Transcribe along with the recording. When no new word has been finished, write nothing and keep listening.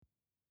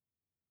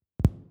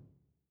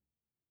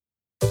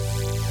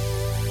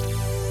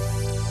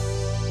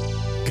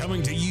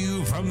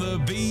From the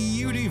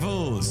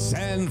beautiful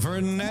San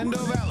Fernando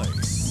Valley,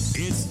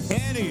 it's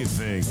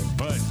Anything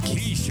But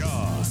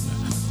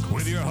Keyshawn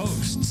with your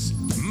hosts,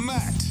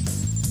 Matt,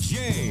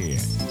 Jay,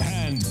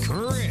 and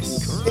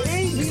Chris.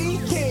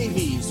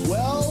 ABKBs.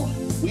 Well,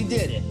 we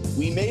did it.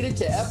 We made it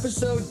to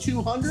episode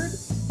 200,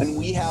 and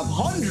we have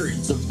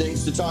hundreds of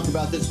things to talk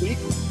about this week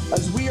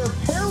as we are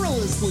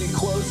perilously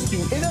close to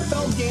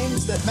NFL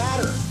games that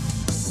matter.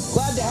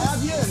 Glad to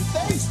have you, and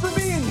thanks for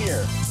being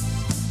here.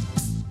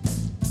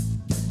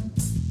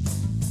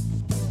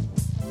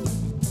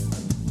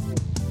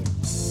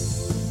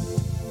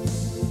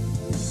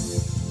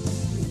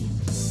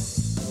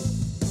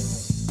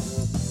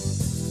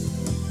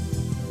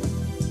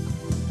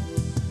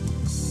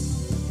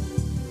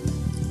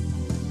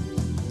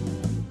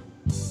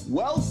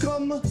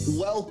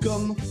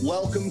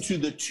 Welcome to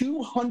the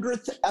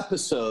 200th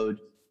episode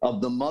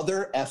of the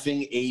mother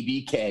effing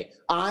ABK.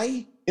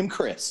 I am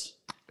Chris.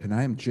 And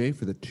I am Jay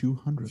for the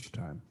 200th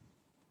time.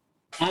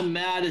 I'm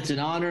Matt. It's an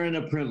honor and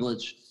a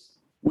privilege.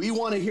 We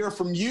want to hear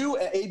from you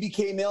at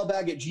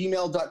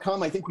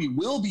abkmailbag@gmail.com. I think we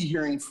will be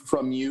hearing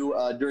from you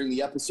during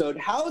the episode.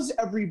 How's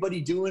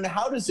everybody doing?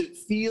 How does it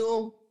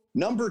feel?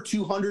 Number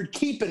 200,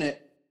 keeping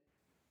it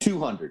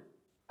 200.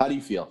 How do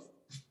you feel?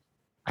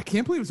 I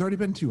can't believe it's already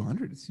been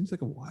 200. It seems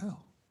like a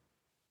while.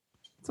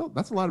 So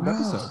that's a lot of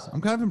episodes. I'm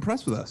kind of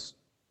impressed with us.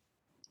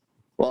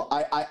 Well,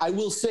 I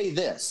will say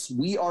this.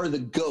 We are the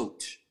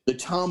GOAT, the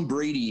Tom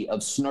Brady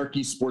of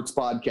snarky sports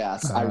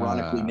podcasts,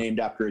 ironically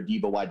named after a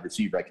diva wide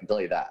receiver. I can tell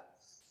you that.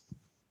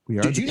 We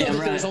are. Did you know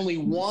that there's only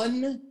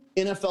one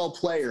NFL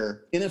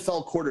player,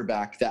 NFL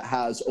quarterback that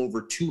has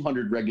over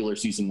 200 regular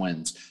season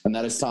wins, and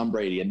that is Tom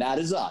Brady, and that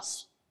is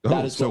us.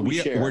 That is so what we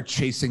share. We're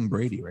chasing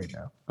Brady right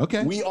now.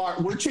 Okay.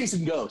 We're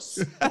chasing ghosts.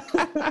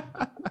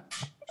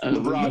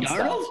 LeBron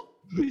Arnold?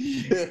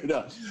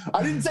 No,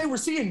 I didn't say we're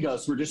seeing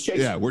ghosts. We're just chasing.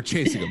 Yeah, we're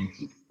chasing them.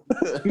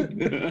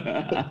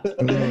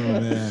 Oh,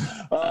 man.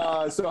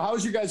 So how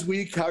was your guys'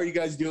 week? How are you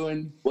guys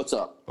doing? What's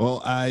up?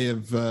 Well, I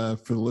have,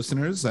 for the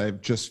listeners,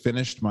 I've just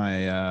finished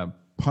my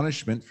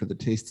punishment for the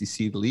Tasty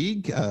Seed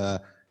League.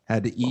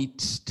 Had to eat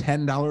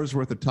 $10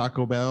 worth of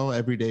Taco Bell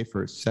every day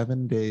for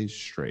 7 days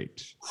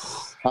straight.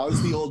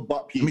 How's the old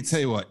butt piece? Let me tell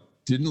you what,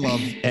 didn't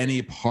love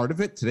any part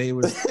of it. Today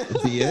was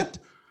it.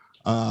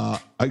 I'm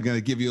going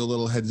to give you a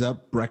little heads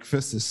up.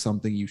 Breakfast is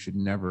something you should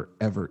never,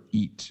 ever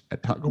eat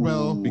at Taco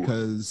Bell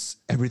because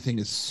everything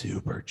is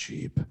super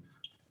cheap.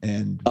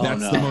 And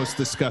that's the most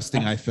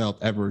disgusting I felt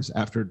ever is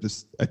after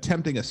just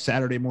attempting a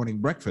Saturday morning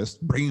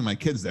breakfast, bringing my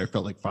kids there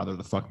felt like Father of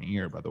the fucking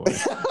Year, by the way.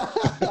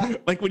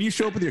 Like when you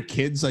show up with your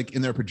kids like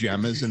in their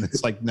pajamas and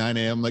it's like 9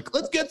 a.m. like,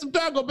 let's get some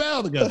Taco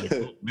Bell. The guy's like,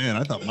 oh, man,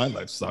 I thought my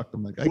life sucked.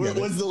 I'm like, I get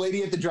it. Was the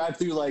lady at the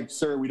drive-thru like,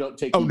 sir, we don't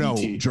take Oh,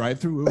 EBT. no,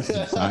 drive-thru was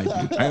inside,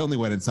 dude. I only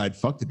went inside.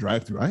 Fuck the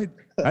drive-thru. I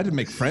had to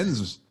make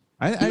friends.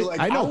 I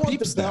know want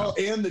peeps the now. Bell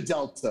and the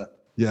Delta.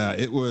 Yeah,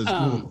 it was,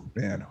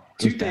 man.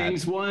 Two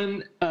things.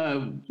 One,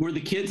 were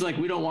the kids like,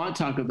 we don't want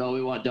Taco Bell,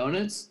 we want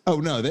donuts? Oh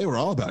no, they were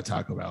all about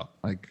Taco Bell.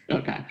 Like,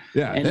 okay,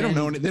 yeah, and they don't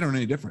know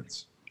any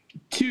difference.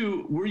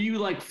 Two, were you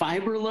like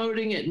fiber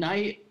loading at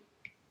night?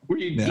 Were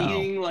you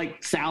eating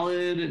like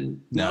salad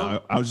and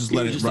no? I was just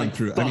letting it run like,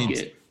 through. I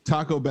mean,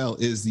 Taco Bell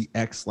is the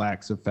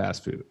X-Lax of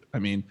fast food. I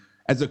mean,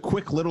 as a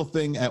quick little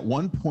thing, at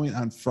one point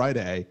on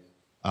Friday,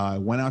 I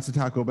went out to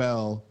Taco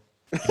Bell,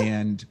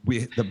 and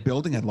the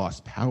building had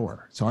lost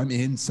power, so I'm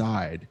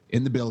inside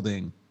in the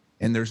building.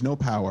 And there's no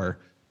power,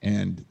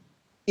 and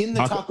in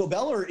the Taco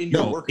Bell or in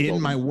your work?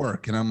 In my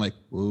work, and I'm like,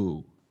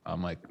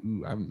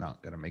 I'm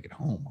not gonna make it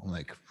home. I'm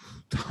like,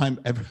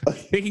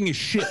 taking a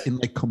shit in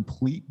like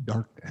complete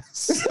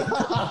darkness.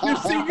 You're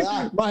seeing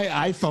my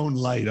iPhone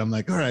light. I'm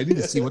like, all right, I need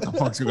to see what the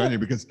fuck's going on here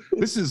because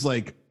this is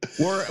like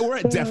we're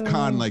at DEF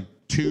CON like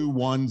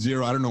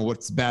 210. I don't know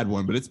what's the bad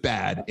one, but it's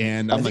bad.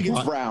 And I'm I think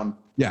it's brown.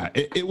 Yeah,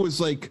 it was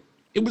like.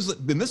 It was,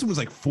 then this one was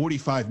like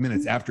 45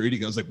 minutes after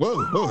eating. I was like,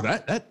 whoa,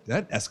 that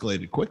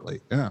escalated quickly.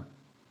 Yeah,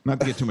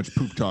 not to get too much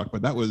poop talk,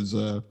 but that was,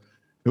 it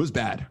was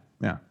bad.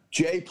 Yeah.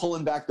 Jay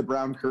pulling back the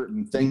brown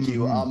curtain. Thank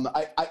you.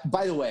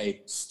 By the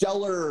way,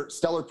 stellar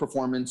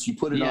performance. You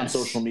put it on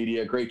social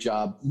media. Great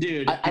job,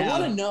 dude. I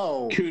want to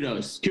know.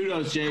 Kudos,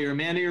 Jay. You're a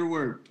man of your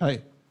word.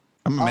 Hey,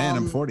 I'm a man.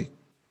 I'm 40.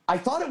 I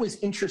thought it was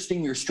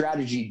interesting your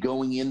strategy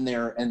going in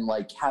there and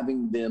like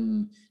having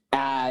them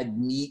add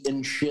meat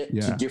and shit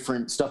to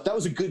different stuff. That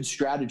was a good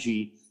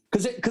strategy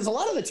because a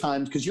lot of the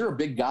times, because you're a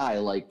big guy,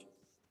 like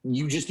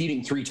you just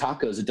eating 3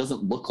 tacos, it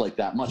doesn't look like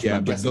that much. Yeah,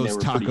 but those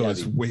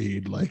tacos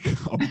weighed like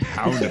a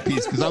pound a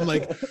piece. Because I'm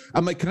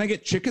like, can I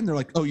get chicken? They're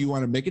like, oh, you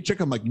want to make it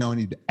chicken? I'm like, no, I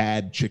need to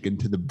add chicken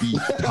to the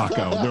beef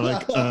taco. They're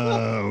like,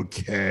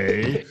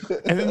 okay.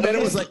 And then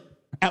it was like,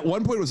 at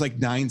one point it was like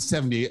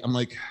 $9.70. I'm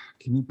like,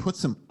 can you put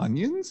some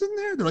onions in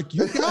there? They're like,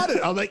 you got it.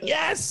 I'm like,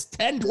 yes,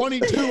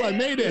 10:22, I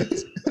made it.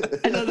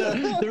 And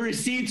then the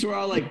receipts were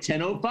all like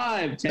 10:05,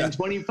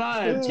 10:25,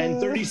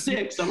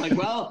 10:36. I'm like,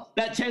 well,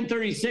 that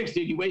 10:36,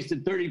 dude, you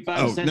wasted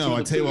 35 cents. Oh no,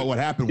 I tell you what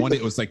happened. One day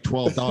it was like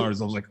 $12. I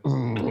was like,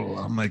 oh,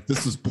 I'm like,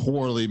 this is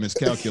poorly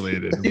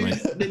miscalculated. I'm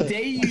like, The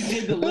day you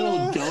did the little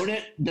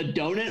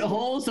donut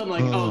holes, I'm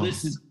like, oh,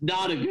 this is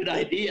not a good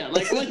idea.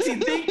 Like, what's he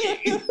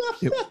thinking?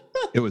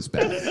 it was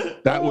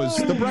bad. That was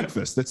the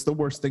breakfast. That's the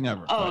worst thing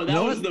ever. Oh,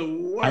 that was the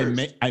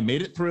worst. I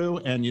made it through,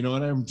 and you know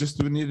what I'm just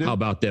doing? How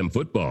about them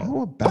football?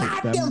 How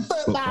about them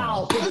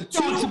football? For the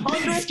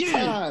 200th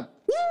time.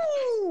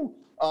 Woo!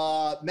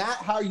 Matt,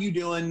 how are you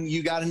doing?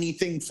 You got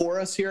anything for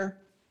us here?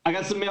 I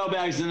got some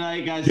mailbags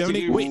tonight, guys. Do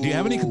you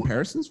have any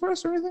comparisons for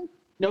us or anything?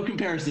 No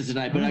comparisons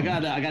tonight, but I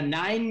got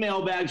 9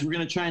 mailbags. We're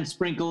gonna try and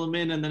sprinkle them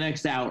in the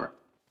next hour.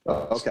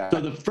 Okay. So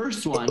the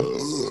first one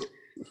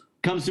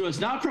comes to us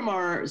not from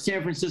our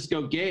San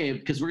Francisco Gabe,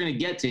 because we're gonna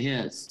get to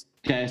his.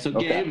 Okay, so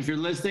Gabe, if you're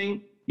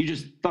listening, you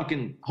just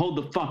fucking hold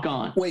the fuck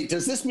on. Wait,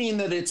 does this mean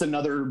that it's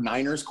another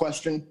Niners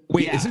question?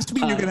 Wait, Yeah. is this to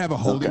mean you're gonna have a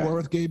holy war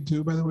with Gabe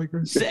too? By the way,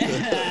 Chris.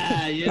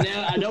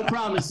 No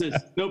promises.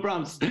 No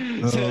promises.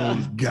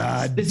 Oh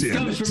God This damn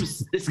comes it!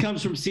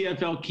 from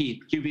CFL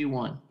Keith,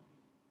 QB1.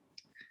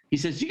 He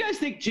says, "Do you guys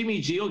think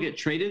Jimmy G will get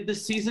traded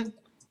this season?"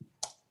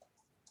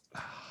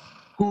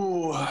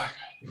 Ooh.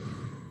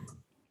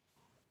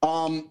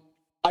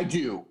 I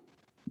do.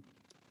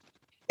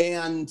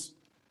 And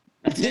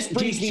this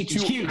brings me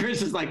to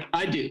Chris is like,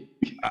 I do.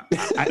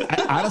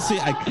 I honestly,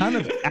 I kind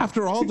of,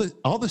 after all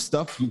the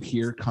stuff you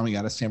hear coming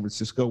out of San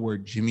Francisco, where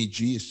Jimmy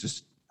G is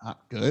just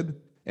not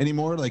good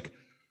anymore. Like,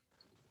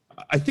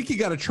 I think you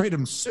got to trade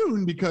him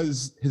soon,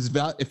 because his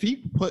value, if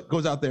he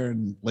goes out there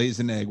and lays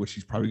an egg, which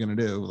he's probably going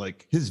to do,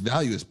 like, his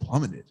value is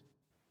plummeted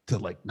to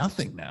like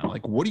nothing now.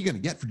 Like, what are you going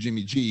to get for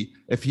Jimmy G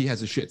if he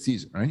has a shit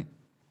season, right?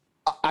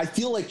 I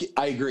feel like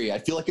I agree. I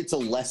feel like it's a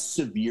less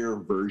severe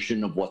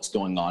version of what's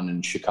going on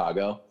in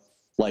Chicago.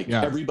 Like,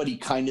 everybody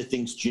kind of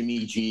thinks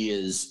Jimmy G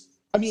is,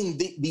 I mean,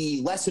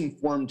 the less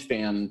informed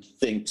fan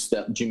thinks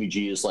that Jimmy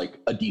G is like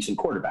a decent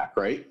quarterback,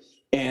 right?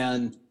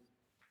 And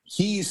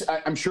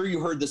I'm sure you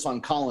heard this on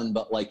Colin,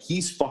 but like,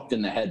 he's fucked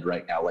in the head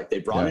right now. Like, they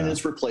brought in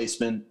his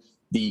replacement.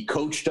 The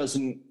coach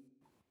doesn't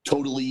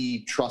totally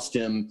trust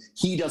him.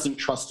 He doesn't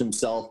trust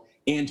himself,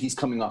 and he's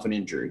coming off an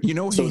injury. You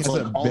know, he has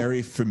a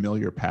very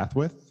familiar path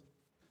with?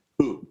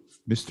 Who?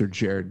 Mr.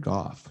 Jared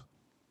Goff.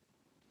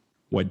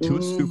 Went to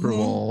a Super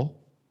Bowl.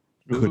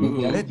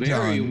 Couldn't get it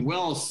very done.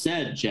 well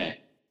said,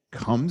 Jay.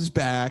 Comes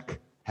back,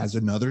 has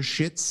another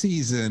shit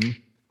season.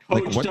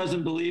 Coach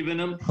doesn't believe in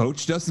him.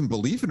 Coach doesn't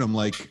believe in him.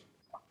 Like,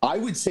 I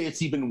would say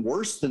it's even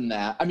worse than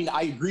that. I mean,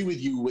 I agree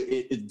with you.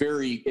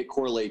 It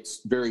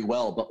correlates very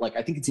well, but like,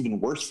 I think it's even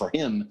worse for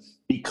him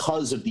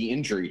because of the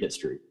injury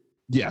history.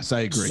 Yes,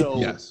 I agree. So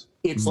yes.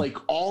 It's like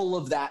all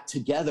of that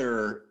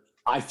together.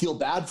 I feel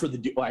bad for the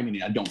dude. Well, I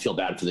mean, I don't feel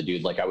bad for the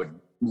dude. Like, I would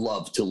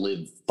love to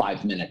live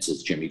 5 minutes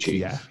as Jimmy G.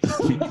 Yeah.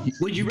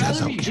 Would you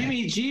rather be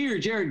Jimmy G or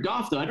Jared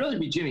Goff, though? I'd rather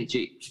be Jimmy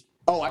G.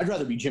 Oh, I'd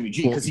rather be Jimmy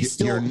G, because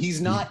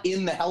he's not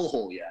in the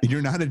hellhole yet.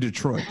 You're not in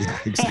Detroit. Yeah,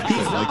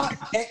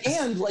 exactly.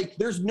 And like,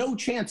 there's no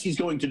chance he's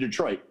going to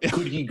Detroit.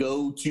 Could he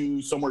go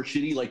to somewhere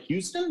shitty like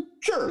Houston?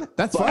 Sure.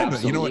 That's fine,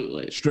 but you know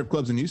what? Strip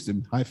clubs in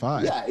Houston, high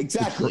five. Yeah,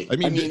 exactly. I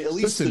mean at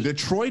least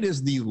Detroit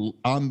is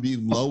on the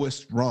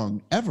lowest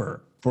rung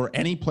ever for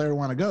any player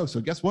want to go. So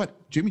guess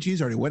what? Jimmy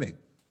G's already winning.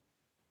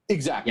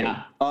 Exactly.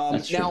 Yeah,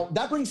 now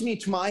that brings me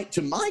to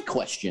my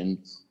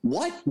question.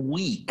 What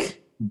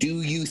week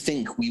do you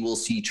think we will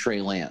see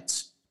Trey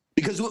Lance?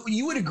 Because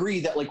you would agree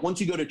that like,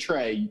 once you go to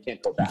Trey, you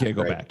can't go back. You can't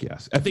go back.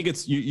 Yes, I think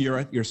it's you're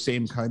at your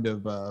same kind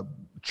of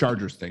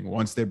Chargers thing.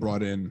 Once they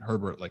brought in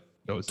Herbert, like,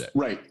 that was it.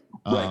 Right.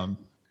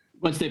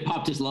 Once they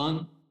popped his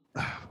lung,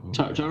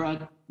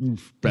 Tyrod.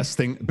 Best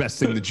thing the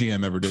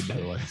GM ever did, by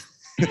the way.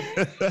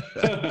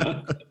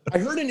 I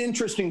heard an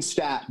interesting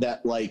stat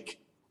that like,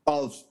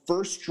 of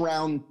first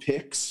round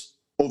picks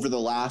over the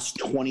last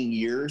 20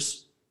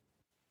 years,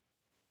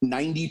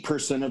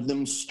 90% of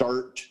them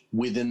start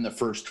within the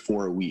first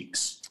 4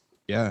 weeks.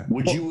 Yeah.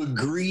 Would you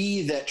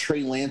agree that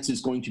Trey Lance is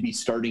going to be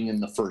starting in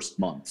the first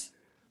month?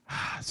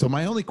 So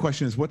my only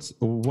question is,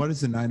 what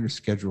is the Niners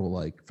schedule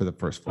like for the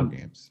first 4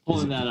 games?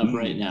 Pulling that up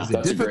right now. Is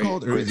it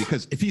difficult or easy?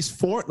 Because if he's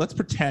 4, let's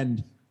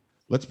pretend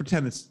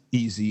it's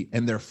easy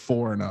and they're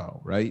 4-0,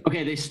 right?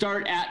 Okay, they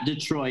start at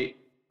Detroit.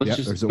 Let's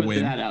just there's a put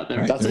win. that out there.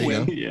 Right, that's a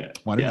win. Yeah.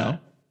 Want to know?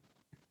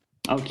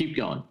 Oh, keep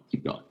going.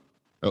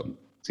 Oh,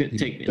 It's going to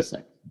take me a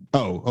second.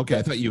 Oh, okay.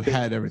 I thought you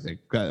had everything.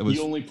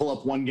 You only pull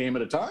up one game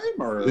at a time,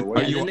 or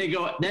what?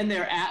 And then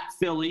they're at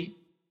Philly.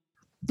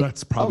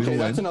 That's probably okay. a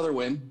win. That's another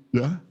win.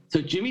 Yeah. So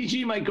Jimmy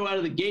G might go out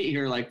of the gate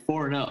here like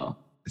 4-0.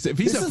 So if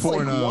he's This at is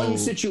 4-0, like one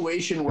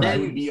situation where I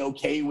would be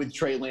okay with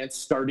Trey Lance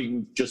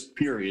starting, just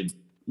period.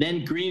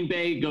 Then Green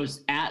Bay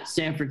goes at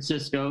San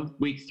Francisco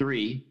week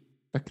 3.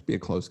 that could be a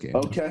close game.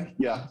 Okay,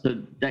 yeah.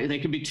 So they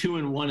could be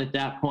 2-1 at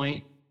that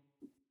point.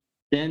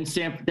 Then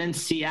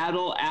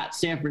Seattle at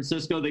San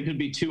Francisco, they could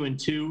be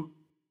 2-2.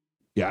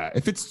 Yeah,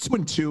 if it's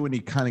 2-2 and he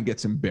kind of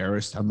gets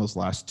embarrassed on those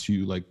last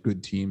two like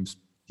good teams,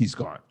 he's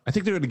gone. I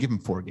think they're going to give him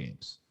 4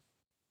 games.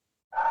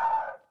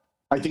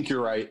 I think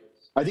you're right.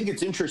 I think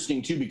it's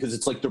interesting too because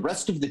it's like the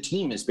rest of the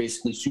team is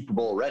basically Super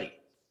Bowl ready.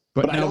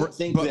 But I don't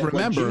think that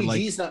remember, like,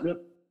 Jimmy G's not.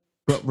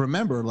 But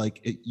remember,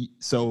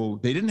 so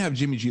they didn't have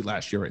Jimmy G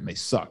last year, right? And they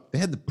sucked. They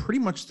had pretty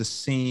much the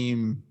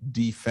same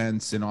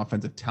defense and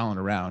offensive talent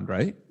around,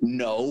 right?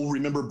 No,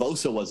 remember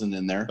Bosa wasn't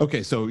in there.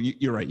 Okay, so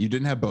you're right. You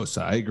didn't have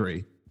Bosa. I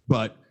agree.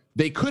 But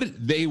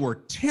they were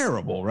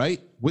terrible,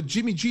 right? With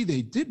Jimmy G,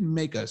 they didn't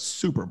make a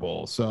Super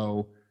Bowl.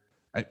 So,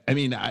 I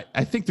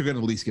think they're going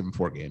to at least give him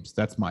 4 games.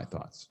 That's my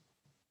thoughts.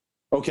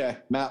 Okay,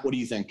 Matt, what do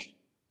you think?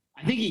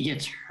 I think he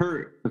gets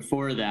hurt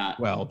before that.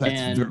 Well,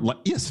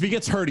 yes, if he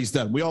gets hurt, he's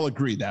done. We all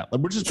agree that.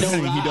 We're just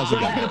pretending he doesn't.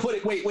 They're not going to put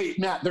it. Wait,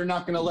 Matt. They're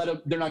not going to let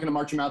him. They're not going to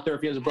march him out there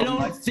if he has a broken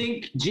leg. I don't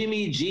think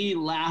Jimmy G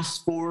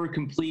lasts 4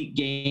 complete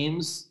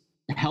games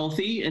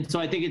healthy, and so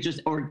I think it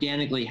just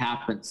organically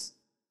happens.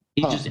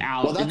 He's just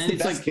out. Well, that's the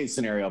best case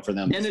scenario for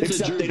them. And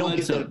it's except they don't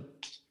get the.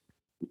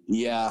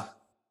 Yeah,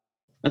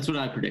 that's what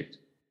I predict.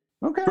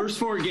 Okay. First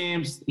 4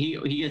 games, he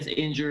gets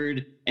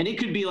injured, and it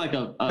could be like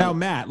a now,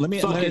 Matt. Let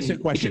me ask you a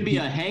question. It could be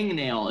a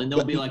hangnail, and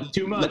they'll be like,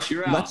 "Too much,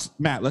 you're out."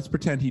 Let's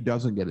pretend he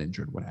doesn't get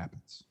injured. What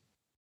happens?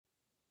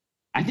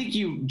 I think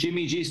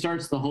Jimmy G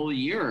starts the whole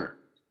year,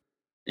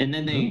 and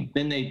then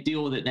they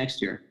deal with it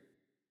next year.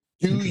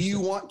 Do you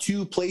want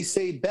to place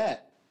a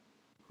bet?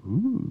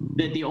 Ooh.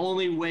 That the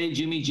only way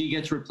Jimmy G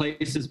gets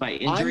replaced is by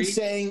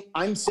injury?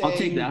 I'm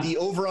saying the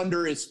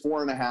over-under is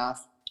 4.5,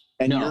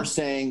 and you're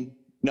saying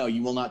no,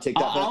 you will not take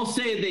that bet? I'll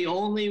say the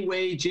only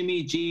way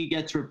Jimmy G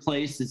gets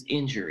replaced is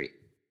injury.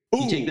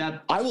 You take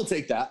that? I will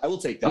take that.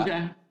 Okay.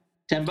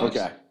 $10.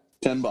 Okay.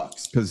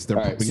 $10. Because they're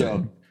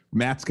probably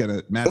Matt's on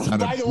a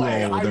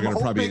roll. They're going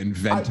to probably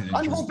invent an injury.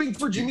 I'm hoping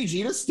for Jimmy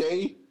G to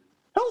stay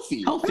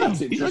healthy. Look at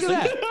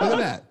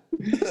that.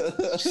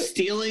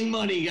 Stealing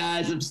money,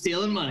 guys. I'm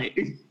stealing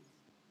money.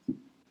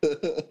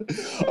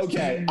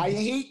 Okay, I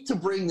hate to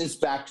bring this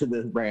back to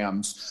the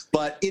Rams,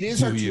 but it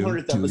is our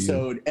 200th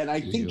episode, and I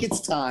think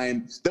it's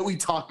time that we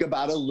talk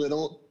about a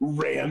little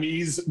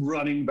Rammies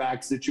running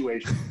back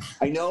situation.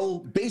 I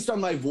know, based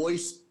on my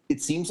voice,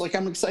 it seems like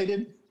I'm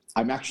excited.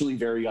 I'm actually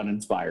very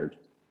uninspired.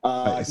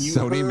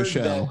 Sony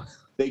Michel.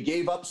 They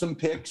gave up some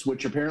picks,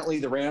 which apparently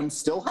the Rams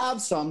still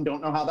have some.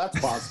 Don't know how that's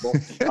possible.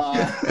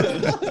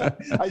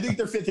 I think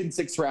they're 5th and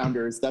 6th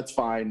rounders. That's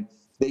fine.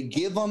 They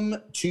give them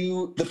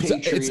to the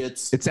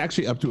Patriots. It's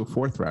actually up to a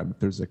 4th round if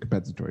there's a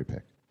compensatory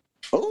pick.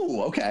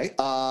 Oh, okay.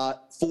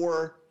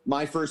 For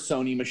my first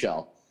Sony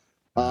Michel.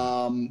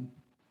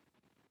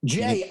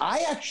 Jay,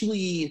 I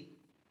actually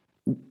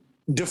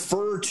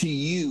defer to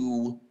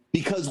you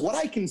because what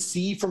I can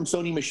see from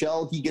Sony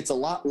Michel, he gets a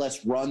lot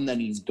less run than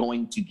he's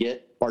going to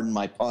get, pardon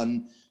my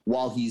pun,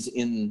 while he's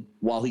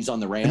on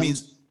the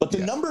Rams. But the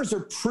numbers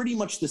are pretty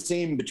much the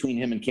same between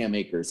him and Cam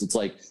Akers. It's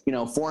like,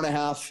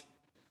 4.5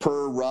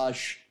 per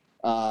rush.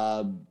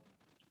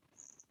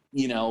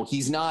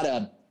 He's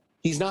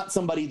not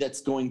somebody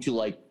that's going to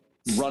like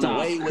run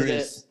away with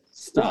it.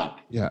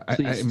 Stop. Yeah, I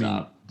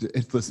mean,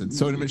 listen.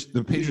 So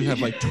the Patriots have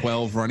like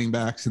 12 running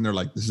backs, and they're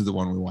like, "This is the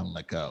one we want to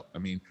let go." I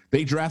mean,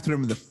 they drafted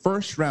him in the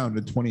 1st round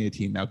in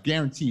 2018. Now,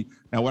 guaranteed.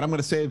 Now, what I'm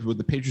going to say is, would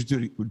the Patriots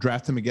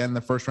draft him again in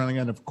the 1st round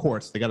again? Of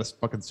course, they got a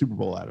fucking Super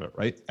Bowl out of it,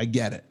 right? I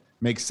get it,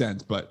 makes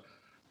sense. But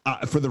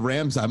for the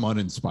Rams, I'm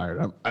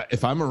uninspired.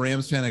 If I'm a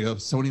Rams fan, I go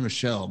Sony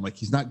Michel. I'm like,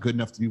 he's not good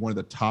enough to be one of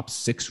the top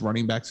 6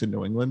 running backs in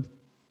New England.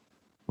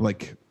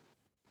 Like,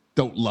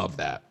 don't love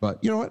that, but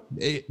you know what?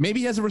 Maybe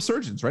he has a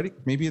resurgence, right?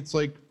 Maybe it's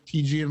like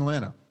TG in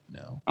Atlanta.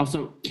 No.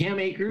 Also, Cam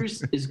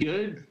Akers is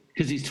good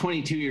because he's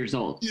 22 years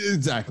old.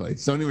 Exactly.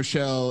 Sony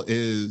Michel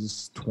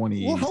is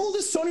 20. Well, how old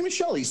is Sony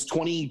Michel? He's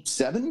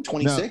 27,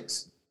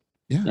 26?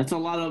 No. Yeah.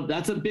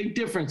 That's a big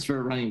difference for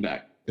a running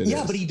back.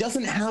 But he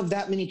doesn't have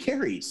that many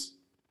carries.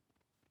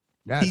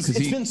 Yeah,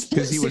 it's been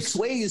split 6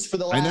 ways for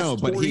the last 4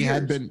 years. I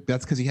know, but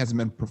that's because he hasn't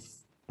been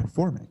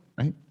performing,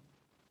 right?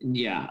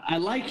 Yeah,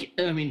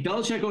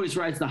 Belichick always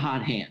rides the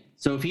hot hand.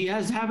 So if he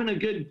has having a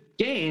good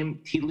game,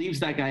 he leaves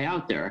that guy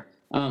out there.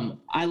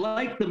 I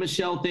like the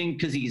Michel thing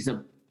because he's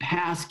a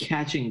pass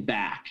catching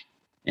back,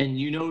 and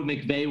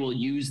McVay will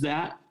use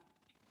that.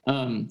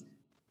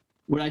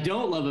 What I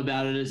don't love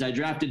about it is I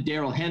drafted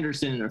Darrell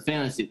Henderson in a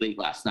fantasy league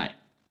last night,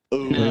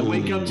 and I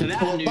wake up to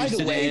that news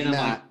today, and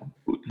I'm like.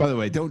 By the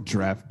way, don't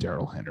draft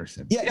Darrell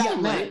Henderson. Yeah,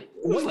 Matt.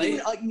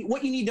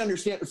 What you need to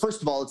understand,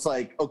 first of all, it's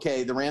like,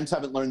 okay, the Rams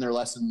haven't learned their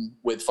lesson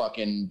with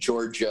fucking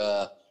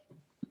Georgia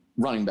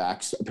running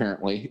backs,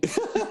 apparently.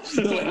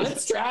 Like,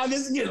 let's try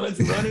this again. Let's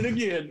run it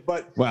again.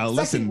 But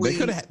listen,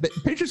 the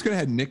Patriots could have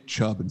had Nick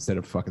Chubb instead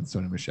of fucking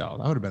Sony Michel.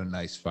 That would have been a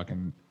nice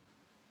fucking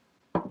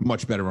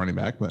much better running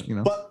back, but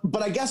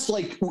But I guess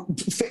like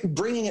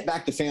bringing it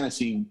back to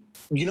fantasy,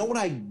 what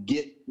I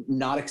get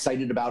not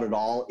excited about at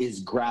all is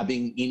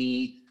grabbing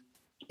any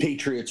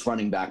Patriots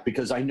running back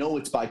because I know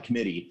it's by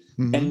committee.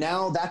 Mm-hmm. And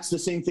now that's the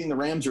same thing the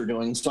Rams are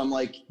doing. So I'm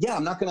like,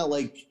 I'm not going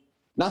to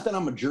not that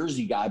I'm a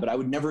jersey guy, but I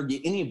would never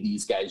get any of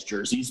these guys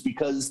jerseys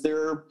because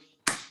they're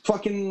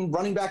fucking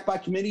running back by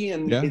committee,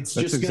 and Yeah, it's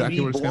that's just exactly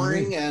going what to it's be gonna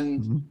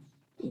boring.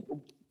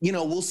 be.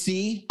 And we'll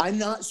see. I'm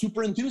not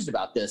super enthused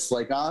about this.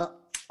 Like,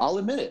 I'll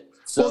admit it.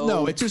 So, Well,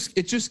 no, it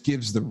just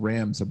gives the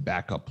Rams a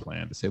backup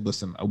plan to say,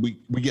 listen, we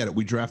get it.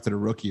 We drafted a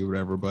rookie or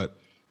whatever, but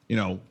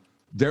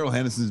Darrell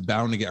Henderson is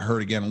bound to get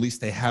hurt again. At least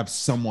they have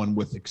someone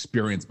with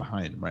experience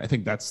behind him, right? I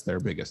think that's their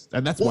biggest,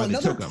 and that's why they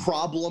another took him.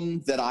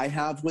 problem that I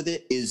have with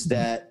it is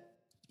that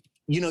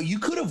you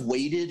could have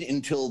waited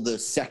until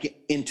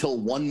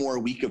one more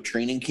week of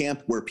training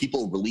camp where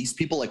people release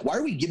people. Like, why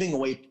are we giving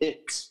away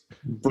picks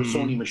for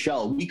Sony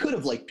Michel? We could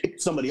have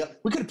picked somebody up.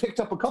 We could have picked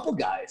up a couple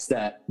guys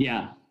that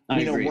I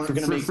agree. weren't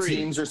going to make free.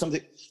 teams or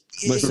something.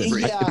 Listen,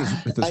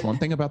 if there's one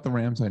thing about the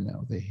Rams, I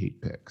know they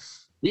hate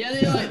picks. Yeah,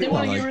 they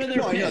want to get rid of their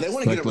No, I know picks. they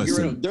want to get rid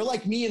listen, of them. They're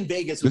like me in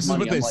Vegas. This is with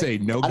what money. they I'm say.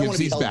 like, No I don't gives wanna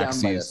be these held down by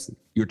backsies. this.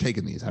 You're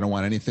taking these. I don't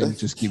want anything.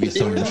 Just give me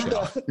Sony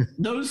Michel.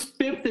 Those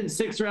 5th and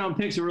 6th round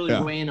picks are really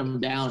weighing them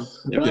down.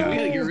 They're like, we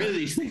got to get rid of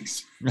these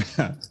things.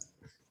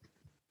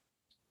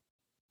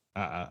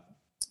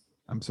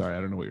 I'm sorry.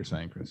 I don't know what you're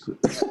saying, Chris.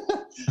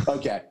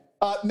 Okay.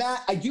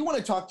 Matt, I do want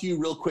to talk to you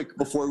real quick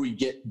before we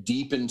get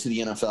deep into the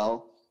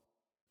NFL.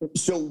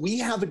 So we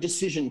have a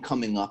decision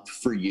coming up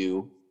for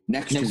you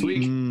next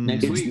week.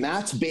 Next It's week.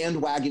 Matt's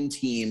bandwagon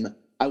team.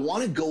 I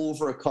want to go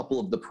over a couple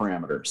of the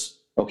parameters.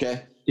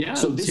 Okay. Yeah.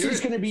 So this is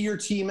going to be your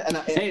team. And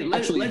Hey,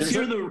 let's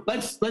hear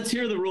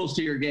the rules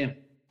to your game.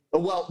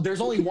 Well,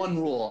 there's only one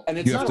rule, and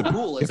it's You have not to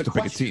a rule. It's pick a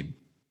question. team.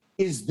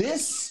 Is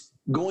this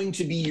going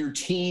to be your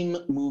team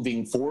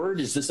moving forward?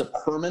 Is this a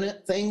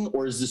permanent thing,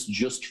 or is this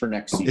just for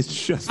next season?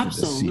 It's just for this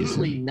Absolutely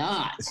season.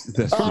 not.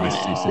 That's for this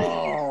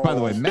season. By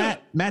the way,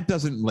 Matt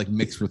doesn't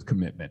mix with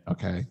commitment.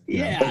 Okay.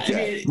 Yeah,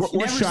 Okay. I mean, We're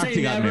never shocked say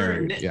he got never.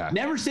 married. Yeah.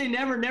 Never say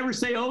never. Never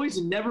say always,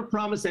 and never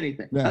promise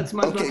anything. Yeah. That's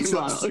my Okay, fucking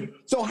motto.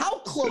 so how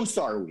close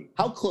are we?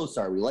 How close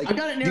are we? Like, I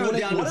got it do you narrowed wanna-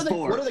 down what to are the,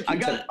 4. What are the I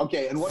got contenders?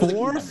 Okay, and what are the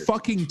 4 contenders?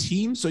 fucking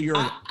teams, so you're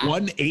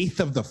 1/8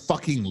 of the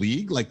fucking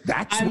league. Like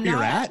that's where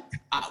you're at.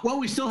 Well,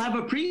 we still have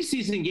a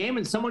preseason game,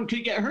 and someone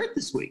could get hurt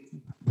this week.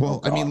 Well,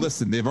 I mean,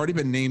 listen, they've already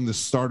been named the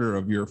starter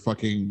of your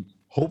fucking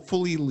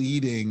hopefully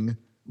leading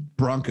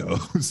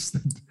Broncos.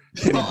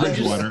 Teddy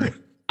Bridgewater.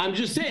 I'm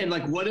just saying,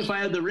 like, what if I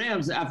had the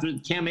Rams after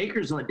Cam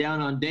Akers went down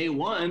on day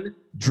 1?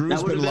 Drew's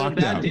That would've been been a locked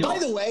bad out. deal. By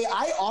the way,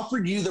 I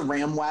offered you the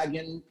Ram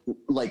wagon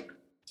like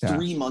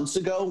 3 months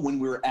ago when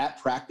we were at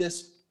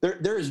practice.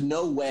 There is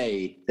no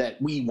way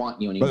that we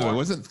want you By anymore. the way, it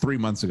wasn't 3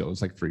 months ago. It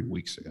was like 3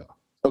 weeks ago.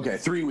 Okay,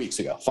 3 weeks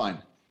ago. Fine.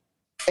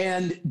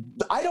 And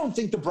I don't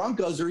think the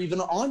Broncos are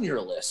even on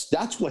your list.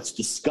 That's what's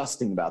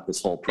disgusting about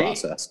this whole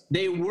process.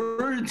 They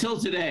were until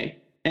today,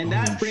 and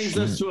that brings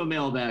us to a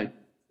mailbag.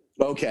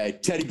 Okay,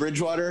 Teddy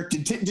Bridgewater.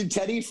 Did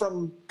Teddy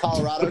from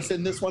Colorado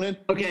send this one in?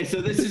 Okay,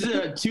 so this is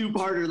a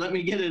 2-parter. Let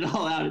me get it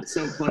all out. It's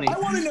so funny. I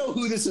want to know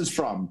who this is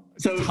from.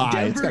 So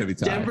Ty. It's gotta be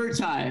Ty. Denver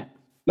Ty.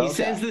 He Okay.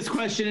 sends this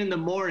question in the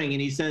morning,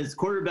 and he says,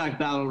 quarterback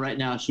battle right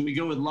now. Should we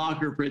go with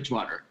Locke or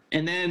Bridgewater?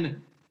 And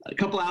then a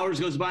couple hours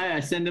goes by, I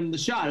send him the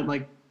shot. I'm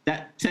like,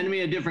 send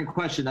me a different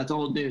question. That's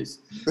old news.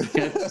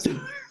 Okay?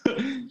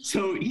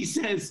 so he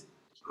says,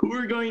 who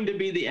are going to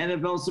be the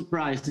NFL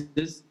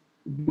surprises?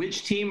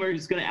 Which team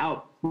is going to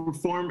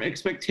outperform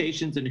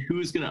expectations and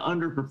who's going to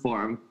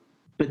underperform?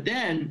 But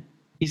then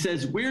he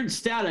says, weird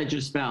stat I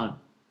just found.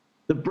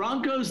 The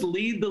Broncos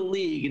lead the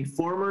league in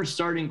former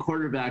starting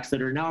quarterbacks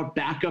that are now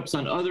backups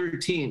on other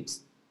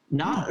teams.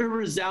 Not a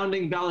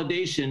resounding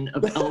validation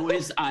of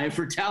Elway's eye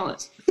for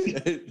talent. I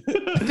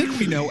think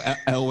we know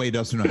Elway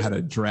doesn't know how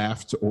to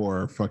draft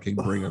or fucking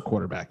bring a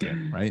quarterback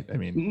in, right? I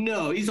mean,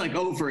 No, he's like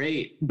 0 for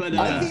 8. But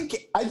I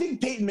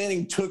think Peyton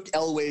Manning took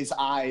Elway's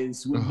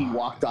eyes when he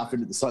walked off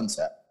into the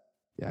sunset.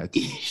 yeah,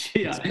 it's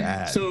yeah.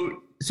 bad.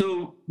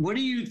 So what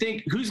do you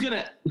think? Who's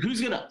gonna?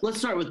 Let's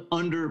start with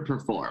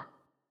underperform.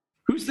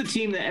 Who's the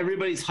team that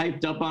everybody's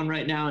hyped up on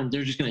right now, and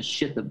they're just gonna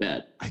shit the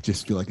bed? I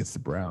just feel like it's the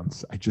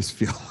Browns. I just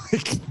feel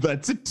like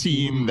that's a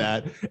team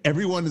that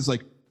everyone is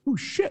like, oh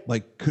shit,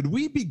 like could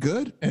we be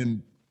good?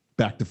 And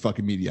back to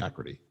fucking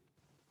mediocrity.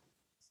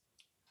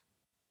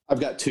 I've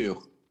got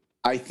 2.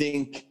 I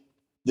think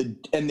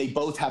and they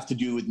both have to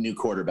do with new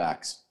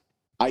quarterbacks.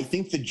 I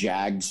think the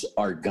Jags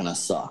are gonna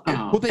suck.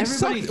 Oh, Well, they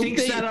everybody suck.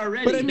 thinks They- that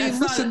already. but I mean, That's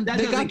listen, that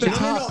they doesn't got the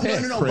count. top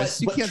pick,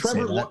 Chris. You but can't say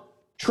that.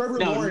 Trevor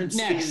No, Lawrence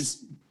next.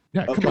 is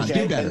Yeah, come on,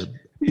 Okay, be better.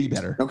 Be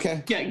better.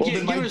 okay. Yeah, well,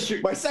 give then us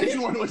your- my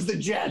second one was the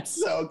Jets,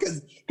 so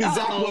because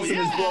Zach Wilson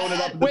is blowing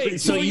it up. In the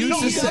Wait, so preseason. you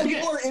No, just because said-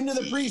 people are into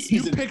the You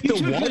preseason. picked You the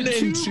took 1 the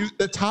and two- 2,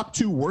 the top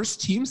 2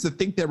 worst teams that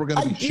think that we're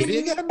going to be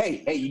shitting at them.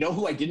 Hey, you know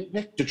who I didn't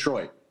pick?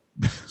 Detroit.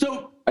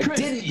 So I Chris,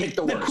 didn't pick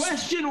the worst.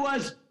 question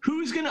was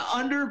who's going to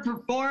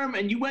underperform,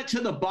 and you went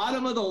to the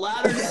bottom of the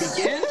ladder to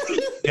begin.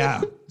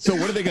 Yeah. So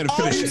what are they going to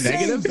I'm finish saying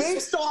negative?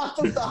 based off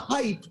of the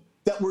hype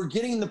that we're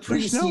getting in the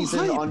There's no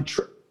preseason hype. on.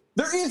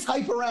 There is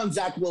hype around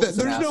Zach Wilson.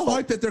 There's no asshole.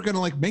 hype that they're going to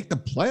like make the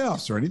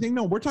playoffs or anything.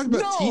 No, we're talking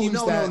about teams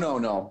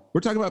No. We're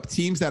talking about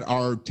teams that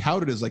are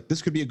touted as like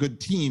this could be a good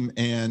team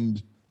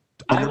and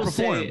I will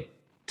underperform.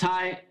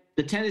 say,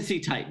 the Tennessee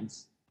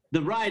Titans.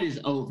 the ride is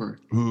over.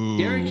 Ooh.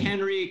 Derrick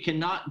Henry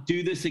cannot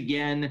do this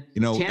again.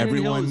 You know, Tannehill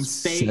everyone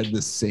is fake. said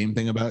the same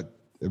thing about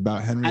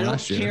Henry I don't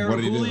last year. care. What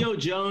did he do? Julio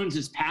Jones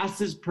is past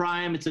his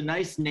prime. It's a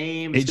nice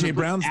name. AJ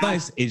Brown's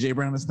nice. AJ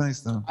Brown is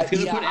nice though. I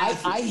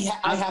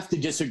have to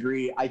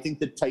disagree. I think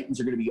the Titans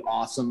are going to be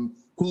awesome.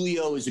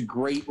 Julio is a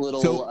great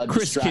little. So,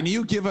 Chris, can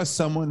you give us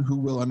someone who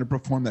will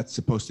underperform that's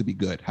supposed to be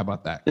good? How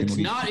about that? It's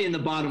not in the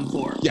bottom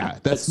 4. Yeah,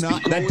 that's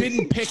not. That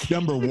didn't pick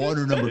number 1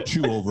 or number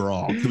 2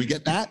 overall. Can we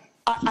get that?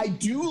 I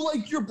do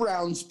like your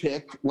Browns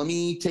pick. Let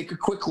me take a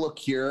quick look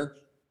here.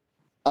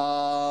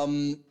 I'll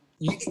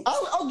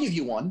give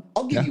you one.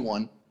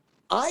 You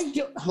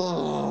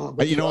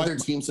know other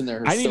teams in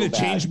there. I need to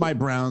change my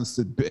Browns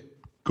to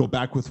go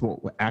back with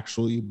what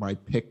actually my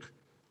pick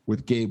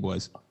with Gabe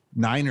was.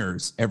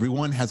 Niners.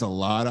 Everyone has a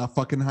lot of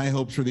fucking high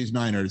hopes for these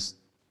Niners.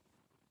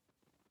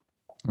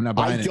 I'm not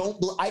buying it.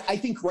 I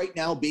think right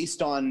now,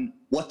 based on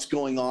what's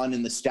going on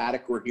in the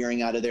static we're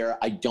hearing out of there,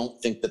 I don't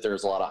think that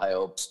there's a lot of high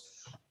hopes.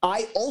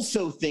 I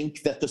also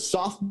think that the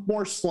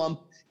sophomore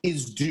slump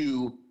is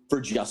due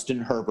for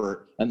Justin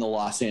Herbert and the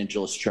Los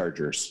Angeles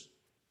Chargers.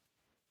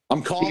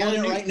 I'm calling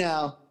it right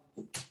now.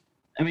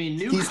 I mean,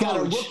 he's got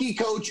a rookie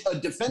coach, a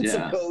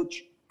defensive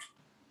coach.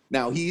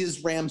 Now, he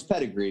is Rams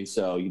pedigree,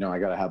 so, I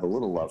got to have a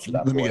little love for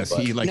that. Let me guess.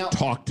 He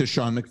talked to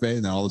Sean McVay,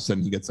 and then all of a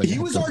sudden he gets he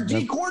was our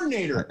D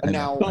coordinator. And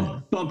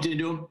now bumped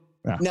into him.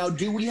 Yeah. Now,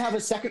 do we have a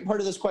second part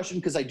of this question?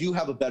 Because I do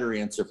have a better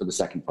answer for the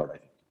second part, I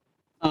think.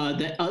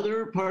 The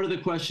other part of the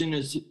question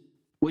is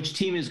which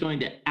team is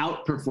going to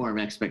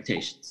outperform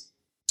expectations?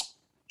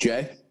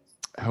 Jay?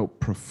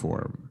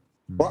 Outperform.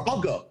 Or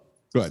I'll go.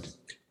 Good.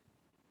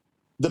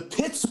 The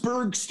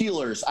Pittsburgh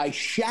Steelers, I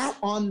shat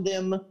on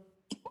them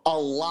a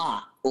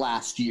lot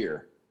last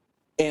year,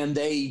 and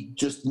they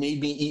just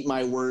made me eat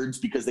my words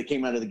because they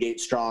came out of the gate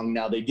strong.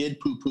 Now, they did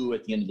poo-poo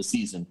at the end of the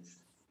season.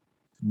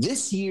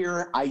 This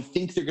year, I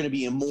think they're going to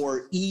be a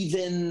more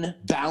even,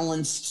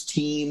 balanced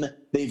team.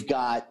 They've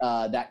got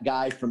that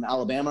guy from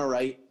Alabama,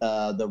 right?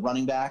 The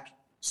running back.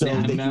 So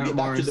they can get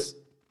back to the...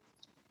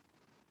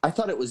 I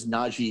thought it was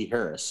Najee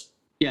Harris.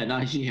 Yeah,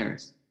 Najee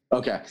Harris.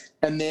 Okay.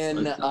 And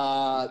then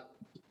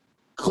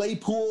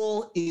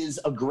Claypool is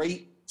a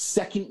great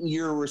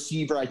second-year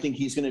receiver. I think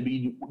he's going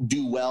to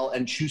do well.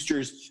 And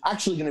Schuster's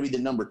actually going to be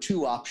the number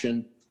 2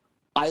 option.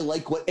 I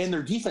like and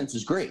their defense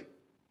is great.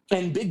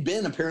 And Big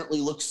Ben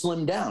apparently looks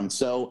slimmed down.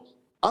 So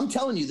I'm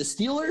telling you, the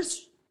Steelers,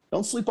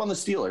 don't sleep on the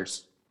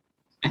Steelers.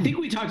 I think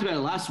we talked about it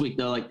last week,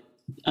 though. Like,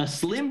 a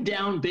slimmed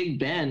down Big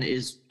Ben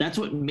that's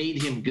what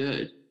made him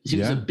good. He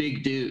was a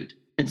big dude.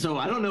 And so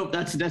I don't know if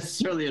that's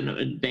necessarily an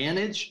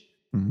advantage.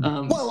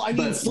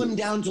 Mm-hmm. Slim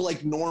down to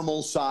like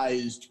normal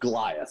sized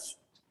Goliath.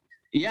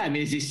 Yeah. I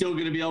mean, is he still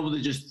going to be able to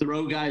just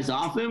throw guys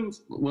off him?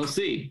 We'll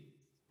see.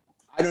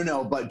 I don't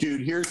know, but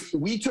dude,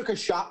 we took a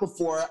shot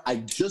before. I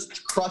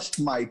just crushed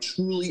my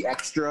Truly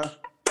Extra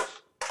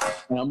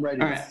and I'm ready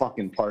to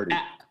fucking party.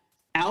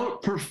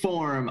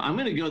 Outperform. I'm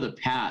going to go the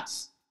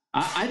Pats.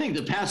 I think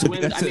the Pats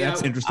win. That's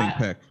an interesting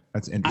pick.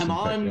 That's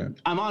interesting.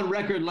 I'm on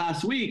record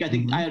last week. I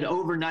think I had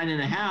over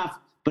 9.5,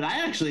 but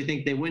I actually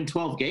think they win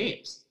 12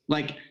 games.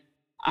 Like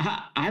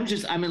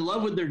I'm in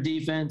love with their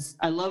defense.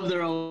 I love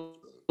their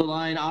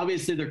line.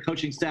 Obviously their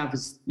coaching staff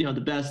is, the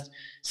best.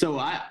 So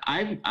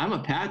I'm a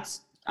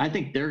Pats. I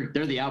think they're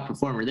the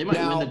outperformer. They might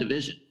win the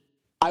division.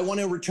 I want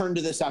to return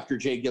to this after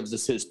Jay gives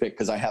us his pick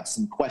because I have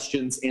some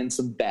questions and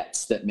some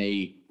bets that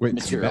may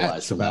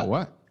materialize. Some bets about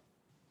what?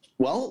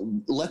 Well,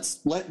 let's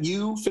let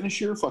you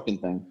finish your fucking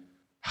thing.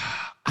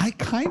 I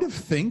kind of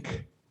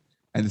think,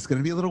 and it's going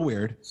to be a little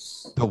weird,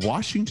 the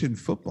Washington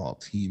football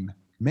team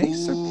may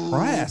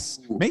surprise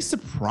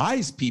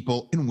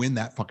people and win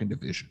that fucking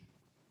division.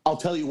 I'll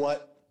tell you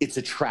what, it's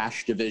a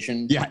trash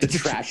division. Yeah,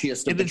 it's the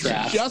trashiest of the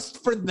trash.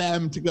 Just for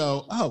them to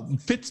go,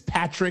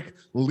 Fitzpatrick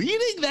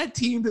leading that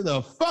team to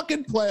the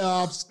fucking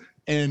playoffs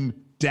and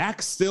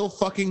Dak's still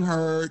fucking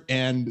hurt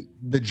and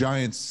the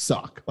Giants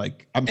suck.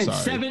 Like, I'm sorry.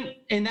 7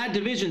 in that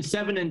division,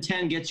 7 and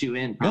 10 gets you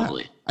in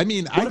probably. Yeah. I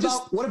mean,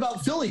 what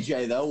about Philly,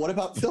 Jay, though? What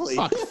about Philly?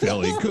 Fuck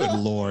Philly. Good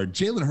Lord.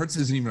 Jalen Hurts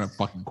isn't even a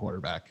fucking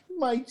quarterback.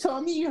 My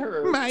tummy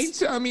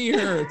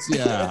hurts.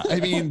 Yeah. I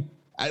mean,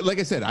 like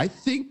I said, I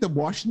think the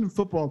Washington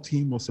football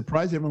team will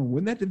surprise everyone,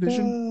 win that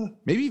division,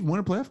 maybe even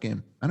win a playoff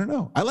game. I don't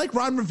know. I like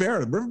Ron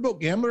Rivera, Riverboat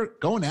Gambler,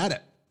 going at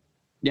it.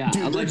 Yeah,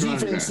 dude, their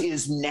defense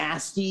is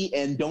nasty,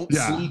 and don't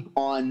sleep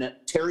on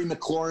Terry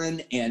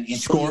McLaurin and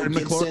Antonio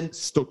Gibson.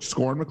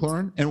 Scoring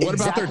McLaurin. And what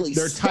about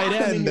their tight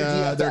end,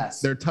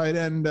 their tight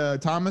end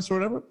Thomas or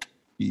whatever?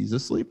 He's a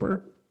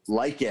sleeper.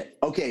 Like it.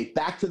 Okay,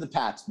 back to the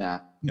Pats,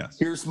 Matt. Yes.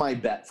 Here's my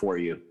bet for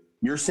you.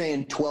 You're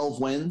saying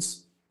 12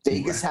 wins.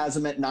 Vegas has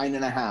them at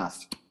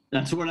 9.5.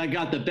 That's what I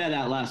got the bet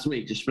at last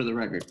week, just for the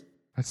record.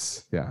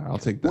 I'll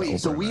take that. Wait,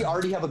 so we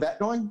already have a bet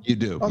going? You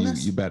do.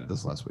 You bet it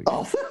this last week.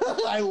 Oh,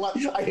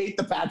 I hate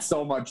the Pats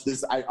so much.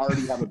 I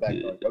already have a bet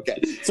going.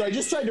 Okay, so I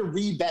just tried to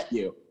re-bet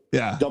you.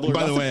 Yeah.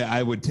 By the way,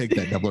 I would take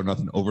that double or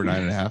nothing over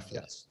 9.5.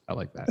 Yes, I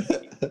like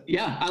that.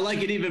 Yeah, I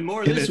like it even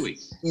more this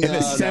week. In a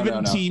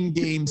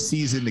 17-game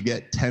season to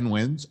get 10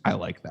 wins, I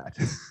like that.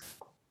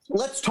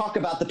 let's talk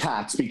about the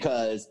Pats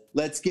because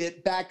let's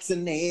get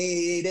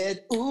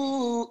vaccinated.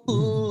 Ooh,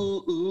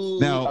 ooh, ooh.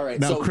 Now, all right.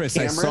 now, So Chris,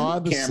 I saw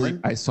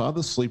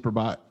the sleeper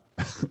bot.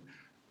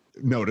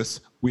 Notice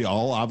we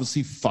all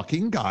obviously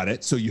fucking got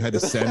it, so you had to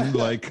send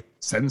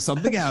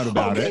something out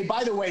about it.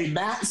 By the way,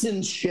 Matt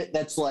sends shit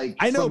that's like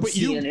I know, from but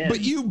you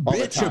CNN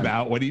bitch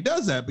about when he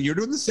does that, but you're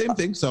doing the same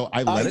thing. So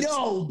I let it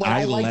slide.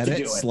 I let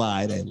it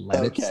slide.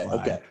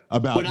 Okay.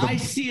 About I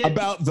see it,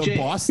 about the Jay.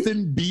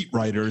 Boston beat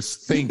writers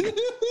think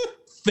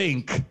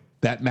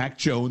that Mac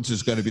Jones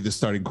is going to be the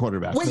starting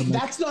quarterback. Wait,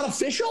 that's not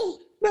official?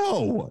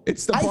 No,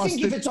 it's the Boston. I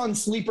think if it's on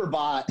Sleeper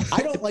Bot,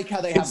 I don't like how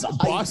they have it's the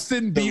hype,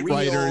 Boston beat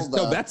writers.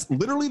 No, that's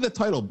literally the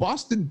title.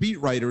 Boston beat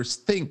writers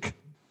think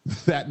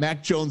that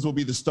Mac Jones will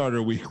be the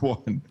starter week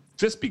 1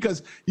 just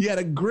because he had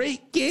a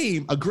great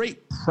game, a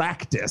great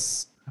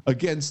practice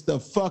against the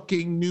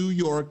fucking New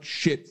York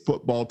shit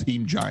football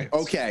team Giants.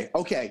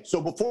 Okay.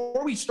 So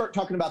before we start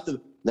talking about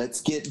let's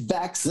get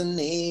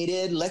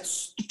vaccinated,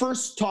 let's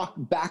first talk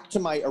back to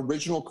my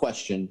original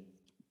question.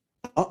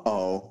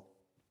 Uh-oh.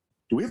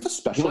 Do we have a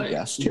special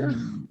guest here?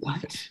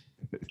 What?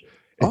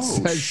 It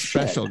says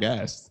special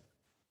guest.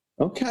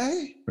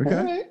 Okay. All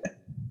right.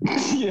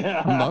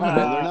 Yeah. I'm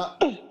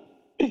loving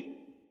it.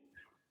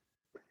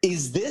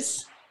 Is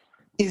this,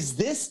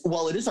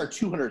 well, it is our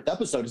 200th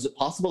episode. Is it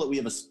possible that we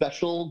have a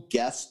special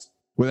guest?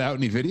 Without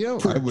any video?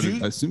 I would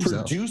assume so.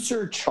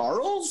 Producer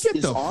Charles Get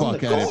is the on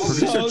fuck the out of call.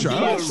 Producer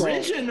Charles. The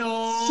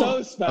original.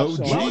 So special. OG.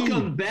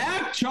 Welcome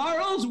back,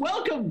 Charles.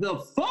 Welcome the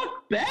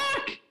fuck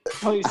back.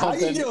 Tell you How you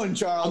something. doing,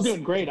 Charles? I'm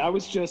doing great. I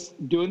was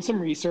just doing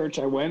some research.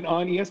 I went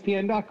on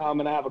ESPN.com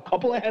and I have a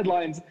couple of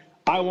headlines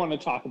I want to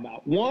talk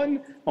about.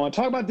 One, I want to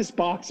talk about this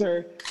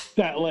boxer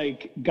that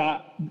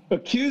got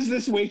accused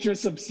this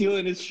waitress of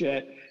stealing his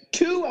shit.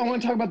 Two, I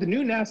want to talk about the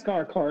new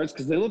NASCAR cars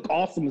because they look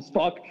awesome as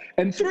fuck.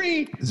 And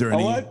three, Is there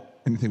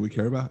anything we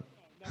care about?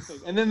 nothing.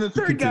 And then the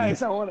third guy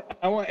is I want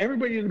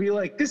everybody to be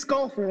like, this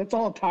golfer that's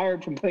all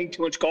tired from playing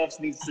too much golf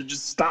needs to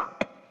just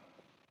stop.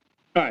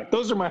 All right,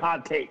 those are my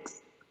hot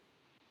takes.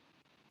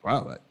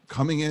 Wow,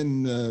 coming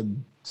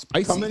in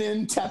spicy. Coming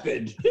in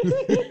tepid.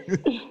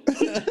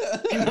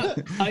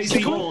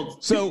 Icy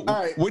cold. So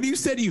right. when you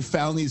said you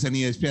found these on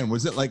ESPN,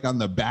 was it like on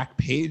the back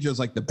page? It was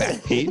like the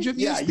back page of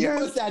Yeah, ESPN? you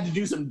must have had to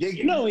do some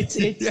digging. No, it's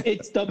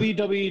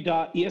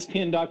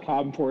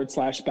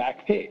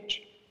www.espn.com/backpage.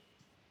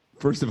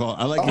 First of all,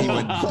 I like how you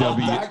went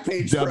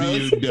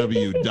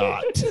www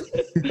dot.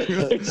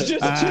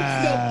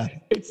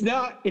 It's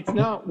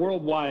not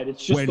worldwide.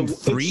 It's just When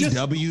three it's just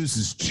W's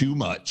is too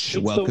much.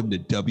 Welcome to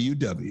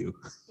WW.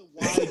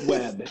 the wide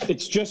web.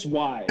 It's just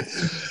wide.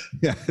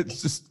 Yeah,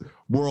 it's just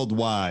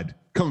worldwide.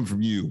 Coming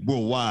from you,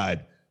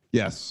 worldwide.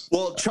 Yes.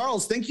 Well,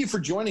 Charles, thank you for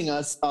joining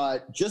us.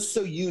 Just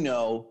so you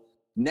know,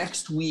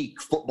 next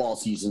week football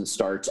season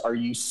starts. Are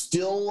you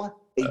still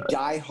a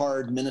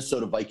diehard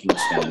Minnesota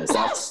Vikings fan?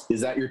 Is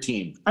that your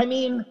team? I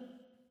mean,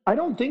 I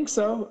don't think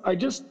so. I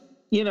just,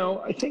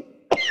 I think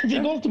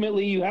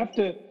ultimately you have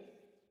to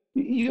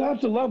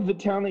love the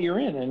town that you're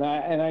in,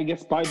 and I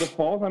guess by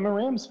default I'm a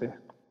Rams fan.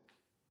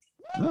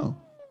 No,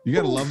 you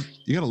gotta love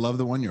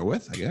the one you're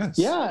with, I guess.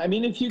 Yeah, I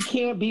mean, if you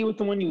can't be with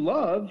the one you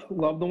love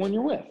the one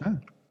you're with.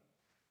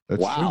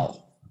 That's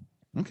Wow.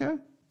 true. Okay.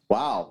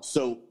 Wow.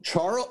 So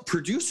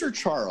producer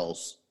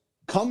Charles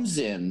comes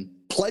in,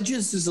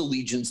 pledges his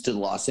allegiance to the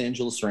Los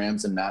Angeles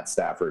Rams and Matt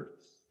Stafford.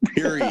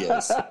 Here he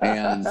is.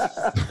 And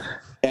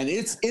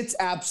it's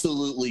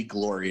absolutely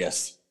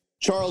glorious.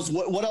 Charles,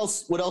 what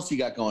else you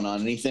got going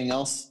on? Anything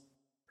else?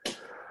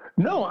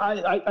 No,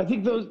 I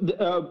think those.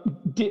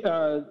 Did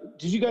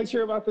you guys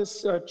hear about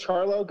this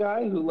Charlo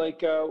guy who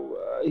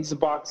he's a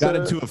boxer? Got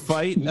into a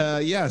fight,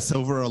 yes,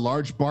 over a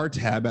large bar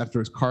tab after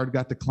his card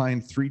got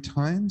declined 3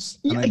 times.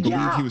 And I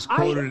believe he was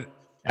quoted.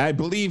 I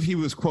believe he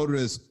was quoted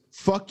as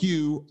 "fuck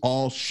you,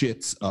 all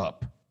shits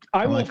up."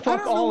 I will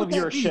fuck all of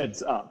your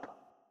shits up.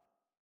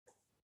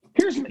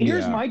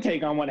 Here's my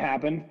take on what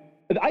happened.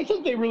 I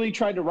think they really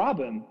tried to rob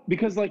him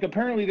because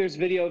apparently there's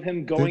video of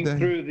him going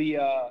through the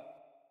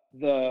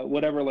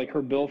whatever,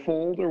 her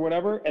billfold or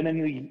whatever, and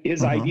then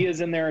his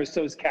ideas in there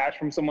so his cash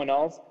from someone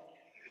else.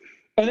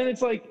 And then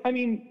it's I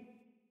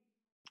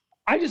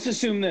just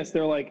assume this.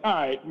 They're like, all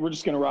right, we're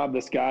just gonna rob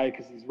this guy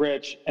because he's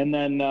rich, and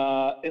then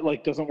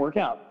it doesn't work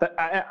out.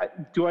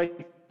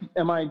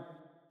 Am I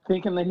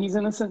thinking that he's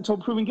innocent until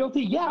proven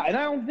guilty? Yeah, and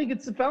I don't think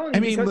it's a felony. I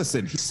mean,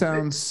 listen, he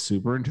sounds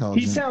super intelligent.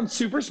 He sounds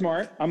super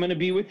smart. I'm going to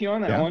be with you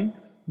on that one.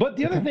 But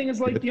the other thing is,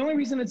 the only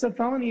reason it's a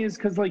felony is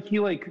because, he,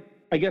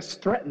 I guess,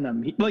 threatened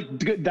them.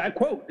 That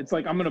quote. It's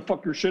I'm going to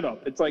fuck your shit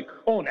up. It's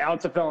oh, now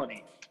it's a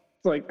felony.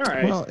 It's all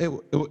right. Well,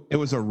 it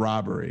was a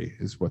robbery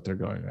is what they're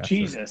going after.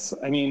 Jesus.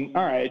 I mean,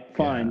 all right,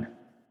 fine.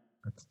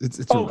 Yeah. It's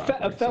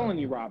a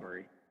felony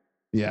robbery.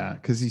 Yeah,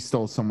 because he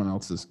stole someone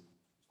else's.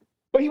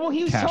 But he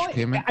was cash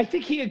payment? I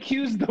think he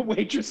accused the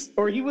waitress,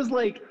 or he was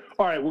like,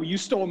 all right, well, you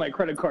stole my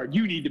credit card.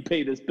 You need to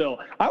pay this bill.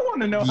 I want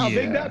to know how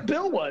big that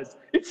bill was.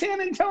 It's San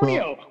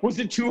Antonio. Was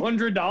it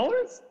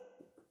 $200?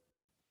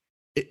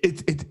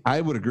 I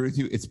would agree with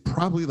you. It's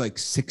probably like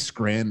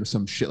 $6,000 or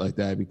some shit like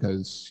that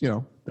because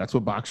that's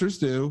what boxers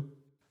do.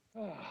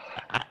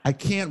 I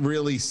can't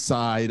really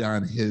side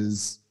on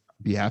his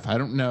behalf. I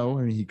don't know.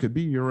 I mean, he could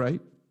be. You're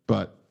right,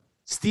 but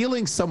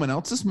stealing someone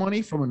else's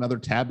money from another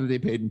tab that they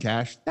paid in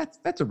cash,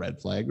 that's a red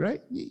flag,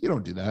 right? You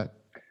don't do that.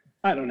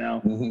 I don't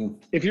know. Mm-hmm.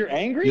 If you're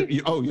angry,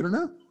 you don't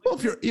know. Well,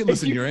 if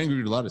you're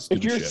angry at a lot of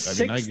stupid shit. If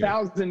you're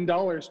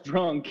 $6,000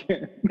 drunk,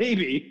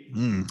 maybe.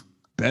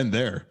 Been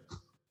there.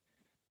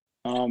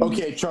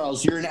 Okay,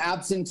 Charles, you're an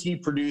absentee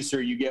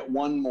producer. You get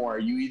one more.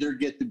 You either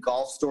get the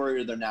golf story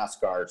or the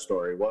NASCAR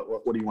story.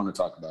 What do you want to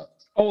talk about?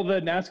 Oh, the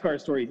NASCAR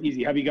story is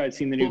easy. Have you guys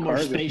seen the new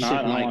cars? If not,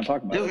 I don't want to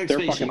talk about it.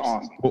 They're fucking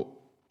awesome. Well,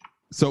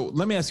 so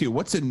let me ask you,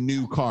 what's a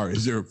new car?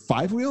 Is there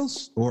 5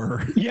 wheels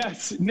or?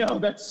 Yes. No,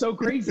 that's so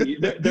crazy.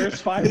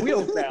 There's 5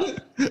 wheels now.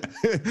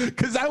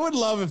 Because I would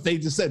love if they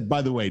just said,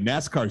 by the way,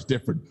 NASCAR's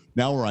different.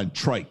 Now we're on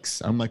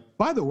trikes. I'm like,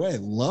 by the way, I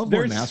love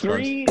where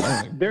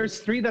NASCAR's There's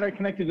 3 that are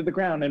connected to the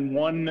ground and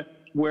 1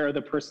 where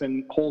the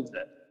person holds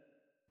it.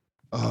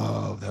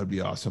 Oh, that would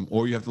be awesome.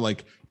 Or you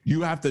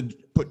have to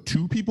put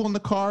 2 people in the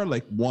car,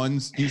 like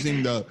one's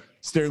using the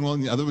steering wheel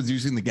and the other was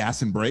using the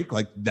gas and brake.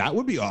 Like that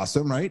would be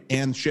awesome, right?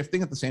 And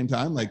shifting at the same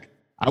time. Like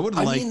I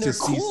mean, they're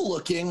cool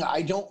looking.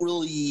 I don't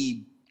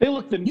really. They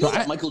look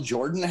Michael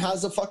Jordan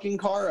has a fucking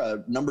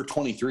car, number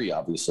 23,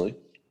 obviously.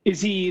 Is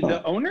he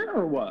the owner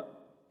or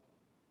what?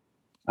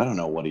 I don't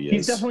know what he is.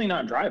 He's definitely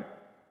not driving.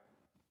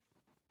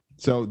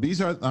 So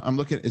these are, I'm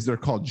looking, is there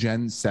called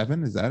Gen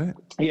 7? Is that it?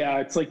 Yeah,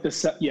 it's like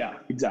yeah,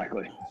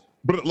 exactly.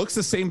 But it looks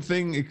the same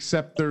thing,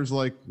 except there's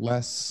like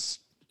less,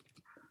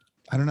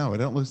 I don't know. It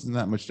don't look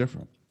that much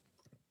different.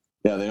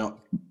 Yeah, they don't.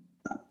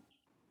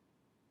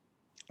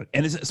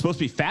 And is it supposed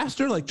to be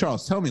faster? Like,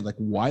 Charles, tell me, like,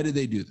 why did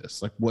they do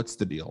this? Like, what's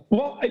the deal?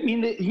 Well, I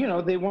mean,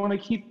 they want to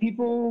keep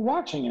people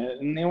watching it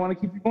and they want to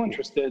keep people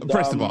interested.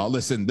 First of all,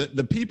 listen,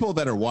 the people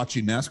that are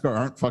watching NASCAR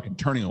aren't fucking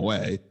turning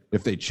away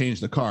if they change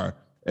the car.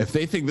 If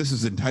they think this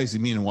is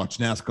enticing me to watch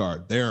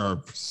NASCAR, they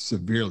are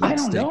severely I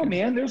don't mistaken. know,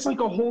 man. There's like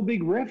a whole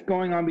big rift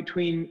going on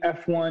between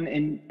F1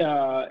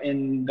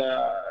 and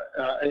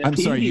I'm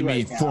sorry, Indy you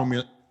right mean now.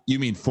 Formula? You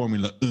mean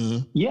Formula?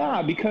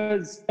 Yeah,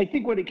 because I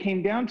think what it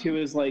came down to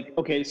is like,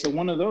 okay, so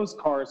one of those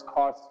cars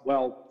costs,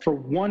 well, for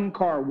one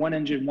car, one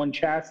engine, one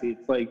chassis,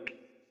 it's like,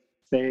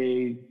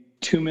 say,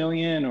 $2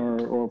 million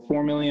or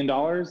 $4 million.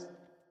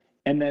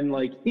 And then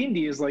like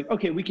Indy is like,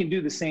 okay, we can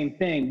do the same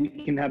thing. We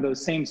can have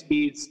those same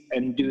speeds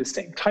and do the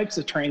same types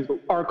of trains, but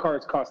our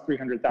cars cost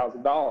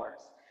 $300,000.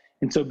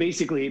 And so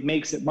basically it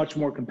makes it much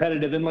more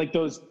competitive. And like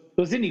those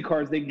Indy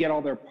cars, they get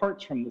all their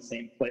parts from the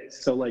same place.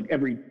 So like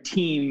every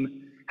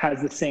team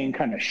has the same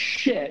kind of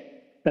shit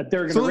that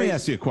they're going to. So let me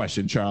ask you a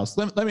question, Charles.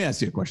 Let me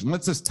ask you a question.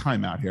 Let's just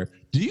time out here.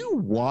 Do you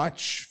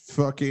watch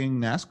fucking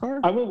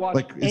NASCAR? I will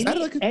watch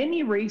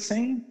any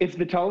racing. If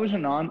the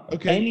television on,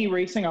 any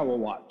racing I will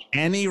watch.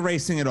 Any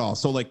racing at all.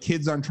 So like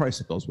kids on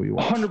tricycles, will you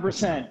watch?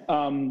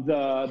 100%.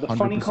 The 100%.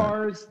 Funny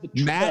cars.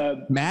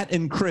 Matt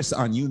and Chris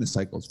on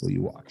unicycles, will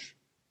you watch?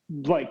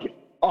 Like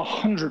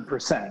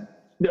 100%.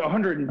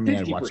 150%. I mean,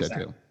 I'd watch that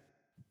too.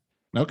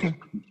 Okay.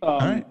 All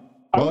right.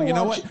 Well, you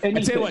know what? I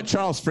tell you what,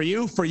 Charles, for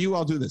you,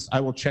 I'll do this. I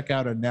will check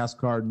out a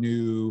NASCAR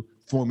new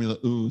Formula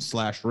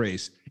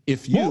 /race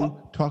if you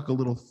talk a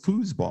little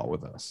foosball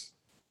with us.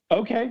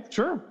 Okay,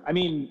 sure. I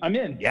mean, I'm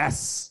in.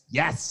 Yes,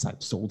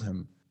 I've sold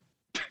him.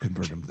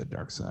 Convert him to the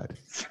dark side.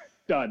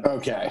 Done.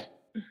 Okay.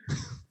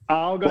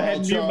 I'll go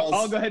ahead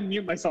and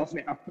mute myself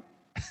now.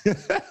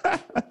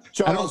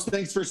 Charles,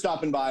 thanks for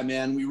stopping by,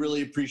 man. We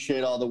really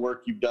appreciate all the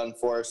work you've done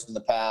for us in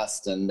the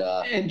past.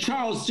 And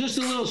Charles, just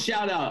a little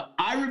shout out.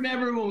 I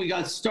remember when we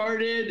got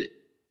started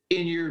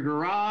in your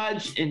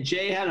garage and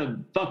Jay had a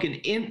fucking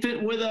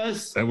infant with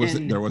us. There was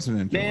an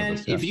infant man,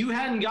 with us. Yeah. If you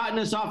hadn't gotten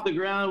us off the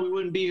ground, we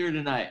wouldn't be here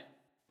tonight.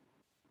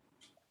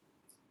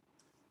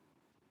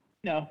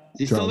 No.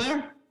 Is he Charles, still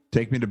there?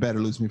 Take me to bed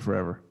or lose me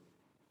forever.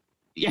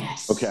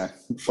 Yes. Okay.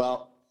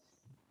 Well,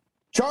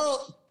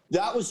 Charles,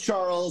 that was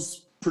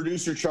Charles,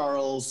 producer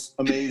Charles.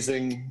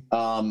 Amazing.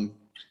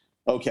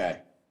 Okay.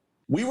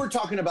 We were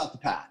talking about the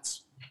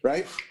Pats,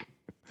 right?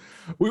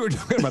 We were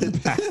talking about the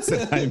Pats,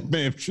 and I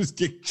may have just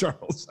kicked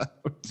Charles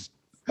out.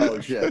 Oh,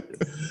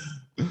 shit.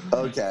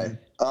 Okay.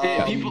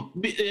 People,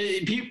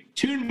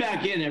 tune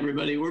back in,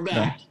 everybody. We're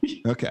back.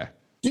 Okay.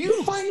 Do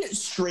you find it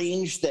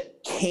strange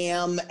that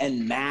Cam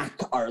and Mac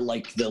are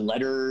like the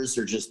letters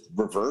are just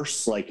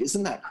reverse? Like,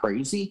 isn't that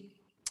crazy?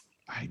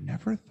 I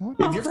never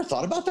thought. Have you ever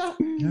thought about that?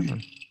 Never.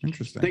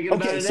 Interesting. Thinking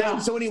about it now.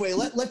 So anyway,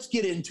 let's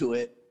get into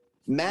it.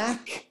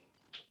 Mac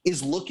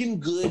is looking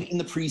good in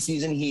the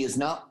preseason. He has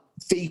not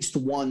faced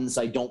ones,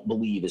 I don't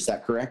believe. Is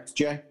that correct,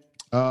 Jay?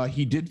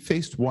 He did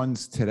face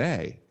ones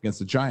today against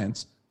the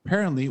Giants.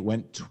 Apparently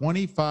went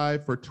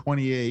 25 for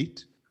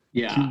 28.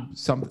 Yeah.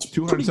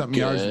 200-something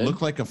yards.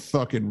 Looked like a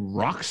fucking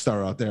rock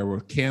star out there where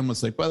Cam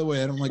was like, by the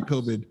way, I don't like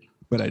COVID,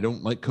 but I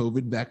don't like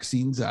COVID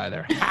vaccines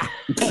either.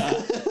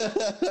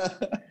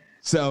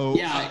 So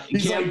yeah,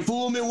 he's like,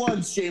 fool me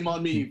once, shame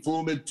on me.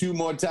 Fool me 2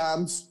 more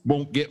times.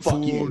 Won't get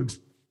fooled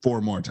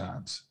 4 more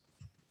times.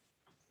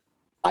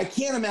 I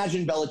can't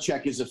imagine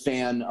Belichick is a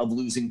fan of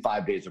losing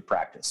 5 days of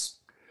practice.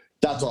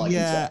 That's all I can say.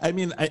 Yeah, I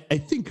mean, I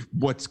think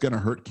what's going to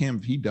hurt Cam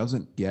if he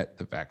doesn't get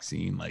the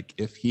vaccine, like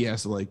if he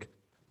has to like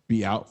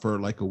be out for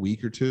like a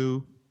week or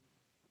two,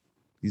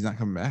 he's not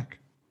coming back.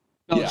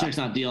 Belichick's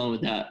not dealing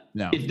with that.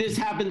 No. If this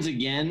happens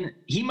again,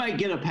 he might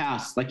get a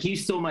pass. Like he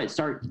still might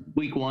start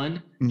week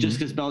 1 just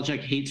because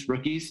Belichick hates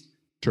rookies.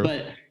 True.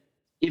 But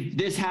if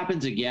this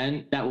happens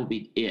again, that will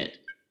be it.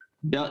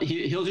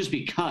 He'll just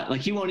be cut.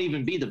 Like he won't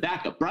even be the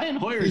backup. Brian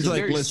Hoyer is a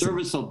very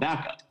serviceable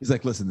backup. He's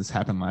like, listen, this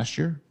happened last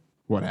year.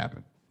 What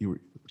happened?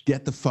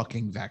 Get the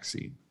fucking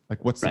vaccine.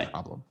 Like, what's the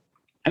problem?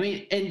 I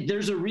mean, and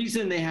there's a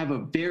reason they have a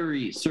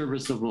very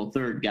serviceable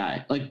third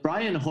guy. Like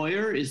Brian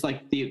Hoyer is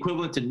like the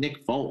equivalent to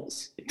Nick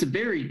Foles. It's a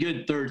very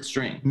good third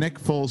string. Nick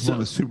Foles won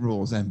the Super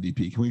Bowl's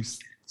MVP. Can we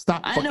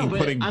stop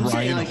putting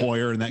Brian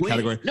Hoyer in that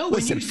category? No,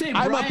 listen, when you say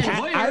Brian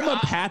Hoyer, I'm a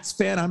Pats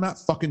fan. I'm not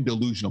fucking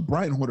delusional.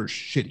 Brian Hoyer's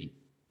shitty.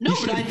 No,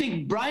 but I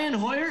think Brian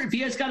Hoyer, if he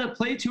has got to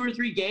play 2 or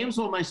 3 games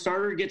while my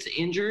starter gets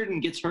injured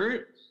and gets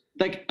hurt,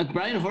 like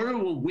Brian Hoyer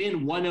will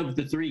win 1 of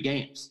the 3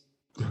 games.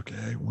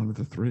 Okay, 1 of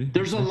the 3.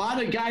 There's a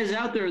lot of guys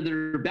out there that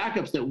are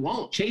backups that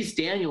won't. Chase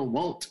Daniel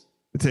won't.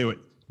 I tell you what,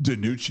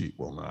 DiNucci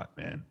will not,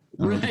 man.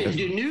 Right,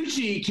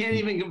 DiNucci can't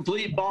even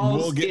complete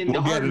balls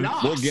Hard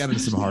Knocks. We'll get into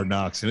some Hard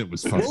Knocks, and it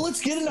was fun. Well,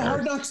 let's get into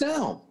Hard Knocks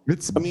now.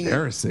 It's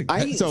embarrassing.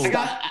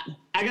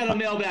 I got a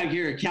mailbag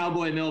here, a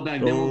Cowboy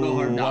mailbag. Then we'll go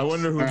Hard Knocks. I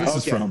wonder who this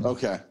is from.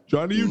 Okay.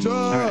 Johnny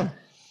Utah.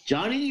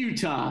 Johnny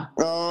Utah.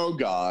 Oh,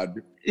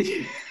 God.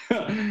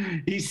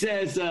 He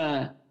says,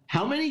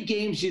 how many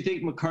games do you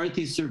think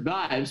McCarthy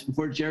survives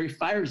before Jerry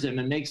fires him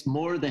and makes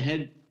Moore the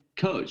head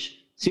coach?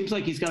 Seems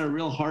like he's got a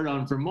real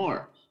hard-on for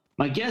Moore.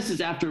 My guess is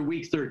after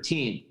week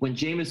 13, when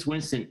Jameis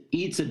Winston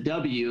eats a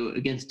W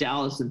against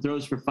Dallas and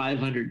throws for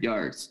 500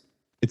 yards.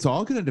 It's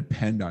all going to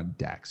depend on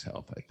Dak's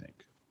health, I think.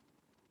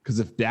 Because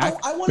if Dak,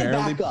 I want to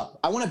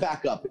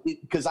back up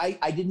because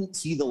I didn't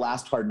see the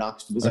last Hard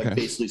Knocks because I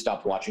basically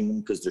stopped watching them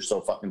because they're so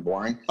fucking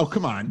boring. Oh,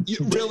 come on.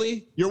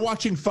 Really? You're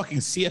watching fucking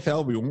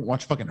CFL, but you won't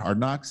watch fucking Hard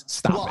Knocks?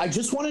 Stop. Well, I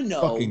just want to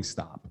know. Fucking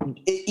stop.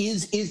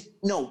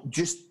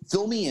 Just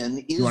fill me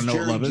in. Is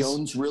Jerry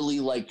Jones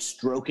really like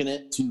stroking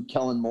it to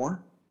Kellen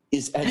Moore?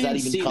 Has that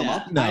even come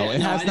up? No,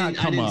 it has not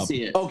come up.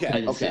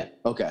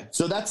 Okay.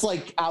 So that's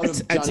like out of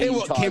Johnny I tell you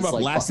what came up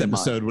last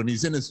episode mind. when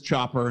he's in his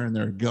chopper and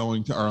they're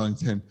going to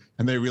Arlington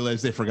and they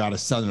realize they forgot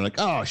his son. They're like,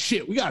 oh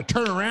shit, we got to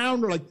turn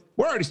around. We're like,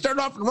 we're already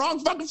starting off the wrong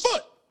fucking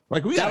foot.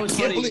 Like we got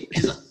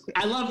to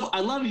I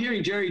love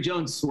hearing Jerry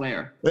Jones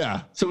swear.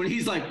 Yeah. So when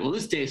he's like, well,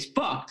 this day's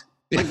fucked.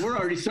 Like we're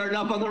already starting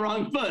off on the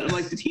wrong foot. I'm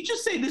like, did he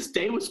just say this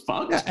day was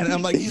fucked? Yeah, and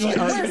I'm like, he's like,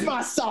 where's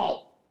my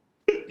salt?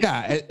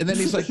 Yeah, and then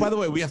he's like, by the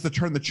way, we have to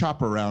turn the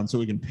chopper around so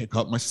we can pick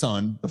up my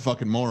son, the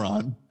fucking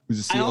moron.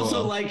 I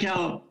also like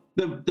how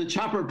the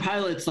chopper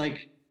pilot's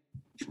like,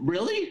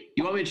 really?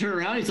 You want me to turn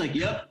around? He's like,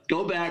 yep,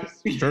 go back.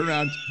 Turn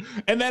around.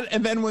 And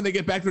then when they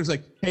get back there, it's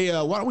like, hey,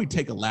 why don't we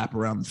take a lap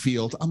around the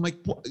field? I'm like,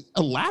 what?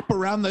 A lap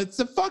around it's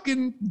a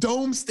fucking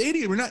dome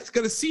stadium. We're not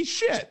going to see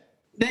shit.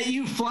 That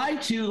you fly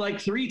to like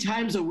 3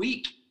 times a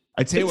week.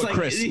 I tell you what,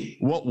 Chris,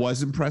 what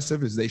was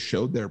impressive is they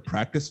showed their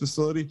practice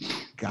facility.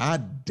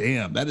 God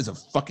damn, that is a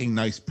fucking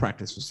nice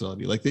practice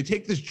facility. Like they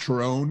take this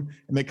drone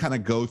and they kind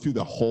of go through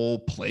the whole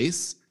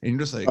place and you're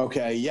just like,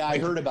 okay, yeah, I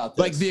heard about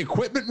this. Like the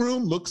equipment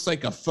room looks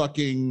like a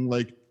fucking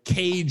like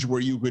cage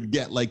where you could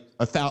get like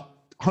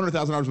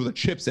 $100,000 worth of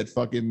chips at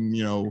fucking,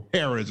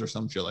 Harrods or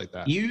some shit like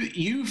that.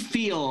 You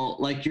feel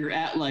like you're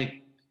at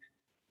like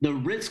the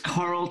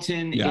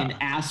Ritz-Carlton in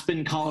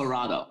Aspen,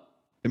 Colorado.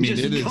 I mean,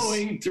 just it is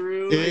going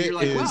through. And you're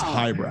like, is wow.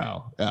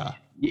 highbrow. Yeah.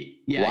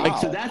 Yeah. Wow.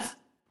 Like, so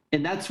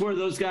that's where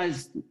those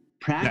guys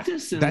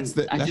practice. And that's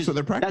where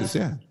they practice.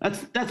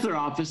 That's their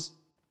office.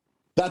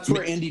 That's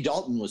where Andy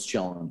Dalton was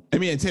chilling. I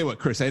mean, I tell you what,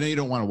 Chris, I know you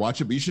don't want to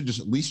watch it, but you should just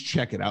at least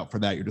check it out for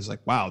that. You're just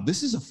like, wow,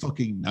 this is a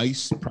fucking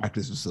nice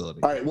practice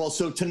facility. All right. Well,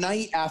 so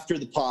tonight after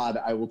the pod,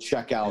 I will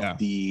check out check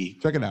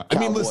it out. Cowboys I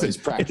mean,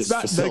 listen, practice it's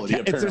not facility.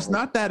 it's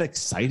not that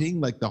exciting.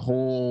 Like the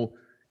whole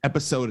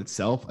episode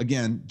itself,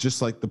 again,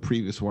 just like the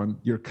previous one,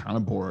 you're kind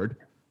of bored.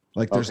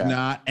 Like there's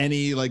not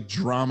any like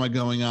drama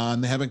going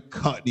on. They haven't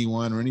cut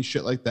anyone or any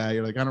shit like that.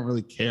 You're like, I don't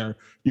really care.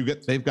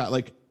 They've got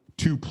like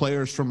 2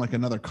 players from like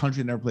another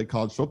country never played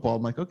college football.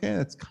 I'm like, okay,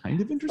 that's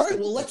kind of interesting. All right,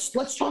 well,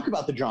 let's talk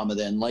about the drama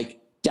then.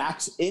 Like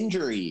Dak's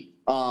injury,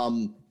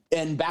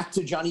 and back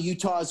to Johnny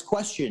Utah's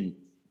question: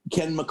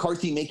 can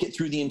McCarthy make it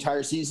through the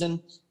entire season?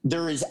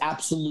 There is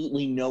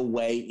absolutely no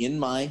way, in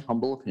my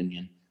humble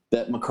opinion,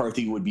 that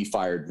McCarthy would be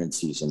fired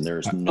mid-season.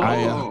 There's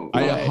no way.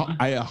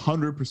 I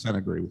 100%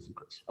 agree with you,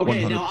 Chris.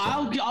 Okay, 100%. now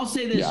I'll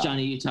say this,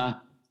 Johnny Utah.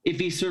 If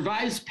he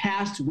survives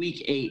past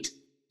week 8,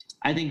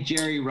 I think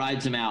Jerry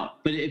rides him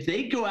out. But if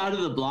they go out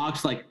of the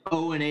blocks like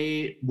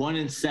 0-8,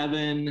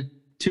 1-7,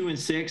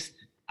 2-6,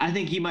 I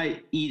think he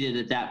might eat it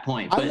at that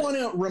point. But I want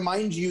to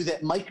remind you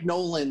that Mike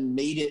Nolan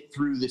made it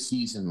through the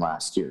season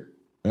last year.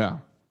 Yeah.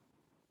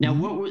 Now,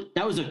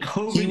 that was a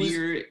COVID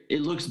year.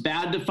 It looks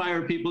bad to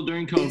fire people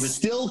during COVID. It's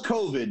still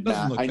COVID,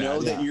 Matt. I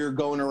know that you're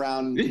going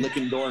around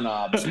licking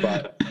doorknobs,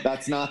 but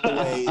that's not the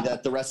way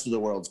that the rest of the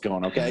world's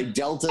going, okay?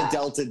 Delta,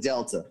 Delta,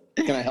 Delta.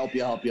 Can I help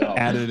you?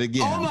 At it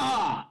again.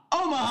 Omaha!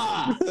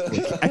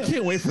 I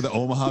can't wait for the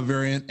Omaha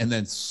variant, and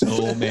then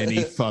so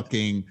many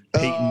fucking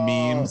Peyton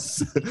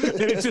memes.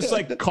 And it's just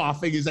like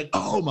coughing. He's like,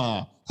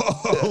 Omaha.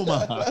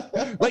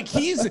 Like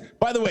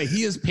by the way,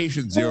 he is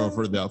patient zero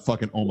for the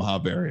fucking Omaha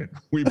variant.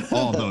 We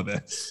all know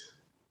this.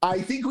 I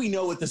think we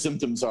know what the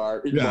symptoms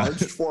are.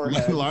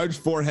 Large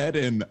forehead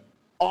and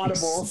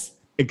audibles.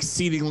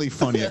 Exceedingly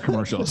funny at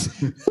commercials.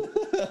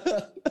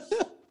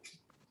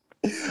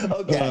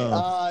 Okay,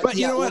 but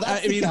you know what?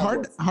 I mean,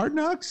 hard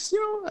knocks.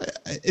 You know,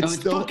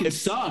 it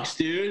sucks,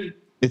 dude.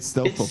 It's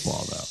still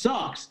football, though.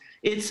 Sucks.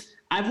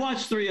 I've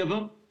watched 3 of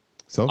them.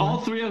 So all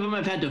 3 of them,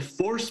 I've had to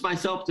force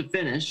myself to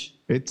finish.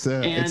 It's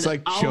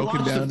like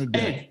choking down a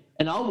day.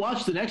 And I'll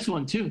watch the next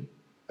one too.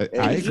 I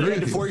agree. You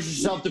had to force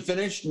yourself to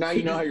finish. Now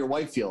you know how your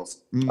wife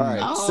feels. All right.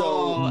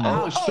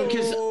 Ouch!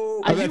 Because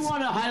I do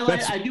want to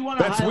highlight.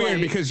 That's weird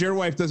because your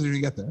wife doesn't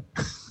even get there.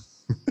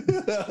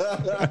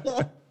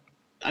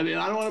 I mean,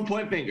 I don't want to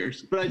point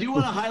fingers, but I do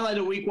want to highlight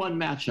a week 1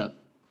 matchup.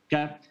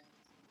 Okay.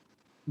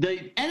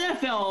 The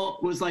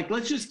NFL was like,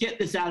 let's just get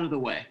this out of the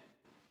way.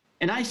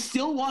 And I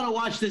still want to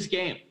watch this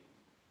game.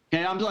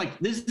 Okay. I'm like,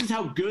 this is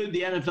how good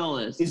the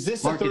NFL is. Is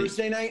this a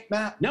Thursday night,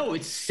 Matt? No,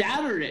 it's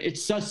Saturday.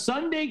 It's a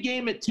Sunday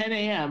game at 10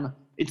 a.m.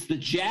 It's the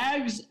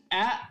Jags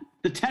at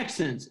the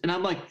Texans. And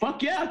I'm like,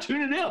 fuck yeah,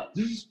 tune it up.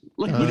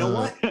 Like, you know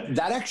what?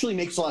 That actually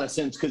makes a lot of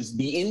sense because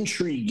the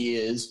intrigue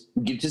is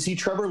we get to see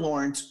Trevor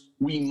Lawrence.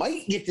 We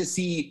might get to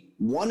see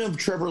one of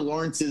Trevor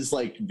Lawrence's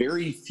like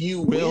very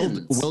few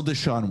wins. Will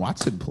Deshaun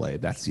Watson play?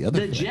 That's the other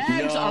thing. The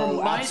Jags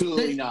are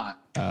absolutely not.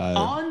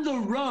 On the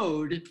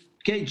road.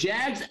 Okay,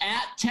 Jags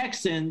at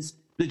Texans.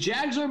 The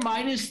Jags are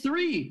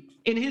 -3.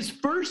 In his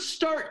first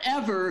start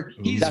ever,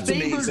 he's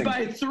favored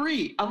by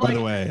 3. By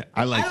the way,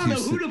 I don't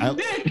Houston. Know who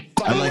to pick.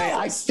 By the way,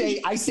 I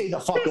stay the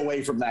fuck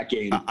away from that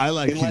game. I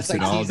like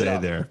Houston all day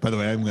there. By the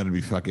way, I'm going to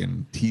be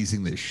fucking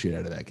teasing the shit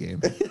out of that game.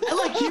 I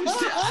like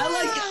Houston.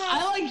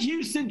 I like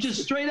Houston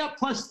just straight up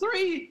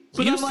 +3.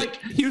 But Houston, I'm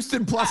like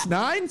Houston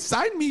 +9.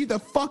 Sign me the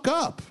fuck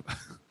up.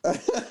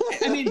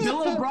 I mean,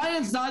 Bill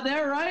O'Brien's not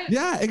there, right?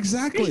 Yeah,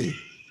 exactly.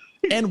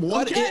 And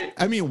what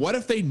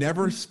if they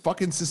never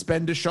fucking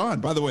suspend Deshaun?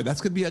 By the way,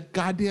 that's going to be a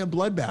goddamn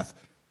bloodbath.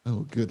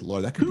 Oh, good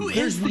Lord. That could be.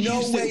 There's no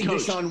way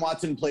Deshaun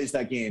Watson plays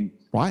that game.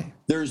 Why?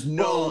 There's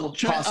no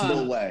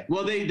possible way.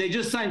 Well, they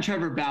just signed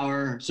Trevor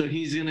Bauer, so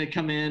he's going to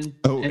come in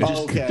and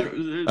just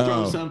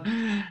throw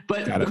some.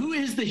 But who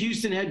is the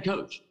Houston head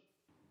coach?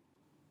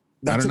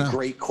 That's a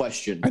great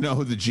question. I know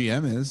who the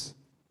GM is.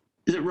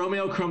 Is it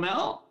Romeo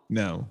Cromwell?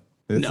 No.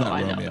 It's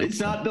not Romeo. Know. It's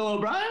not Bill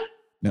O'Brien?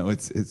 No,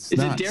 it's Is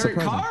not. Is it Derek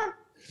Carr?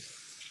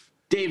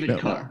 David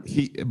Carr.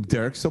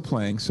 Derek's still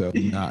playing, so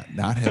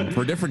not him.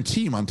 For a different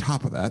team on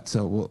top of that,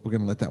 so we're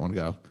going to let that one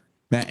go.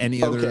 Matt,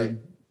 any other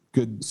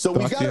good So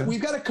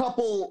we've got a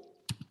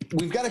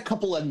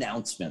couple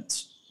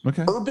announcements.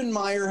 Okay. Urban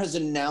Meyer has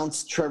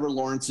announced Trevor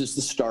Lawrence is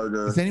the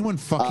starter. Is anyone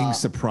fucking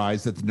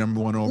surprised that the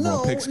number 1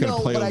 overall pick's going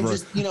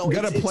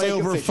to play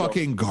over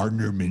fucking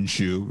Gardner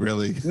Minshew?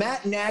 Really?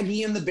 Matt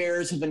Nagy and the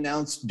Bears have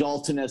announced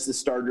Dalton as the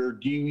starter.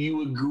 Do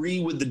you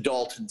agree with the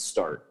Dalton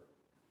start?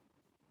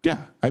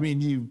 Yeah, I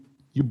mean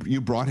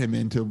you brought him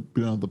in to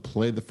to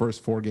play the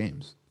first 4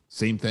 games.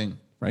 Same thing,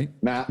 right?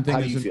 Matt,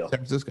 how do you feel? San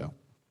Francisco.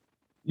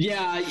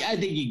 Yeah, I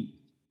think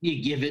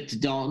you give it to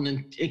Dalton,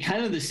 and it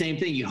kind of the same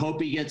thing. You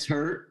hope he gets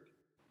hurt.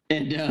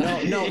 And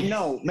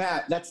no,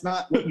 Matt, that's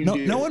not what you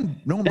do. No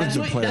one brings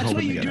a player. That's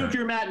what you do if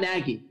you're Matt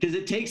Nagy, because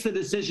it takes the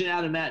decision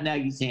out of Matt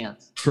Nagy's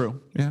hands.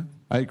 True. Yeah,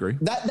 I agree.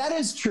 That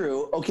is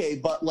true. Okay,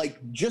 but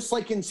just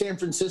like in San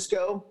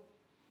Francisco,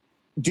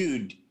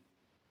 dude,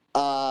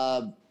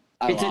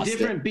 it's a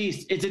different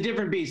beast. It's a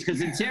different beast because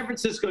in San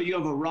Francisco you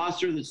have a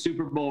roster that's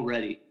Super Bowl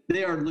ready.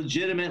 They are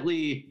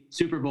legitimately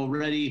Super Bowl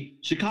ready.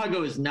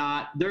 Chicago is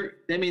not.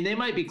 They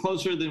might be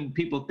closer than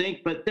people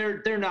think, but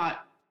they're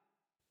not.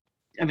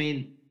 I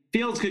mean,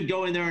 Fields could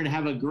go in there and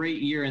have a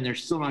great year, and they're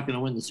still not going to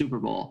win the Super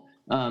Bowl.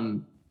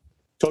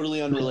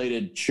 Totally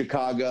unrelated.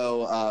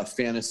 Chicago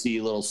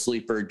fantasy little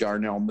sleeper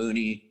Darnell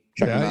Mooney.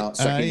 Check him out.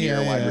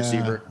 Second-year wide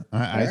receiver.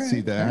 I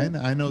see that.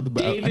 I know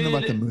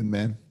about the Moon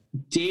Man.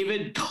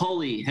 David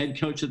Culley, head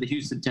coach of the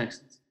Houston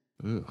Texans.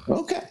 Ugh.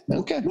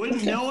 Okay.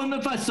 Wouldn't know him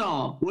if I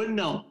saw him. Wouldn't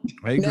know.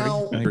 I agree.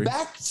 Now,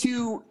 back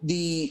to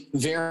the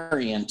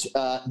variant.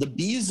 The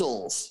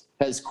Beasles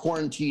has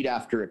quarantined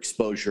after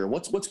exposure.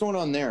 What's going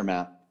on there,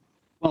 Matt?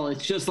 Well,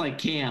 it's just like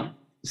Cam.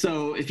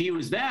 So if he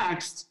was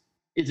vaxxed,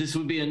 this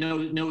would be a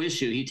no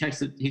issue. He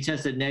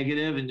tested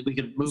negative, and we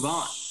could move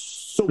on.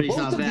 So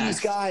both of these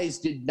guys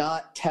did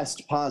not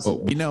test positive.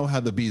 Well, we know how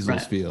the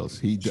measles feels.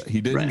 He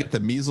didn't get the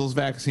measles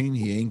vaccine.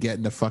 He ain't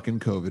getting the fucking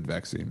COVID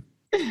vaccine.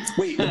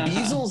 Wait, the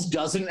measles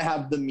doesn't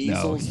have the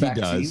measles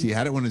vaccine? No, he does. He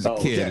had it when he was a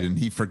kid, and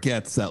he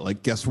forgets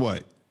that, guess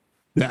what?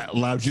 That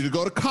allowed you to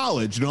go to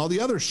college and all the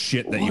other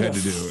shit that you had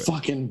to do.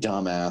 Fucking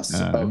dumbass.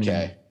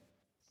 Okay.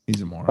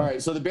 He's a moron. All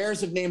right, so the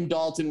Bears have named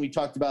Dalton. We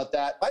talked about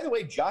that. By the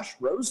way, Josh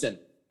Rosen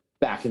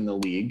back in the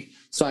league,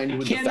 signed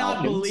with the Falcons. I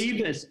cannot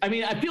believe this. I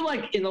mean, I feel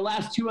like in the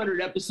last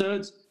 200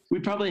 episodes, we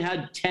probably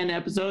had 10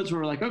 episodes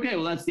where we're like, okay,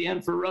 well, that's the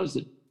end for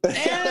Rosen.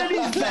 And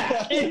he's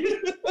back.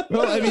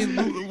 Well, I mean,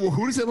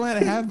 who does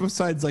Atlanta have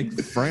besides like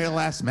frail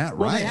ass Matt Ryan?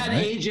 Well, they had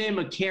right? AJ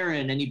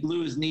McCarron, and he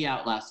blew his knee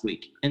out last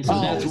week, and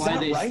so that's why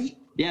they. Right?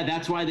 Yeah,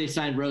 that's why they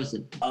signed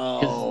Rosen.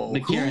 Oh,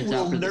 who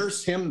will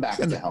nurse him back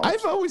to health?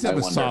 I've always had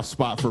a soft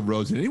spot for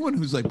Rosen. Anyone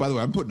who's like, by the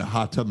way, I'm putting a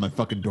hot tub in my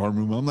fucking dorm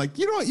room. I'm like,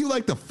 you know what? You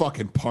like to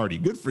fucking party.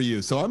 Good for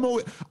you. So I'm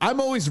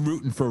always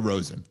rooting for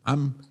Rosen.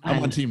 I'm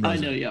on Team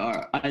Rosen. I know you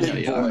are. I know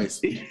you are.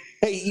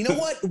 Hey, you know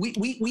what?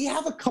 We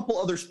have a couple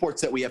other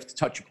sports that we have to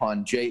touch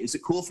upon. Jay, is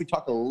it cool if we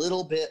talk a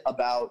little bit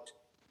about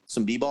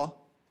some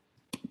D-ball?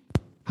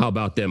 How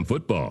about them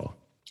football?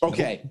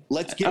 Okay,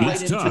 let's get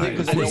right into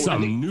it. For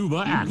some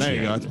Nuba action. There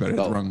you go. That's better.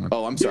 That's the wrong one.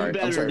 Oh, I'm sorry.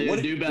 I'm sorry.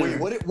 What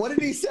did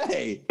he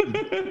say?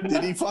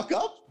 Did he fuck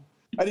up?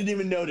 I didn't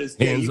even notice.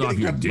 Hands off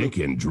your dick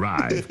and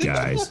drive,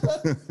 guys.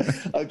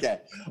 Okay.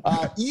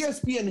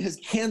 ESPN has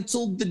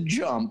canceled The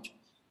Jump.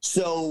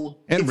 So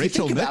and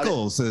Rachel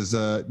Nichols is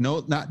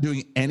not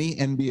doing any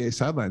NBA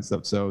sideline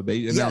stuff. So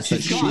they announced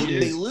that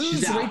they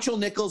lose Rachel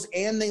Nichols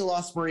and they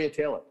lost Maria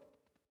Taylor.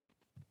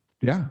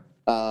 Yeah.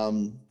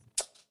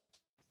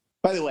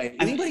 By the way,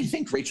 anybody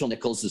think Rachel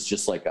Nichols is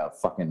just like a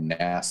fucking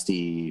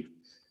nasty?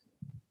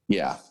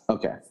 Yeah.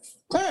 Okay.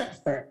 All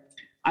right.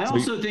 I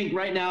also think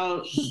right now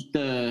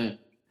the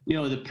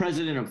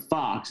president of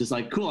Fox is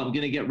like, cool, I'm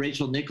gonna get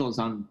Rachel Nichols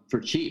on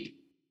for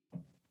cheap.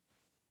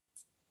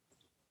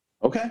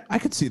 Okay, I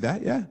could see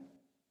that. Yeah,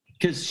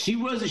 because she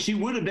would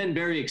have been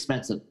very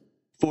expensive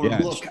for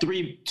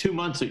 2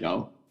 months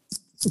ago.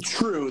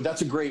 True,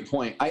 that's a great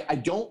point. I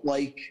don't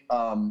like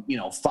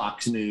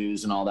Fox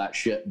News and all that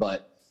shit,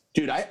 but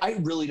dude, I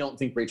really don't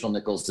think Rachel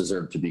Nichols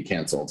deserved to be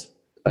canceled.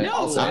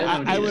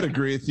 I would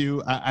agree with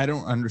you. I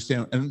don't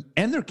understand,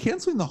 and they're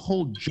canceling the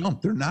whole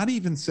Jump. They're not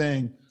even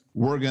saying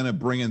we're gonna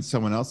bring in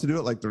someone else to do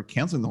it. Like they're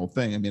canceling the whole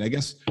thing. I mean, I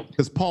guess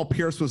because Paul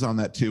Pierce was on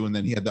that too, and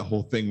then he had that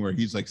whole thing where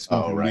he's like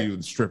smoking weed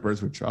with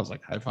strippers, which I was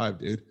like, high five,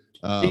 dude.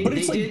 But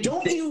it's like,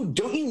 don't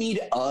you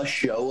need a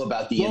show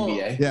about the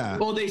NBA? Yeah.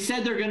 Well, they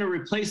said they're going to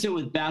replace it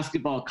with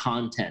basketball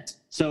content.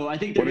 So I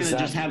think they're going to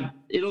just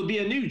it'll be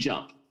a new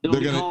Jump. It'll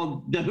be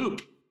called The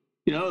Hoop.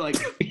 Like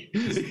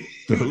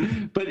The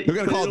Hoop. But they're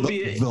going to call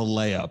it the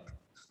layup.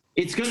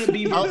 It's going to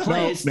be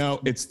replaced. No,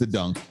 it's the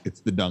dunk. It's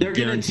the dunk. They're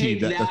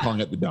guaranteed that they're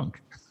calling it the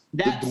dunk.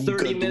 That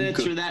 30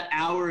 minutes or that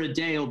hour a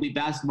day will be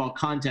basketball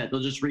content. They'll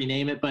just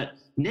rename it. But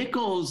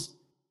Nichols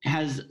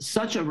has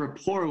such a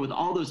rapport with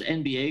all those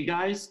NBA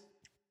guys.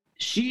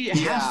 She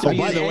has to be.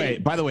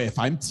 By the way, if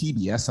I'm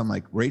TBS, I'm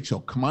like,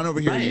 Rachel, come on over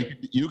here. Right.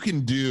 You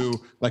can do,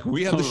 like,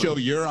 we have the show.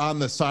 You're on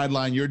the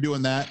sideline. You're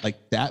doing that.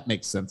 Like, that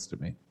makes sense to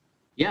me.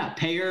 Yeah,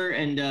 pay her,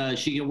 and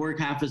she can work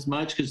half as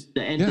much because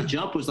the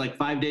Jump was like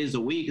 5 days a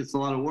week. It's a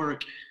lot of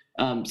work.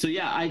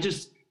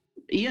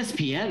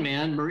 ESPN,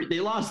 man, they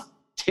lost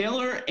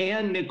Taylor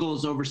and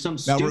Nichols over some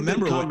stupid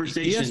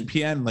conversation.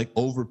 ESPN like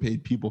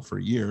overpaid people for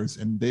years,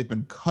 and they've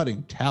been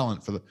cutting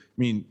talent for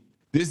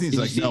Disney's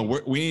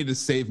we need to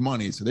save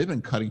money, so they've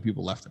been cutting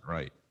people left and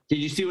right. Did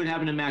you see what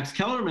happened to Max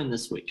Kellerman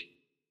this week?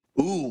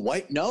 Ooh,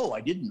 what? No, I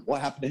didn't.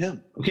 What happened to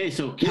him? Okay,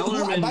 so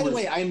Kellerman. By the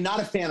way, I am not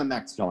a fan of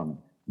Max Kellerman.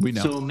 We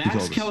know. So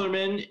Max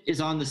Kellerman is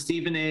on the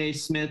Stephen A.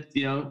 Smith,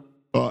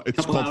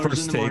 it's called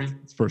First Take.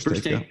 It's First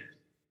Take. Yeah.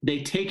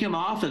 They take him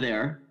off of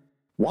there.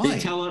 Why? They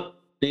tell him.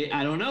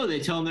 I don't know. They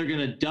tell him they're going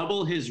to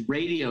double his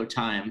radio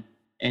time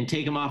and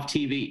take him off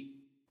TV.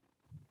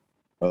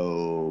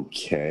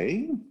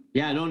 Okay.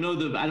 Yeah, I don't know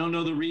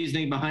the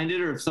reasoning behind it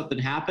or if something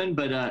happened,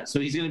 but so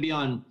he's going to be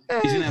on.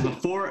 He's going to have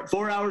a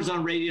 4 hours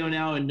on radio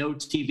now and no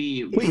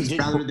TV.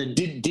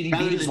 Did he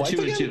beat his wife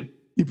again?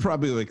 He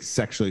probably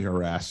sexually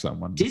harassed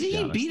someone. Did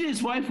he beat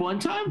his wife one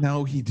time?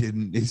 No, he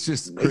didn't. It's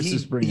just Chris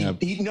is bringing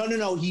up.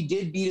 No. He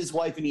did beat his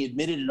wife and he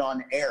admitted it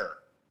on air.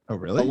 Oh,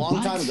 really? A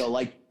long time ago,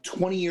 like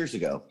 20 years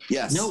ago.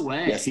 Yes. No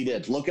way. Yes, he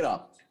did. Look it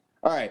up.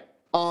 All right.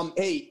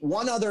 Hey,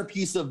 one other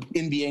piece of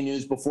NBA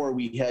news before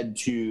we head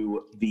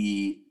to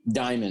the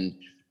Diamond.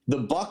 The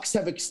Bucks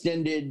have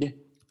extended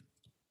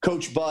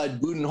Coach Bud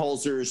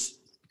Budenholzer's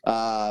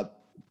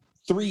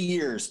 3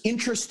 years.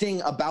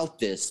 Interesting about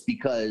this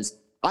because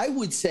I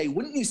would say,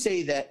 wouldn't you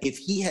say that if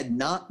he had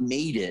not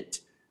made it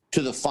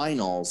to the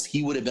finals,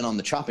 he would have been on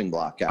the chopping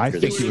block after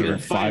this? I think he would have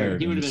been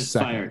fired. He would have been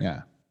fired.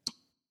 Yeah.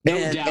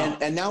 No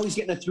doubt. And now he's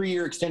getting a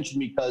 3-year extension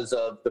because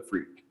of the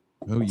freak.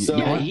 Oh, yeah. So,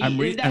 I'm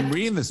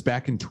reading this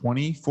back in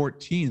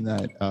 2014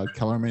 that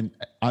Kellerman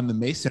on the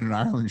Mason and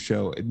Ireland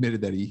show admitted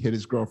that he hit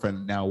his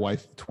girlfriend, now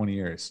wife, of 20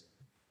 years.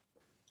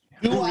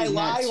 Do I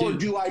lie or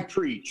do I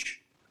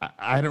preach?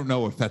 I don't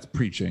know if that's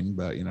preaching,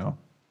 but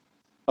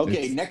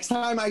Okay, next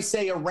time I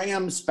say a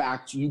Rams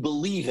fact, you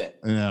believe it.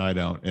 No, I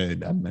don't.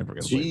 I'm never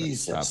going to believe it.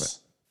 Stop it.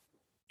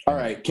 All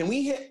right, can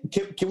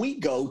we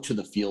go to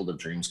the Field of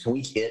Dreams? Can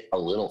we hit a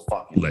little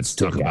fucking Let's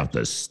talk about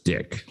the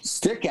stick.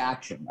 Stick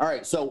action. All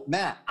right, so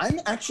Matt, I'm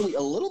actually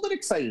a little bit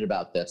excited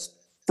about this.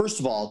 First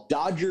of all,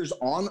 Dodgers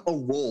on a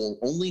roll,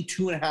 only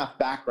 2.5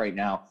 back right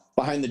now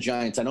behind the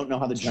Giants. I don't know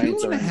how the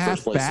Giants are in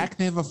first place. Back.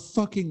 They have a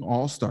fucking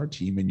all-star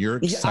team, and you're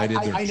excited.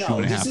 Yeah, I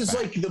know. This is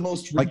back. Like the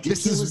most like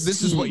ridiculous.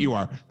 This is what you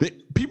are.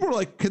 People are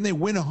like, can they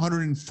win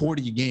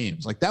 140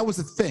 games? Like that was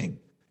a thing,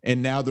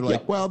 and now they're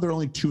like, well, they're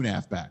only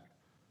 2.5 back.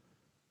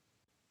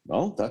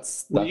 Well,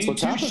 that's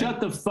what's happening. Shut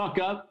the fuck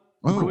up.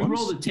 Oh, Can we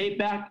roll the tape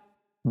back?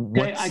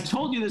 Okay, I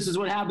told you this is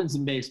what happens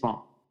in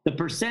baseball. The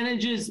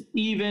percentages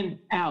even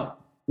out.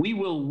 We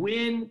will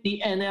win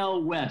the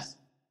NL West.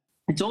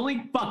 It's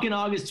only fucking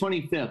August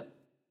 25th.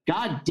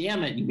 God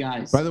damn it, you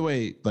guys. By the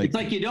way, it's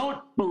like you don't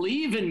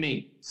believe in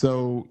me.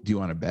 So, do you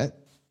want to bet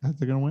that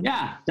they're going to win?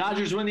 Yeah,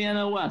 Dodgers win the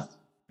NL West.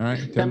 All right,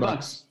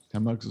 $10.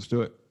 $10. Let's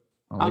do it.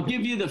 I'll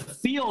give you the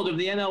field of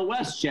the NL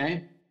West,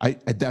 Jay.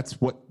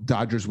 That's what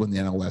Dodgers win the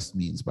NL West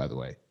means, by the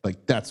way.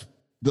 Like that's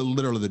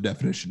literally the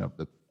definition of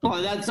the. Well,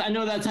 I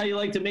know that's how you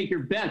like to make your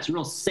bets,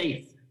 real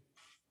safe.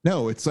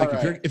 No, it's like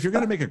All right. if you're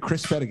gonna make a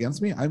Chris bet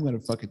against me, I'm gonna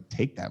fucking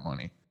take that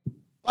money.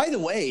 By the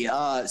way,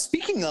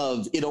 speaking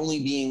of it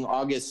only being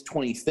August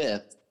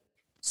 25th,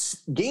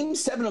 Game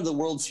 7 of the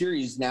World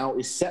Series now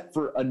is set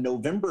for a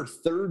November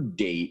 3rd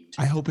date.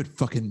 I hope it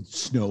fucking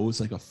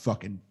snows like a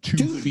fucking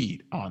 2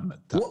 feet on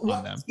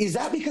them. Is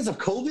that because of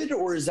COVID,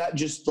 or is that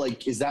just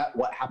like, is that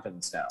what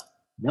happens now?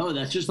 No,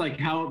 that's just like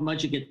how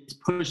much it gets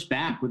pushed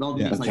back with all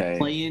these like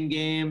play-in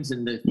games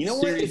and the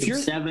series of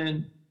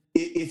 7.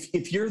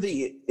 If you're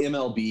the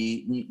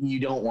MLB, you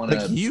don't want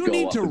to. You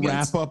need to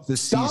wrap up the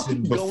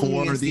season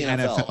before the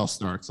NFL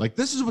starts. Like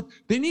this is what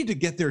they need to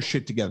get their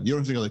shit together. You know what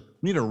I'm saying? Like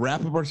we need to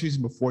wrap up our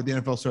season before the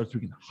NFL starts. We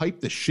can hype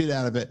the shit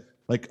out of it.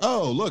 Like,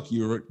 oh look,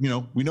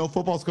 we know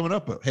football's coming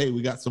up, but hey,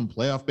 we got some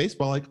playoff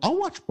baseball. Like I'll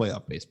watch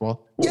playoff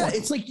baseball.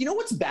 It's like, you know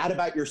what's bad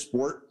about your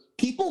sport?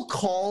 People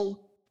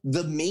call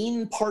the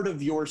main part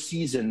of your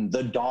season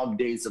the dog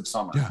days of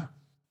summer. Yeah.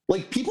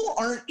 Like people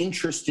aren't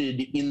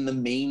interested in the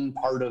main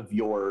part of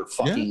your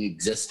fucking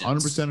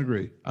existence. 100%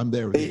 agree. I'm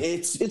there with you.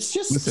 It's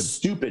just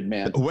stupid,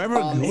 man.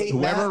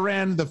 Whoever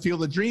ran the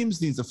Field of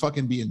Dreams needs to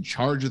fucking be in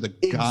charge of the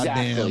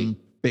goddamn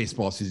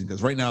baseball season,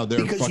 because right now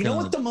they're because you know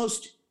what the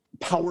most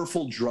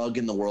powerful drug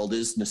in the world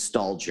is?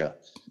 Nostalgia.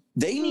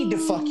 They need to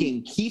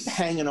fucking keep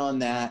hanging on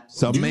that.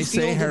 Some may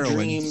say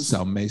heroin.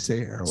 Some may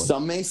say heroin.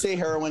 Some may say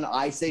heroin.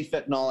 I say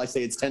fentanyl. I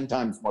say it's 10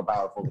 times more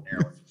powerful than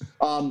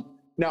heroin.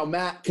 Now,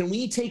 Matt, can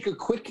we take a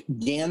quick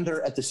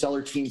gander at the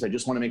seller teams? I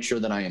just want to make sure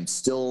that I am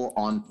still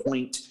on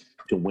point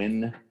to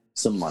win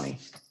some money.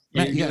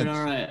 Matt, You're doing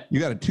all right. You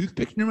got a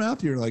toothpick in your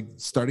mouth? You're like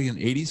starting an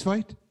 80s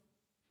fight?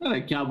 I got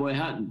a cowboy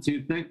hat and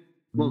toothpick.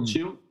 Little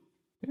chew.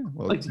 Yeah,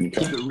 well, like to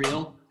keep it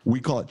real. We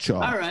call it chaw.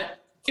 All right.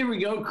 Here we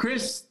go.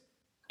 Chris,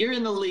 you're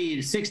in the lead.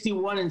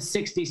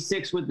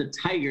 61-66 with the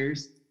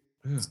Tigers.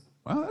 Yeah.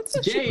 Wow, that's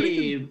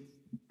Jay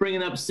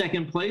bringing up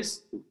second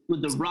place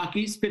with the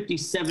Rockies,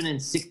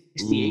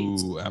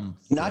 57-68. Ooh,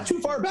 not too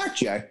far back,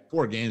 Jay.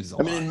 4 games is a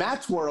lot. I mean, in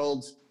Matt's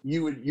world,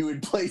 you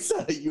would place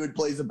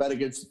a bet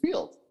against the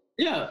field.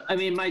 Yeah, I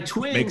mean, my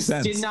Twins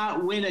did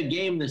not win a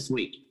game this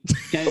week.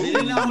 Okay, they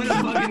did not win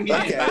a fucking game.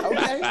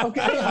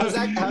 Okay. How's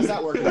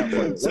that working out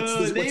for you?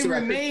 So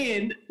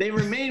they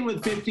remain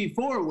with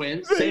 54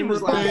 wins. Same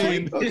as last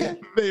week. Okay.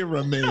 They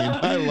remain.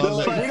 I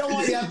love it. We don't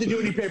want you to have to do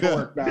any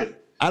paperwork, Matt.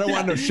 I don't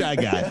want no shy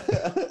guy.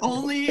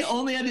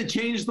 only had to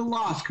change the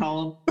loss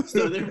column,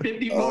 so they're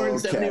 54 and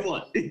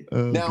 71.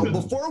 Now,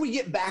 before we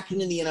get back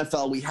into the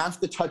NFL, we have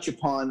to touch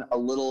upon a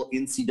little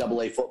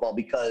NCAA football,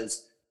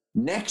 because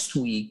next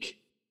week,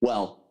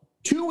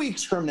 2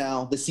 weeks from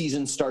now, the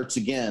season starts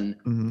again.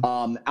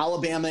 Mm-hmm.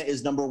 Alabama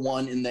is number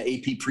 1 in the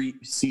AP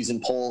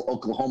preseason poll.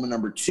 Oklahoma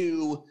number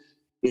 2.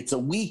 It's a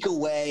week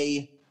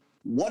away.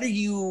 What are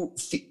you?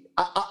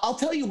 I'll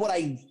tell you what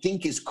I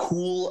think is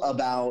cool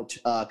about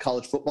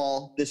college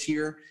football this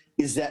year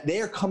is that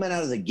they are coming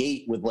out of the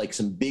gate with like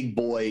some big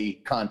boy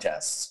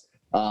contests.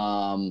 But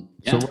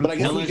I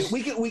guess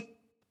we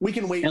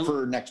can wait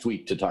for next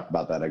week to talk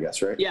about that, I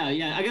guess, right?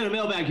 Yeah. I got a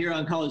mailbag here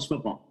on college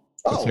football.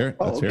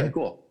 Okay,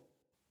 cool.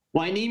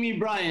 Wainimi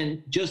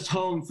Bryan just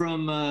home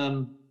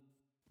from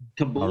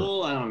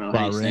Kabul. I don't know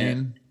how you say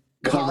it.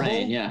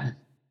 Bahrain, yeah.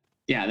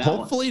 Yeah, that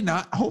hopefully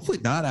not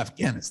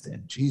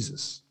Afghanistan.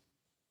 Jesus.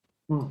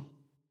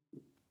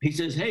 He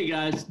says, "Hey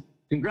guys,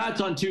 congrats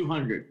on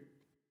 200.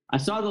 I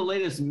saw the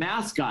latest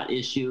mascot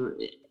issue,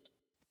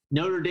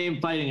 Notre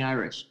Dame Fighting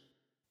Irish.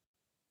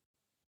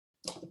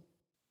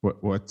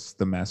 What's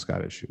the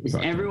mascot issue? Is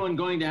everyone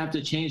going to have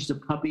to change to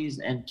puppies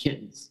and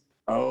kittens?"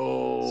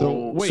 Oh,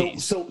 so wait.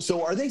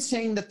 So are they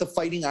saying that the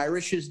Fighting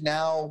Irish is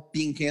now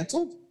being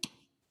canceled?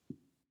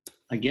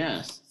 I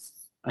guess.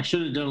 I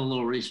should have done a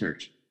little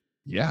research.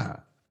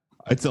 Yeah.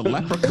 It's a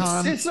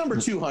leprechaun. It's number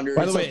 200.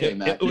 By the way,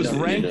 it was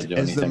ranked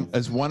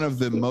as one of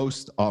the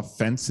most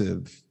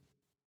offensive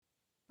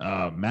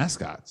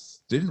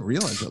mascots. Didn't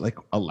realize it. Like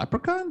a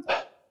leprechaun?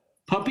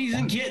 Puppies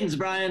and kittens,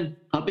 Brian.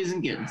 Puppies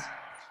and kittens.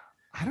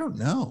 I don't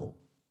know.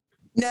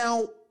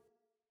 Now,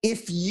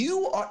 if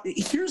you are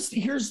here's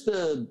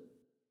the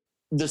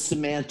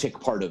semantic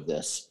part of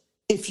this.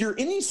 if you're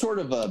any sort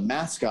of a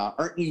mascot,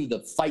 aren't you the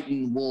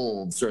Fighting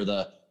Wolves or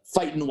the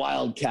Fighting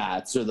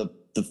Wildcats or the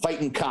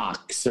Fighting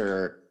Cocks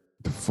or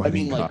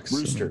like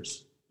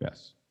Roosters?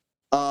 Yes.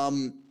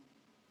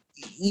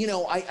 You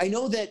know, I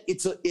know that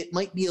it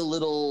might be a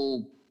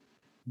little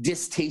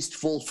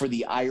distasteful for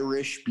the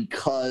Irish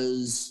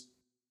because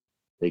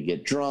they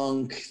get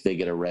drunk, they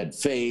get a red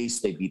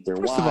face, they beat their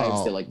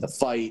wives, they like to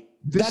fight.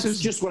 That's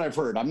just what I've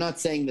heard. I'm not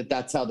saying that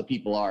that's how the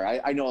people are.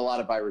 I know a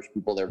lot of Irish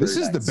people. This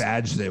is the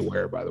badge they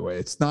wear, by the way.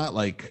 It's not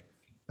like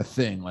a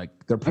thing. Like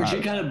they're proud. Are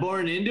you kind of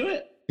born into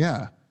it?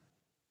 Yeah.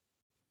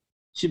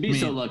 Should be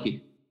so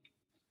lucky.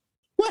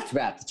 What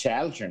about the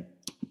children?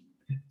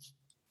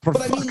 For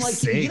but I mean, like,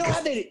 sake.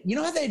 you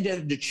know how they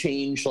did to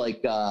change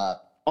like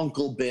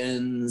Uncle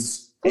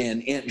Ben's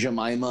and Aunt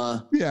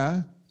Jemima?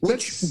 Yeah.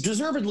 Which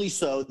deservedly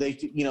so. They,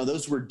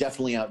 those were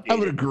definitely outdated. I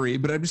would agree,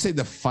 but I'm just saying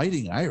the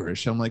Fighting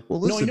Irish. I'm like, well,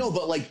 listen. No, I know,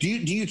 but like, do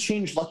you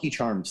change Lucky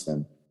Charms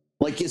then?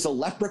 Like, is a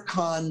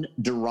leprechaun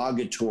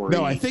derogatory?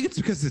 No, I think it's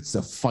because it's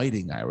the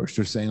Fighting Irish.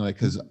 They're saying like,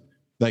 because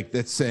like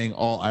that's saying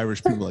all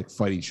Irish people like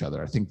fight each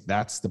other. I think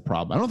that's the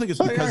problem. I don't think it's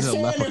because of the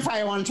leprechaun. If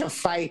I want to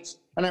fight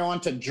and I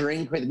want to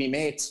drink with me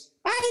mates,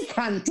 I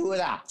can't do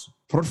that.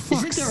 For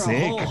fuck's Isn't there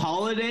sake. a whole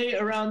holiday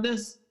around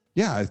this?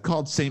 Yeah, it's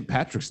called St.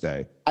 Patrick's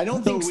Day. I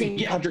don't think St.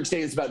 Patrick's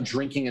Day is about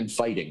drinking and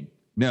fighting.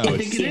 No, I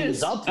think it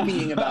ends up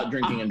being about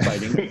drinking and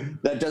fighting.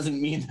 That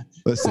doesn't mean.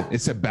 Listen,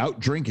 it's about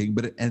drinking,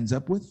 but it ends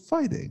up with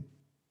fighting,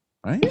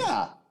 right?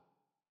 Yeah.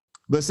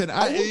 Listen,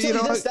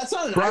 that's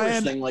not an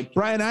Irish thing. Like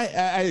Brian, I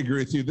agree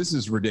with you. This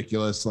is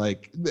ridiculous.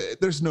 Like,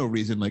 there's no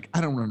reason. Like, I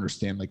don't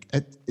understand. Like,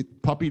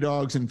 puppy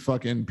dogs and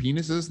fucking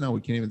penises. No,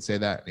 we can't even say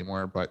that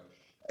anymore. But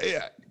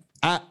yeah,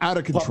 out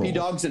of control. Puppy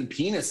dogs and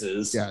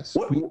penises. Yes.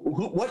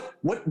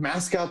 What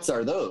mascots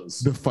are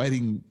those? The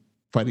fighting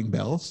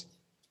bells.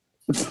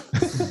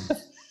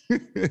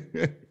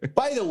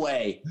 By the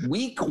way,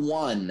 week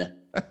 1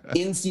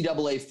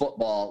 NCAA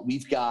football, we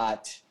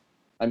got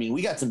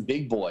some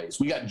big boys.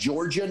 We got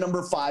Georgia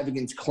number 5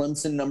 against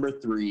Clemson number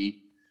 3.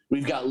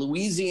 We've got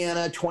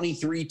Louisiana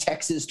 23,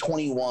 Texas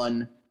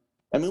 21.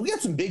 I mean, we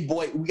got some big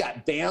boys. We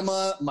got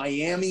Bama,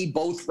 Miami,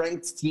 both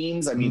ranked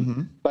teams. I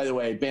mean, by the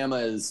way,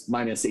 Bama is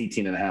minus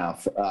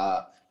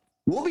 18.5.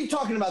 We'll be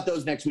talking about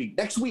those next week.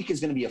 Next week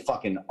is going to be a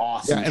fucking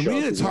awesome show. Yeah, and we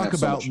need to talk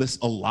about this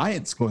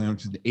alliance going on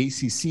to the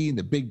ACC and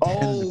the Big Ten.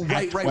 Oh,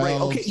 right.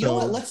 Okay, you know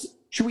what?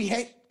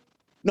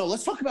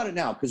 Let's talk about it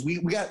now because we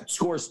got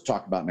scores to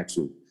talk about next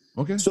week.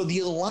 Okay. So the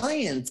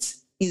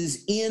alliance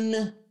is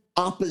in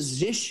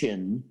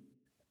opposition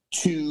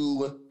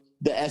to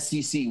the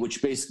SEC,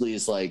 which basically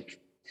is like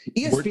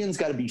ESPN's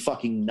got to be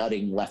fucking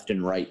nutting left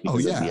and right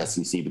because of the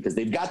SEC, because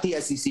they've got the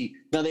SEC.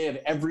 Now they have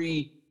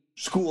every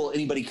school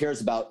anybody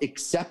cares about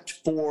except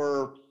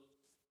for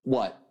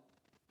what?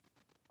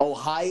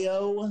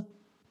 Ohio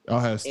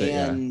State,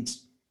 and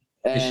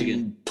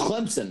Michigan.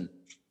 Clemson.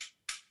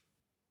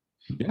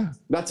 Yeah.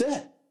 That's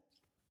it.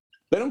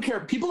 They don't care.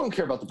 People don't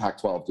care about the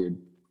Pac-12,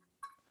 dude.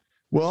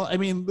 Well, I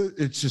mean,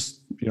 it's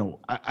just,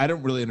 I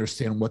don't really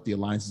understand what the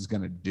alliance is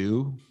going to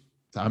do.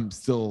 I'm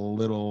still a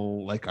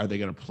little like, are they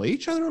going to play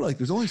each other? Like,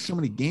 there's only so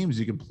many games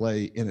you can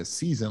play in a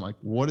season. Like,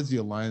 what is the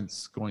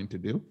alliance going to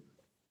do?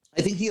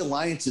 I think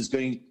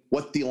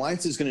what the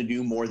alliance is going to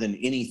do more than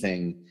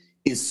anything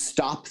is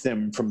stop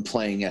them from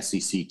playing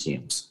SEC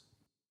teams.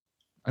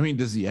 I mean,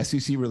 does the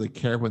SEC really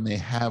care when they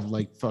have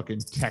like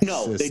fucking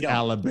Texas,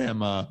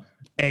 Alabama,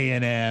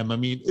 A&M? I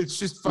mean, it's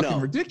just fucking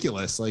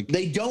ridiculous. Like,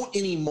 they don't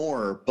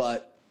anymore,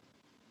 but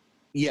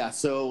yeah,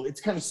 so it's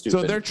kind of stupid.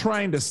 So they're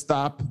trying to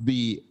stop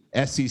the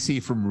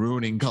SEC from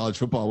ruining college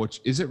football,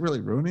 which is it really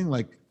ruining?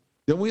 Like,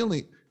 don't we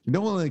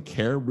only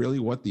care really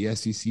what the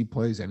SEC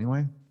plays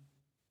anyway?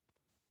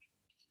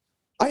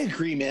 I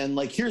agree, man.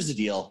 Like, here's the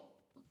deal.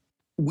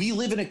 We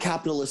live in a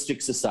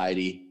capitalistic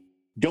society.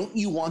 Don't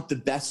you want the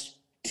best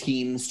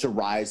teams to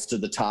rise to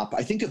the top?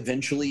 I think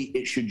eventually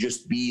it should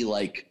just be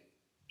like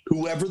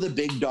whoever the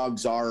big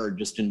dogs are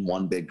just in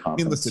one big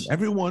conference. I mean, listen,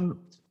 everyone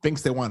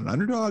thinks they want an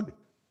underdog.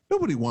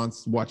 Nobody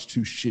wants to watch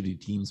two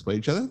shitty teams play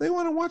each other. They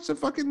want to watch the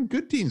fucking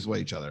good teams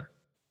play each other.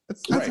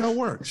 That's right. How it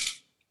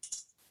works.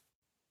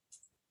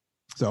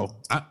 So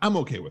I'm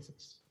okay with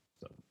this.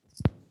 So.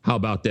 How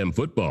about them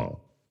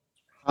football?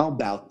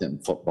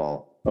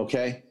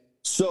 Okay.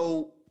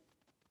 So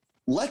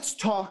let's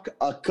talk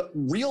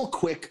real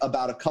quick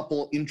about a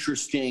couple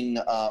interesting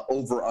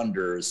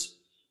over-unders,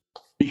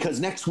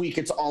 because next week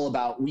it's all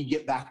about, we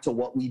get back to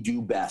what we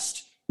do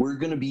best. We're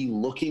going to be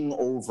looking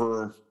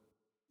over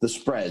the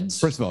spreads.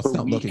 First of all, it's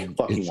not looking,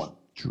 it's one.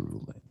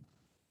 Drooling.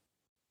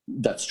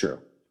 That's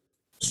true.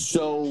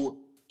 So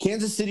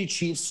Kansas City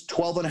Chiefs,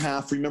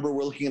 12.5. Remember,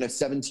 we're looking at a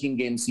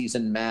 17-game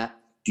season. Matt,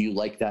 do you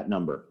like that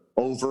number?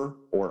 Over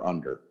or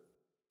under?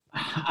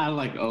 I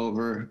like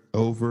over.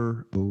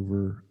 Over.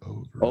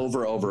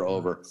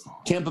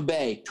 Tampa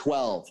Bay,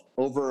 12.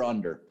 Over or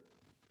under?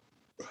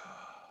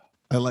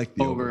 I like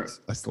the over.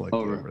 I still like the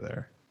over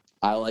there.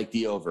 I like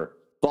the over.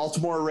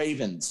 Baltimore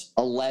Ravens,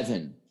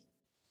 11.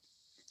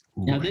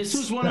 Now, this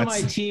was one of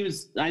my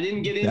teams. I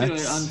didn't get into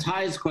it on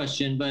Ty's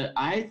question, but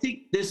I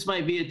think this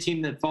might be a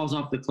team that falls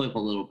off the cliff a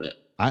little bit.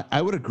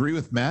 I would agree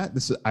with Matt.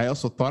 I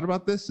also thought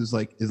about this. Is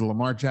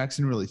Lamar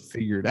Jackson really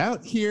figured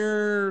out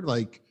here?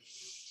 Like,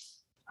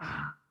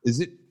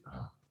 is it?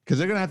 Because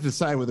they're going to have to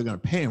decide whether they're going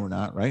to pay him or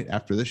not, right?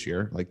 After this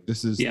year. Like,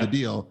 this is the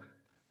deal.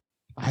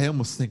 I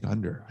almost think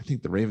under. I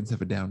think the Ravens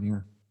have a down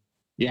year.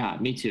 Yeah,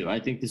 me too. I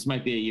think this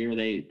might be a year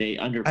they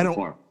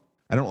underperform.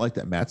 I don't like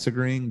that Matt's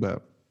agreeing,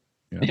 but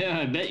yeah,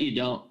 I bet you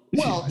don't.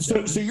 Well,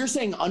 so you're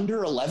saying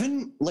under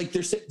 11? Like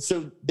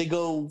so they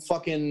go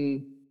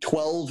fucking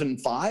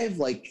 12-5?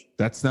 Like,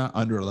 that's not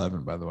under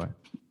 11, by the way.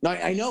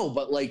 I know,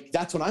 but like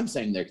that's what I'm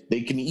saying.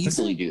 They can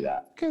easily do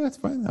that. Okay, that's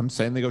fine. I'm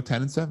saying they go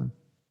 10-7.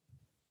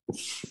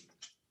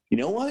 You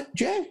know what,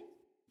 Jay?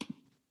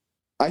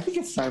 I think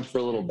it's time for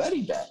a little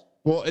Betty bet.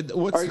 Well,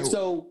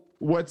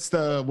 what's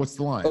the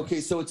line?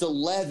 Okay, so it's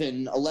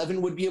 11.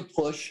 11 would be a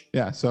push.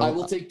 Yeah, so I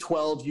will take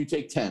 12. You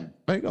take 10.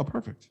 There you go.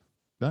 Perfect.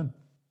 Done.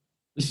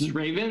 This is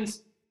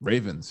Ravens?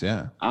 Ravens,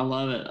 yeah. I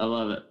love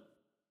it.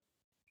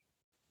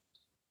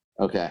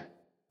 Okay.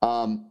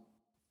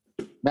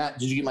 Matt,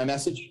 did you get my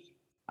message?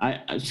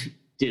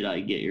 Did I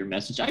get your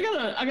message? I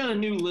got a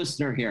new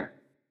listener here.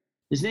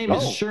 His name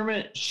is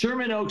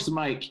Sherman Oaks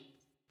Mike.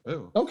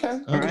 Oh.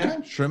 Okay. All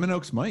right. Sherman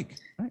Oaks Mike.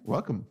 All right,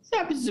 welcome. He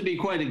happens to be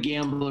quite a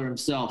gambler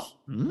himself.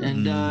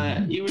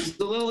 And he was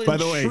a little By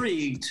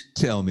intrigued.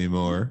 The way, tell me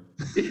more.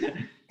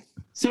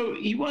 So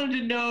he wanted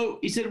to know,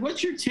 he said,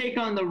 what's your take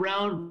on the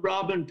round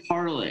robin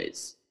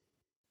parlays?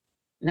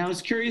 And I was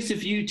curious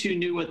if you two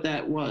knew what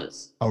that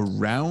was. A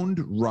round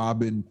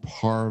robin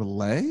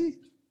parlay?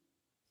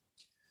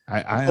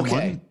 I am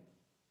okay.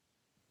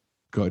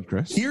 Go ahead,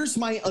 Chris. Here's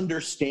my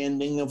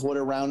understanding of what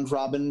a round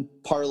robin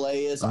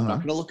parlay is. I'm not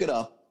going to look it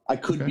up. I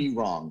could be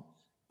wrong.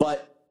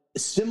 But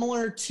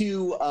similar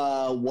to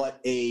what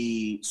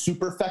a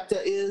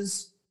superfecta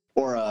is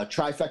or a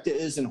trifecta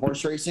is in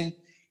horse racing,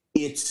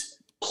 it's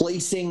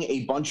placing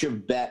a bunch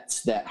of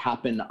bets that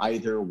happen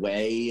either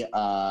way.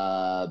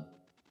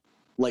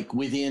 Like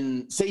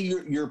within, say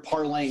you're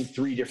parlaying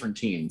 3 different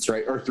teams,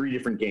 right? Or 3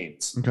 different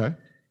games. Okay.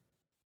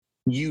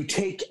 You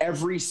take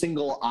every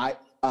single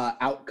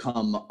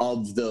outcome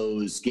of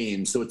those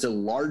games. So it's a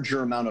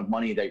larger amount of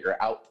money that you're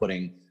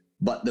outputting,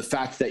 but the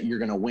fact that you're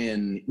going to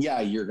win,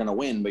 you're going to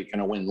win, but you're going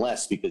to win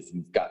less because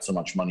you've got so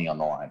much money on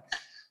the line.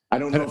 I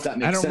don't know if that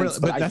makes sense.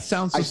 But that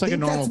sounds just like a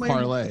normal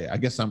parlay. I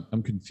guess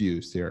I'm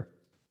confused here.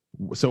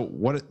 So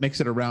what makes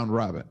it a round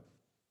robin?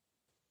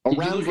 Did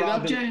you look it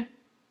up, Jay?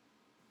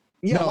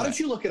 Yeah, no, why don't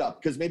you look it up?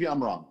 Because maybe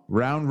I'm wrong.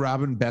 Round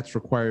robin bets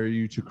require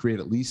you to create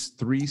at least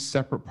 3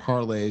 separate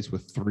parlays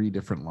with 3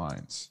 different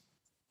lines.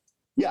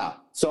 Yeah,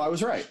 so I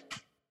was right.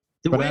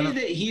 The way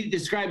that he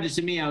described it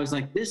to me, I was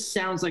like, this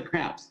sounds like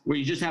craps, where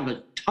you just have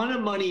a ton of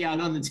money out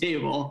on the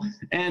table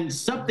and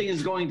something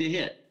is going to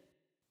hit.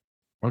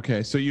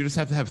 Okay, so you just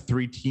have to have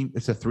 3 team.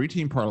 It's a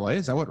 3-team parlay.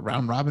 Is that what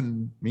round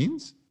robin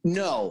means?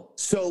 No.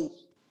 So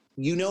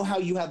you know how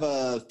you have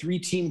a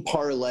 3-team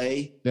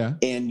parlay,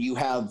 and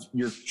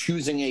you're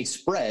choosing a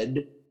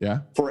spread,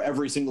 for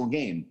every single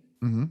game.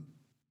 Mm-hmm.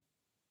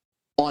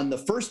 On the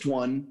first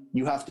one,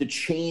 you have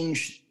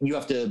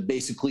to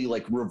basically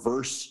like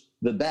reverse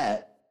the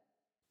bet.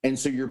 And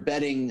so you're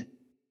betting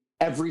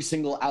every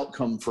single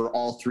outcome for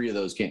all 3 of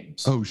those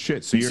games. Oh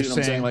shit. So you're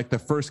saying like the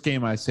first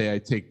game I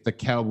take the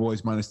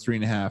Cowboys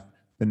 -3.5.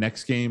 The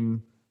next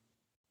game,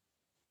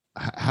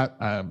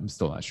 I'm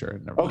still not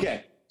sure.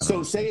 Okay.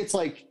 So say it's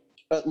like,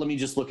 let me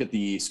just look at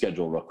the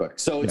schedule real quick.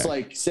 So it's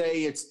like,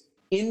 say it's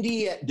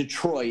Indy at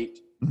Detroit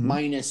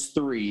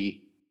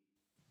 -3,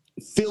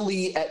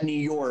 Philly at New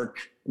York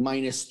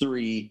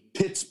 -3,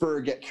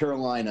 Pittsburgh at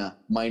Carolina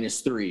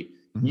 -3.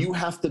 You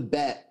have to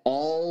bet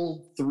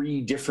all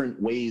 3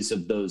 different ways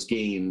of those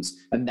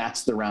games, and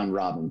that's the round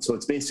robin. So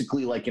it's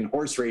basically like in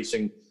horse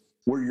racing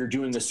where you're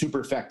doing a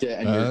superfecta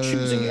and you're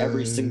choosing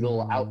every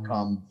single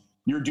outcome.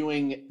 You're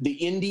doing the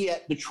Indy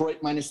at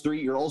Detroit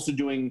 -3. You're also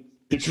doing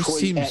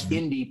Detroit at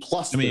Indy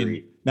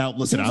 +3. Now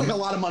listen, I'm like a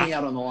lot of money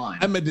out on the line.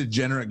 I'm a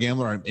degenerate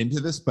gambler. I'm into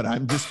this, but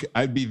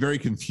I'd be very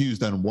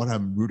confused on what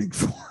I'm rooting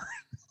for.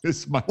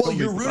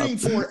 You're rooting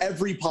for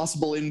every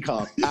possible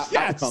outcome.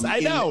 Yes, I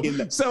know.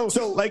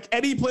 So like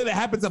any play that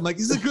happens, I'm like,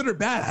 is it good or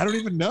bad? I don't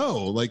even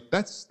know. Like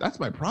that's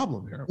my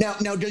problem here.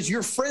 Now, does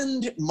your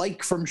friend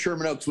Mike from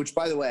Sherman Oaks, which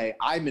by the way,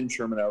 I'm in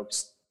Sherman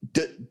Oaks,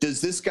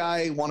 does this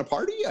guy want to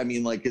party? I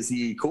mean, like, is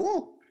he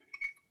cool?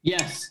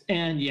 Yes,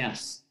 and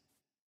yes.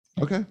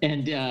 Okay.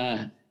 And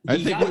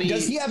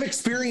does he have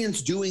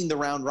experience doing the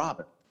round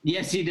robin?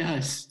 Yes, he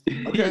does.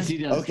 Okay. Yes, he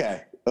does.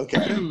 Okay.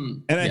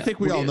 And I think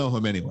we all know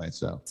him anyway,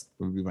 so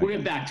we'll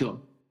get back to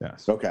him.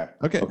 Yes. Okay.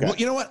 Well,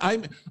 you know what? I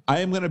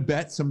am going to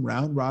bet some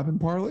round robin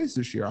parlays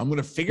this year. I'm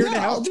going to figure it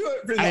out. I'll do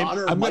it for the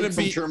honor of Mike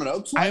from Sherman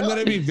Oaks. I'm going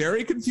to be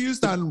very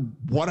confused on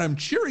what I'm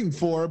cheering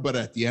for, but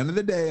at the end of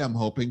the day, I'm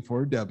hoping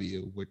for a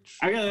W. Which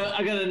I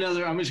got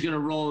another. I'm just going to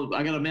roll.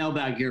 I got a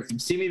mailbag here from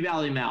Simi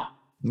Valley Mal.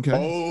 Okay.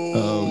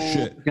 Oh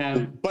shit.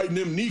 Okay. Biting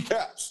them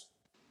kneecaps.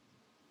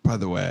 By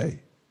the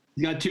way,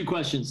 He's got 2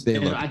 questions. They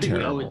And look I think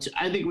terrible.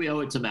 we owe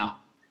it to Mal.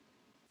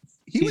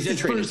 He was said in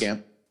training first,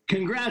 camp.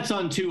 Congrats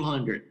on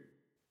 200.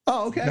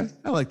 Oh, okay.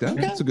 I like that.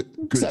 Okay. That's a good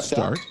Accept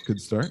start. that.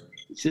 Good start.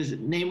 It says,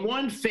 name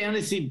 1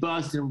 fantasy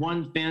bust and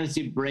 1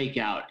 fantasy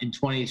breakout in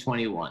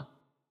 2021.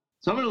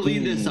 So I'm going to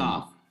lead this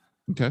off.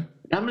 Okay.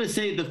 I'm going to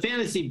say the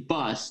fantasy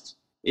bust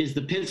is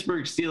the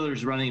Pittsburgh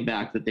Steelers running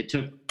back that they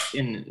took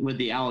in with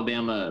the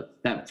Alabama,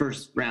 that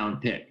first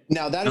round pick.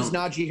 Now that is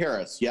Najee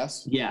Harris,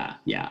 yes? Yeah.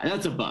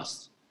 That's a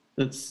bust.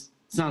 It's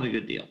not a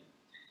good deal.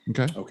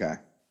 Okay. Okay.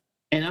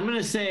 And I'm going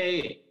to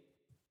say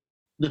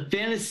the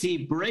fantasy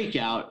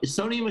breakout is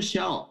Sony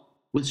Michel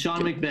with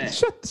Sean McVay.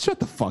 Shut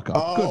the fuck up.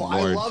 Oh, Good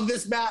I Lord. love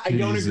this, Matt. I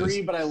don't Jesus.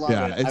 agree, but I love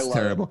Yeah, it. it's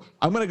terrible.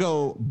 I'm going to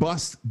go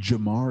bust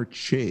Jamar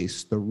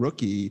Chase, the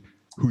rookie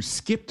who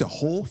skipped a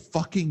whole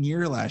fucking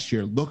year last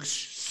year. Looks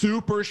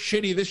super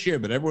shitty this year,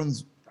 but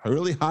everyone's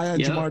really high on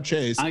Yep, Jamar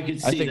Chase. I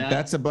could see think that.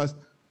 that's a bust.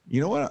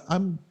 You know what?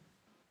 I'm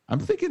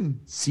thinking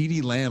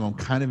CeeDee Lamb. I'm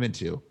kind of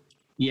into.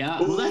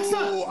 Yeah, well, that's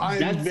not. I'm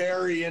that's,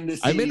 very into CeeDee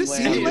I'm into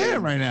CeeDee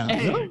Lamb. Lamb right now.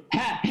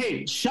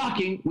 Hey,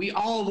 shocking. We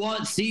all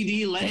want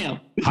CD Lamb.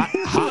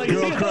 Hot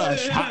girl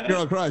crush. Hot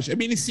girl crush. I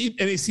mean, he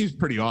seems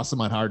pretty awesome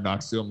on Hard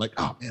Knocks too. I'm like,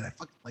 oh man, I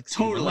fucking like CeeDee.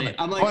 Totally.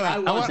 I'm like, I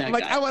want that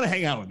guy. I want to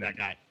hang out with that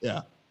guy.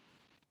 Yeah.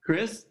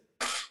 Chris?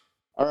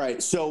 All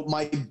right, so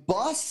my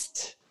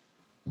bust,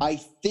 I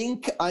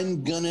think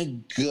I'm gonna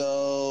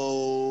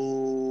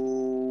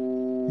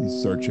go.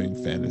 He's searching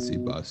fantasy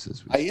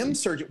busts. I am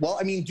searching. Well,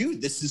 I mean,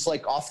 dude, this is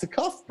like off the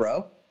cuff,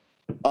 bro.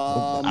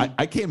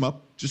 I came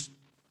up just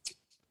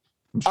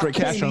straight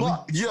cash only.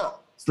 Yeah.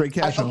 Straight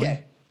cash only.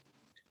 Okay.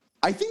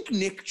 I think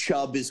Nick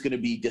Chubb is going to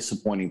be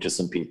disappointing to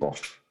some people.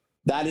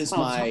 That is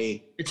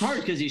It's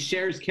hard because he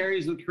shares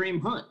carries with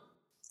Kareem Hunt.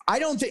 I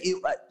don't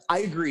think. I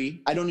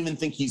agree. I don't even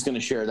think he's going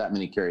to share that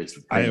many carries.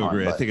 With I Kareem Hunt,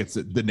 agree. I but- think it's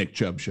the Nick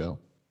Chubb show.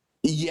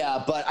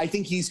 Yeah, but I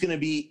think he's going to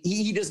be.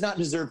 He does not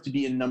deserve to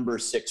be a number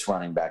 6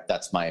 running back.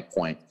 That's my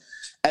point.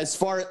 As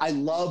far I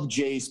love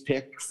Jay's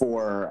pick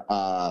for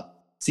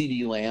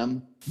CeeDee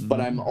Lamb, but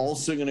I'm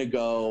also going to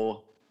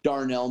go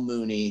Darnell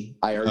Mooney.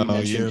 I already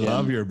mentioned him.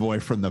 Love your boy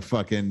from the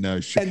fucking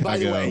Chicago. And by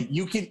the way,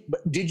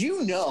 did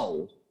you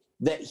know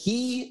that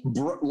he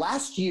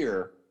last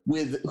year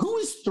with who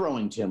was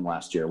throwing to him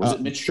last year? Was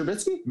it Mitch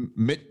Trubisky?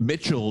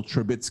 Mitchell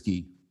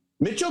Trubisky.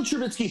 Mitchell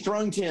Trubisky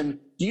throwing to him.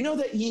 Do you know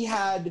that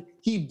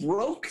he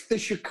broke the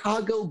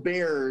Chicago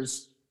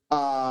Bears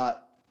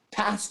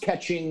pass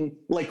catching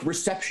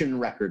reception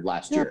record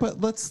last year? Yeah,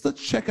 but let's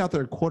check out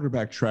their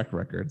quarterback track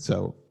record.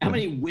 So How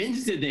many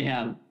wins did they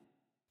have?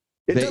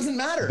 It doesn't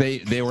matter.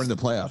 They were in the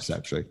playoffs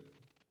actually.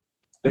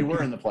 They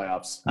were in the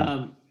playoffs.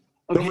 Okay,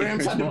 The Rams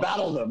Chris, had to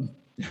battle them.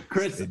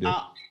 Chris, They did.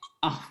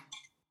 I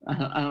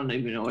don't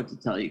even know what to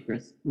tell you,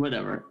 Chris.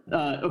 Whatever.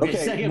 Okay,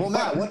 second well,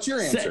 Matt, what's your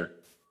answer?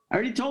 I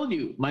already told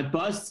you. My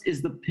bust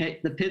is the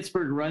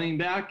Pittsburgh running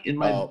back, and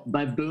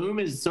my boom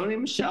is Sony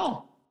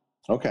Michel.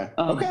 Okay.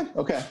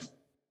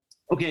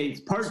 Okay,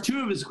 part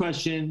 2 of his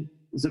question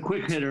is a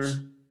quick hitter.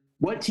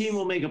 What team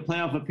will make a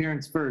playoff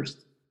appearance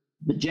first?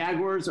 The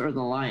Jaguars or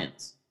the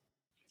Lions?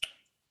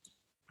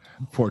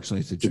 Unfortunately,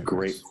 it's the It's a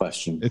Jaguars. great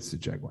question. It's the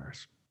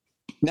Jaguars.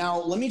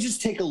 Now, let me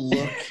just take a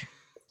look.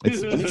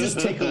 It's- Let me just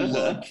take a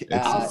look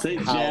I'll at say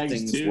how Jags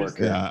things too. work.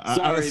 Yeah,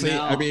 Sorry, honestly,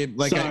 Mel. I mean,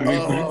 like Sorry.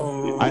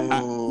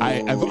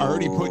 I've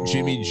already put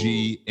Jimmy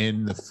G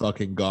in the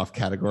fucking golf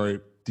category.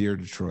 Dear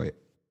Detroit.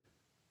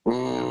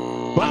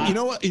 But you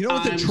know what? You know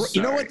what? I'm Detroit.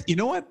 You know sorry. what? You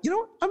know what? You know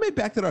what? I may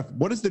back that up.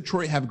 What does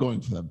Detroit have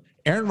going for them?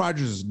 Aaron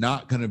Rodgers is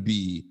not going to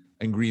be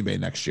in Green Bay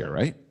next year,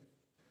 right?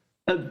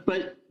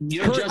 But you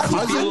know, Kirk Justin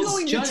Cousins- I'm Fields.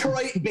 going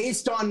Detroit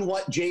based on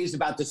what Jay's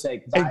about to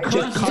say. And I Kirk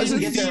just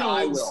Cousins- didn't get there,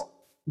 I will.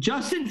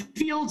 Justin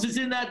Fields is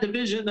in that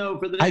division though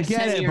for the I next get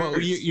 10 it, years.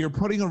 but you're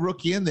putting a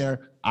rookie in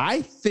there.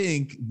 I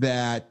think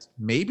that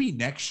maybe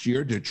next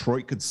year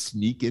Detroit could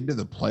sneak into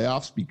the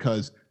playoffs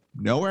because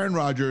no Aaron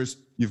Rodgers.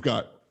 You've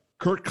got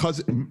Kirk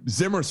Cousins.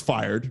 Zimmer's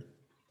fired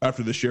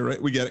after this year,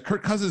 right? We get it.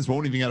 Kirk Cousins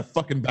won't even get a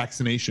fucking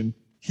vaccination.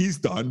 He's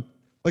done.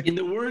 Like In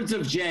the words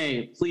of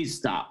Jay, please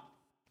stop.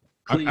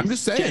 I'm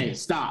just saying. Jay,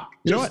 stop.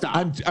 You know Just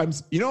what? stop. I'm.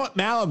 You know what?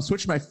 Mal, I'm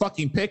switching my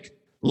fucking pick.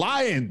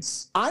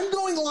 Lions. I'm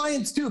going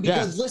Lions too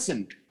because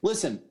listen,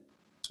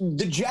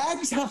 the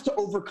Jags have to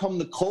overcome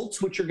the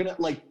Colts, which are gonna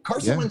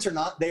Carson Wentz or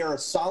not, they are a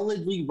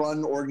solidly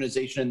run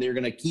organization and they're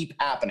gonna keep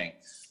happening.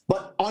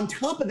 But on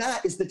top of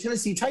that is the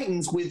Tennessee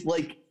Titans with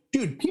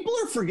dude, people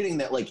are forgetting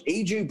that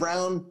AJ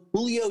Brown,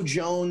 Julio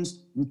Jones,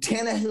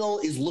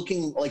 Tannehill is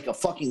looking like a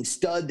fucking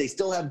stud. They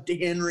still have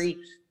Henry.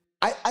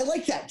 I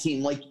like that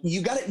team.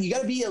 You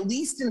gotta be at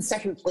least in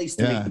second place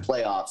to make the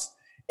playoffs.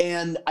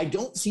 And I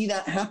don't see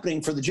that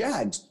happening for the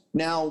Jags.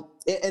 Now,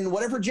 and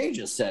whatever Jay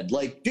just said,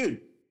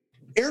 dude,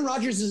 Aaron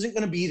Rodgers isn't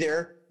going to be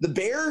there. The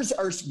Bears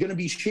are going to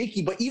be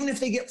shaky, but even if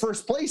they get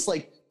first place,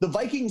 the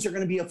Vikings are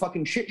going to be a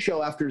fucking shit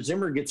show after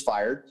Zimmer gets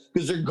fired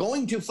because they're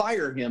going to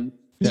fire him,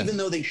 even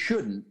though they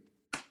shouldn't.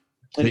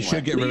 They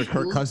should get rid of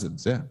Kirk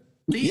Cousins. Yeah.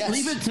 Leave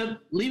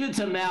it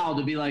to Mal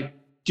to be like,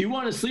 do you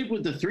want to sleep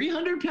with the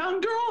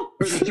 300-pound girl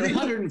or the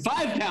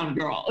 305-pound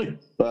girl?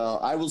 Well,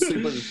 I will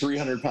sleep with a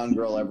 300-pound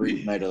girl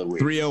every night of the week.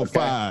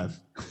 305.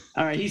 Okay?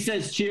 All right. He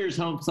says, cheers,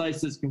 home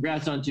slices.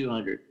 Congrats on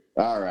 200.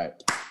 All right.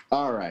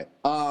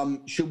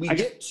 Should we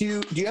get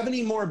to, do you have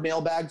any more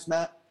mailbags,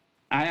 Matt?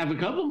 I have a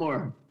couple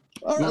more.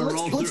 All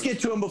right, let's get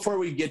to them before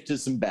we get to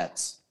some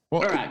bets.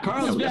 Well, all right.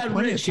 Carl's we got Bad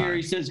plenty Rich of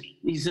here. time.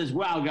 He says,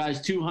 wow,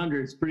 guys,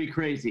 200 is pretty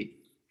crazy.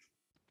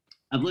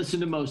 I've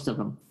listened to most of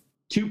them.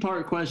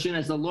 2-part question.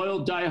 As a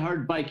loyal,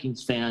 diehard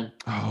Vikings fan.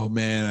 Oh,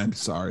 man, I'm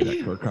sorry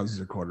that Kirk Cousins is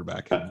your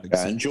quarterback.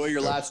 Enjoy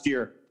your last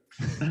year.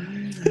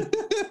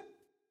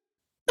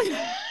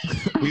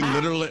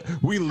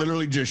 We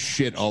literally just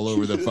shit all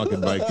over the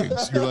fucking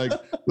Vikings. You're like,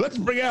 let's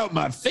bring out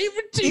my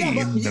favorite team,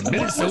 the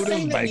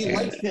Minnesota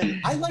Vikings.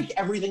 I like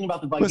everything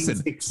about the Vikings.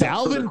 Listen, except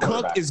for Dalvin the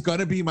Cook is going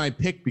to be my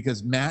pick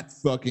because Matt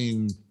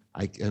fucking.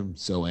 I am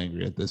so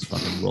angry at this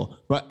fucking rule.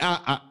 But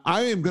I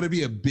am going to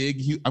be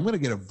I'm going to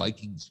get a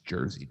Vikings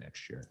jersey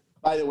next year.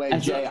 By the way,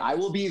 Jay, I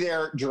will be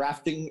there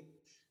drafting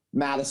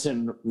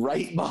Madison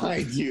right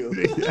behind you.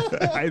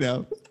 I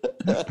know.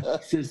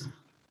 Says,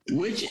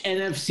 which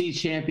NFC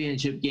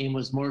championship game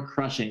was more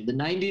crushing? The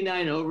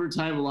 99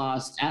 overtime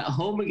loss at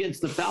home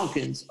against the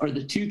Falcons or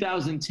the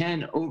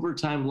 2010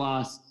 overtime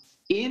loss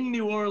in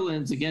New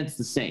Orleans against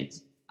the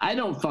Saints? I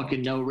don't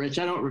fucking know, Rich.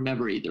 I don't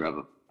remember either of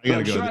them.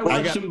 I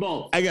watched them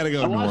both. I gotta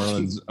go New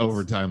Orleans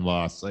overtime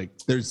loss.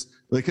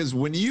 Because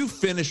when you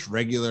finish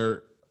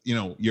regular,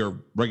 your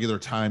regular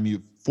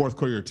time, fourth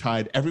quarter, you're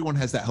tied. Everyone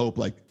has that hope.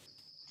 Like,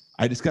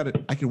 I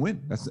can win.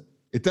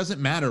 It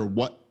doesn't matter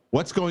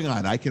what's going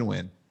on. I can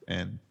win.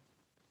 And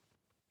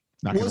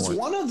was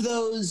one of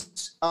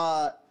those.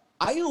 I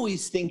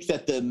always think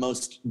that the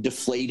most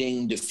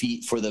deflating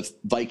defeat for the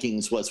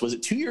Vikings was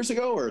it 2 years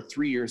ago or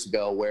 3 years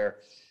ago where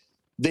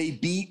they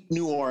beat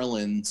New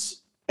Orleans.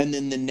 And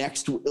then the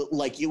next,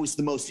 it was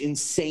the most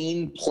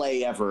insane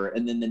play ever.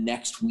 And then the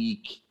next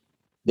week,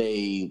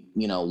 they,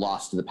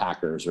 lost to the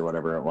Packers or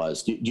whatever it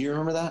was. Do you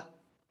remember that?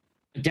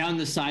 Down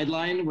the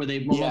sideline where they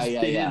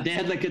had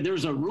there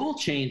was a rule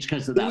change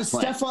because of that.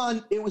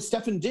 It was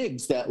Stefan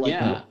Diggs that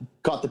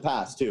caught the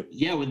pass too.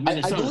 Yeah, with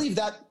Minnesota. I believe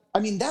that. I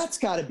mean, that's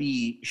got to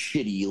be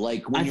shitty.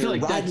 Like when you're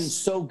riding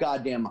so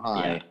goddamn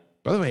high. Yeah.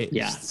 By the way,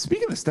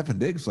 speaking of Stefan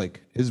Diggs,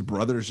 his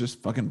brother's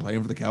just fucking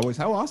playing for the Cowboys.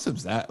 How awesome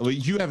is that?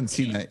 You haven't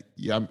seen that.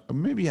 Yeah,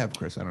 maybe you have,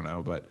 Chris. I don't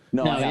know, but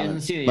no, I haven't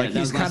seen it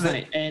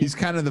yet. He's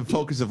kind of the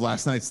focus of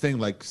last night's thing.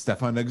 Like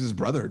Stefan Diggs'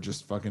 brother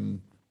just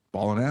fucking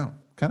balling out.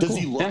 Does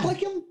he look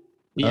like him?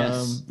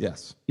 Yes.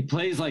 Yes. He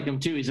plays like him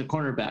too. He's a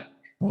cornerback.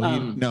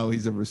 Well, no,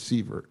 he's a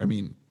receiver. I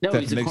mean,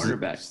 he's a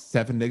cornerback.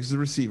 Stefan Diggs is a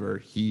receiver.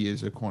 He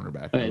is a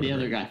cornerback. Okay, the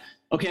other guy.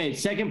 Okay,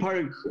 second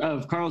part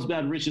of Carl's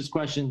Bad Rich's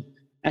question.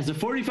 As a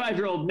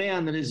 45-year-old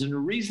man that is in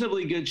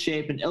reasonably good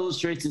shape and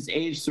illustrates his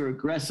age through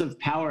aggressive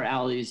power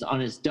alleys on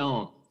his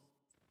dome,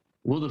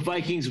 will the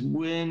Vikings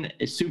win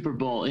a Super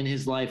Bowl in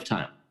his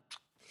lifetime?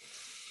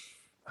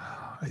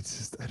 I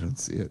don't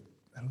see it.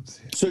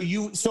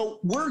 So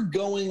we're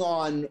going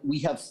on. We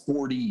have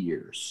 40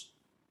 years.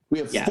 We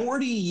have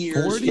 40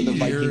 years for the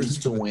Vikings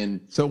to win.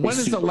 So when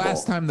is the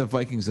last time the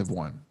Vikings have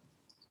won?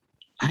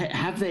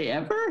 Have they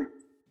ever?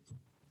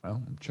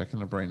 Well, I'm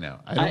checking up right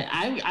now.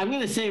 I'm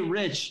going to say,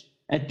 Rich,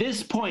 at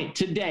this point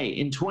today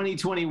in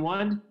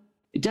 2021,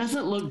 it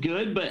doesn't look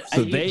good, but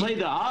you play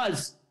the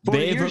odds. 4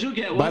 years, you'll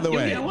get one. By the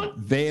way,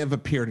 they have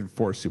appeared in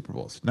 4 Super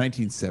Bowls,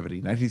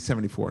 1970,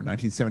 1974,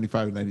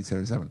 1975, and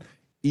 1977,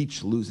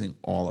 each losing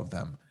all of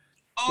them.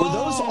 Were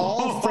those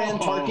all Fran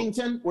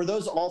Tarkington?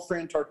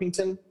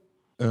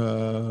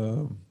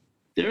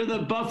 They're the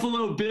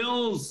Buffalo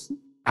Bills.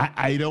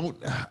 I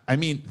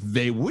mean,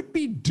 they would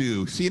be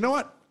due. So you know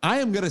what? I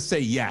am going to say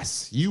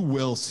yes. You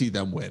will see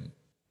them win.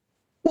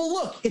 Well,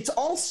 look, it's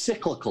all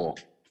cyclical.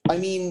 I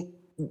mean,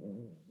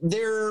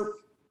 they're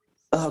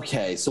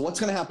okay. So what's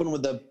going to happen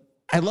with the?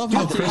 I love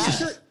how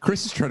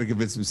Chris is trying to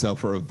convince himself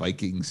for a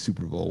Vikings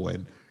Super Bowl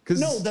win.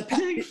 Here's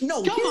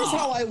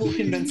how I will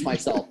convince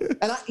myself.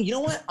 And you know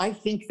what? I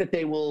think that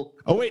they will.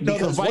 Oh wait, no,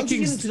 the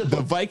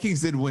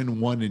Vikings did win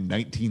one in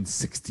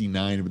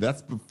 1969, but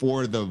that's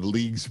before the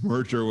league's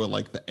merger with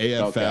the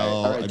AFL. Okay.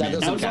 All right,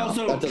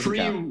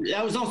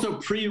 that was also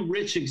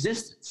pre-Rich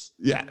existence.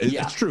 Yeah,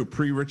 it's true,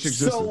 pre-Rich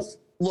existence. So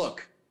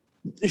look,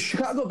 the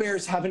Chicago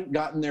Bears haven't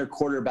gotten their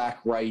quarterback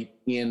right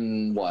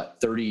in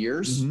 30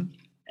 years? Mm-hmm.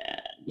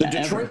 The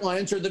Detroit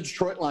Lions are the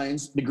Detroit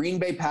Lions. The Green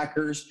Bay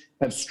Packers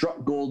have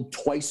struck gold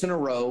twice in a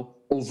row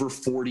over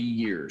 40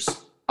 years.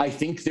 I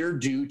think they're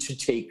due to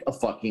take a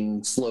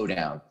fucking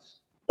slowdown.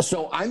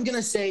 So I'm going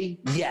to say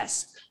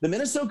yes. The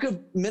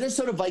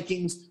Minnesota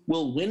Vikings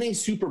will win a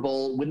Super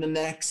Bowl within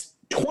the next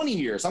 20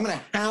 years. I'm going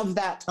to have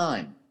that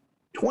time.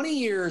 20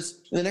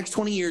 years. In the next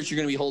 20 years, you're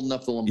going to be holding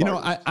up the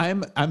Lombardi.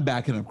 I'm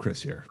backing up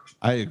Chris here.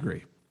 I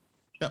agree.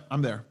 Yep,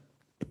 I'm there.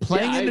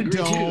 Playing in a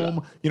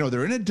dome,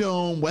 they're in a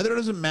dome. Weather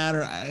doesn't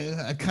matter.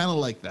 I kind of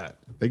like that.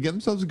 They get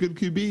themselves a good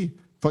QB.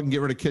 If I can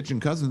get rid of Kitchen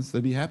Cousins,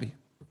 they'd be happy.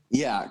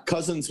 Yeah,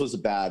 Cousins was a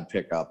bad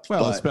pickup.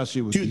 Well,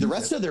 especially with the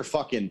rest of their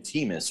fucking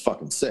team is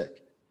fucking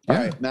sick. All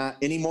right, Matt,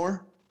 any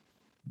more?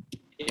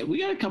 Yeah, we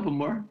got a couple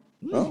more.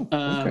 Oh,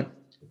 okay.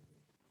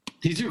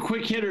 These are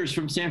quick hitters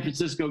from San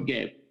Francisco,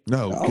 Gabe.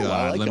 No, Oh, God,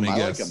 I like let him. me I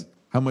like guess. him.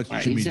 How much All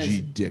right, Jimmy he says,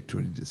 G dicked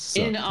when he just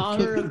sucked? in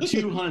honor of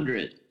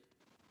 200.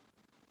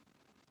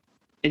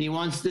 And he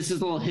wants, this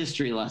is a little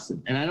history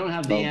lesson. And I don't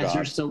have the answer,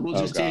 God. so we'll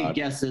just take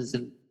guesses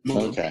and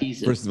we'll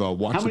appease it. First of all,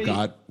 watch How the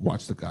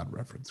many- God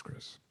reference,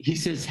 Chris. He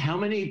says, how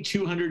many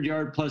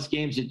 200-yard plus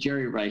games did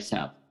Jerry Rice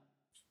have?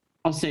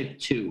 I'll say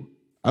 2.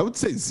 I would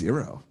say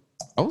 0.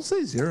 I would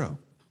say 0.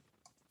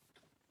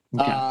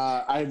 Okay.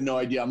 I have no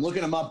idea. I'm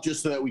looking them up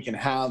just so that we can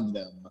have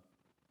them.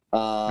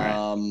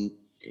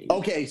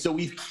 Okay, so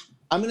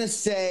I'm going to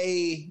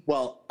say,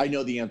 well, I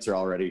know the answer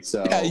already.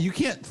 So Yeah, you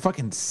can't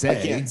fucking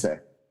say. I can't say.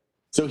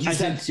 So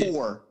he's I had said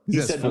 4. He He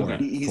said said 4.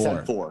 he's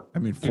had 4. I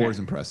mean, 4 is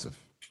impressive.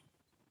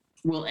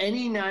 Will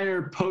any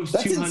Niner post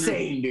That's 200?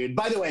 insane, dude.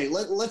 By the way,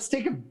 let's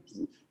take a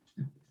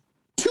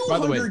By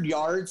the way, 200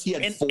 yards. He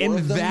had 4 In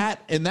of them.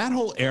 that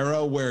whole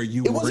era where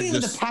you It were wasn't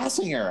even just, the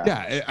passing era.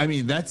 yeah, I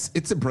mean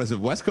it's impressive.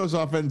 West Coast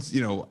offense,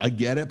 I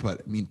get it,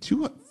 but I mean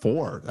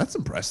 4, that's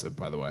impressive.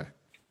 By the way,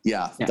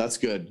 Yeah, that's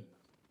good.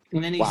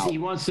 And then Wow. he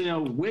wants to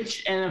know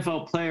which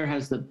NFL player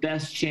has the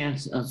best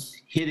chance of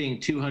hitting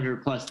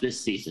 200 plus this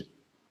season.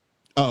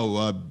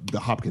 the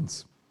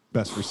Hopkins,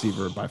 best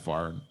receiver by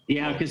far.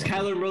 Yeah, because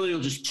Kyler Murray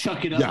will just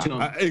chuck it up to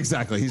him.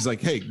 Exactly. He's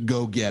like, hey,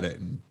 go get it.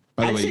 And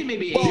by the I'd way, say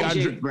maybe DeAndre-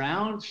 AJ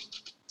Brown, This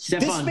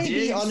Stephon may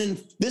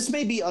Diggs. this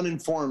may be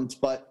uninformed,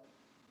 but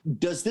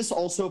does this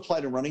also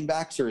apply to running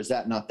backs, or is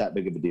that not that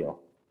big of a deal?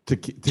 to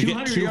get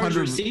 200 yards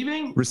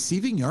receiving.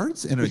 receiving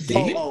yards in a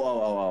game.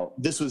 Oh!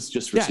 This was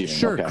just Yeah, receiving.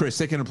 sure, Okay. Chris.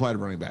 They can apply to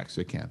running backs.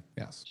 They can.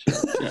 Yes.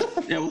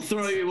 Yeah, we'll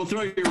throw your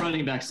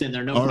running backs in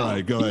there. No All problem.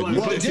 right, go You ahead. wanna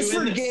Well, put just 2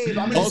 for in there? Gabe,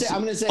 I'm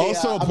gonna say.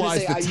 Also I'm gonna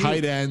applies say to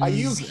tight ends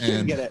Ayuk can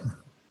and- get it.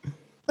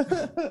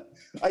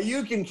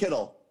 Ayuk and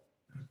Kittle.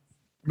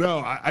 No,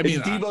 I mean,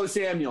 It's Deebo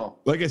Samuel.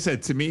 like I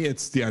said, to me,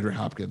 it's DeAndre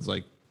Hopkins.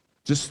 Like,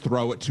 just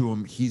throw it to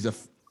him. He's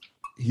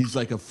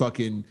like a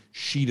fucking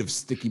sheet of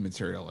sticky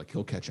material. Like,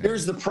 he'll catch it.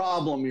 Here's the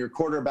problem: your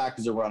quarterback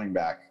is a running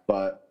back,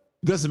 but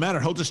Doesn't matter.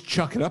 He'll just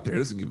chuck it up there. He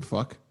doesn't give a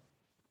fuck.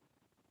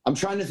 I'm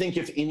trying to think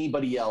if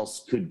anybody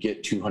else could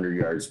get 200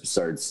 yards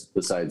besides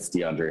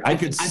DeAndre. I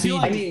could I see feel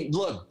I like mean,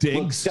 look,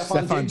 Diggs,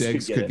 Stephon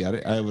Diggs could get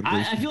it. I would agree.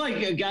 I feel like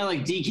a guy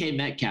like DK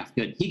Metcalf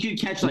could. He could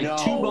catch like No.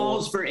 2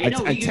 balls for 80.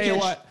 I tell you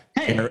what,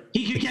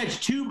 He could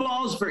catch 2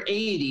 balls for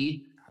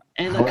 80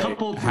 and a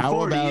couple for How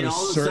 40. about and a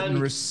all of a certain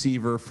sudden,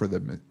 receiver for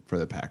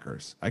the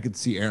Packers? I could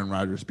see Aaron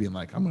Rodgers being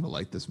like, "I'm going to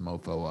light this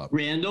mofo up."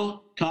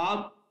 Randall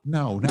Cobb.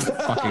 No, not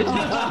fucking,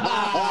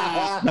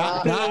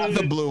 not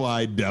the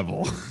blue-eyed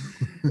devil.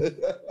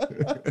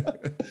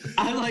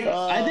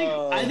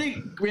 I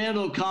think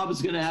Randall Cobb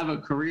is going to have a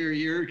career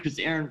year because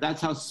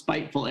that's how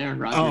spiteful Aaron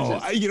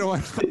Rodgers is. You know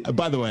what?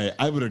 By the way,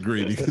 I would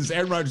agree because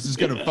Aaron Rodgers is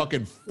going to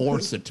fucking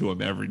force it to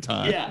him every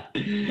time. Yeah.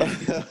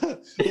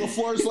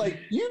 LaFleur's like,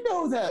 you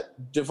know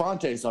that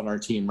Devontae's on our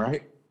team,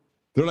 right?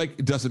 They're like,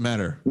 it doesn't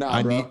matter.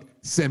 Nah, bro.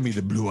 Send me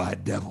the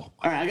blue-eyed devil.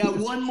 All right, I got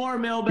one more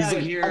mailbag He's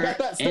like, here. I got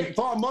that State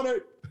Farm money.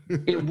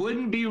 It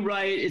wouldn't be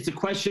right. It's a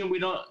question we're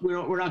not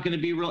going to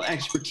be real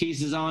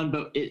expertises on,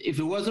 but if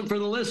it wasn't for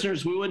the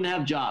listeners, we wouldn't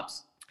have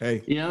jobs.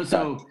 Hey,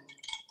 So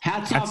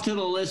hats off to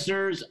the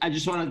listeners. I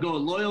just want to go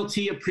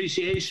loyalty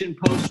appreciation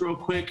post real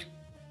quick.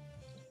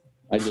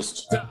 I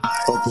just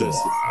hope this.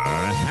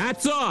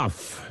 Hats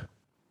off.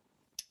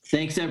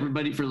 Thanks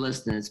everybody for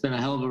listening. It's been a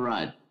hell of a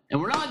ride,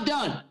 and we're not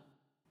done.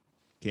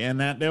 can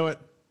that do it?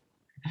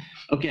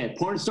 Okay,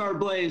 Porn Star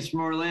Blaze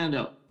from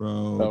Orlando.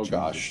 Bro, Oh,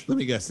 gosh. Let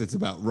me guess. It's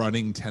about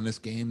running tennis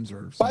games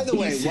or something. By the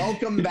way,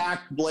 welcome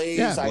back, Blaze.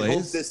 Yeah, I hope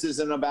Blaze. this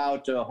isn't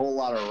about a whole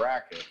lot of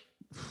racket.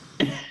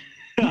 You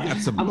got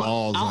some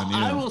balls on you.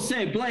 I will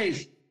say,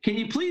 Blaze, can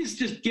you please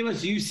just give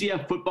us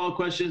UCF football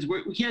questions?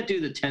 We can't do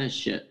the tennis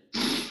shit.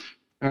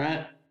 All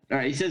right.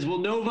 He says, will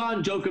Novak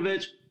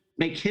Djokovic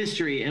make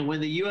history and win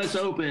the U.S.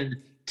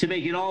 Open to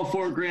make it all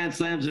 4 Grand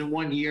Slams in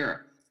 1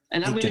 year?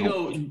 And I'm going to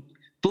go,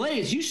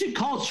 Blaze, you should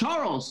call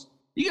Charles.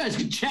 You guys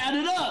can chat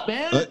it up,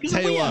 man. Because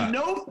Tell you we have what.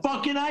 no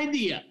fucking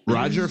idea.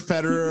 Roger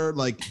Federer,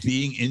 like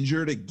being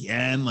injured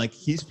again, like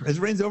his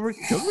reign's over.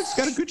 Djokovic's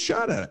got a good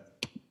shot at it.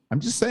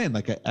 I'm just saying,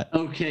 like,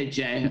 Okay,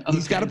 Jay.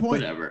 he's got a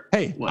point. Whatever.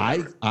 Hey,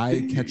 Whatever.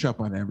 I catch up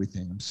on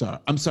everything.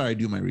 I'm sorry. I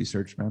do my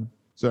research, man.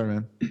 Sorry,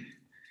 man.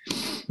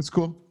 It's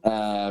cool.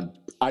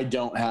 I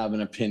don't have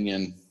an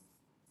opinion.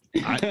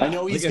 I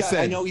know he's like I got.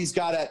 said, I know he's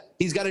got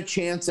a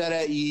chance at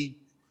it.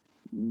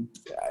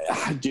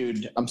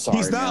 Dude, I'm sorry.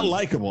 he's not man.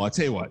 likable. I'll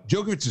tell you what,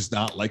 Djokovic is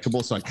not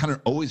likable, so I kind of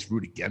always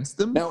root against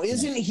him. Now,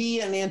 isn't he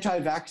an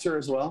anti-vaxxer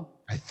as well?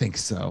 I think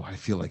so. I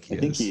feel like he I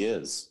think he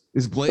is.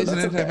 Is Blaze But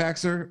an that's okay.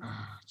 anti-vaxxer?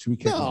 Should we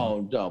kick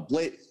him? No.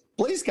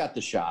 Blaze got the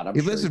shot.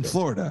 He lives in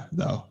Florida,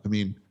 though. I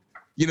mean,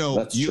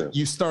 That's true.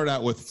 you start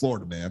out with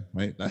Florida, man,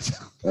 right? That's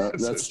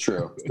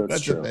true. That's the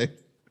true. thing.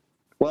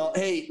 Well,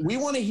 hey, we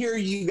want to hear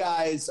you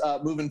guys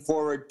moving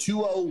forward.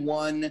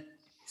 201.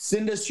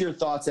 Send us your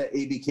thoughts at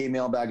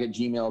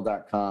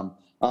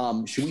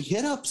abkmailbag@gmail.com. Should we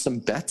hit up some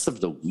bets of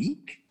the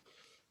week?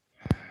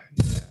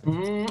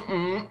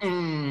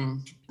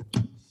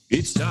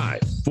 It's time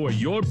for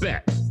your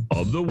bet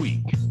of the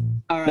week.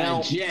 All right,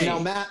 Now, Jay. now,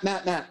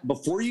 Matt,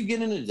 before you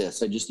get into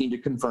this, I just need to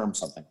confirm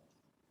something.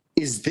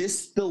 Is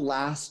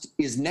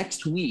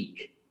next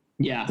week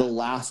Yeah. the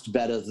last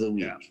bet of the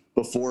week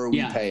before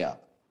we pay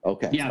up?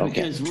 Okay. Yeah, okay.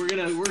 because we're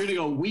gonna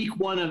go week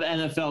 1 of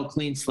NFL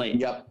clean slate.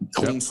 Yep.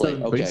 Clean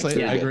slate. Okay. Clean slate,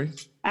 Yeah. I agree.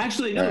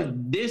 Actually, no,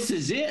 Right. this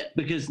is it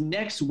because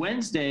next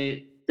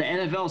Wednesday the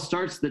NFL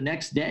starts the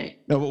next day.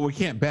 No, but we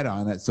can't bet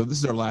on it. So this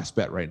is our last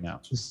bet right now.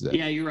 This is it.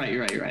 Yeah, you're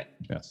right.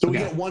 Yes. So we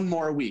get one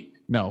more week.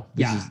 No.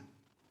 This Yeah. is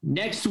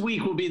Next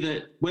week will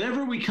be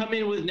whatever we come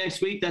in with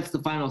next week. That's the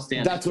final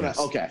stand. That's what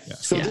okay.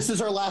 Yes. So Yeah. this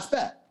is our last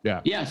bet.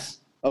 yeah. Yes.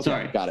 Okay.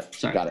 Sorry. Got it.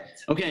 Sorry. Got it.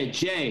 Okay,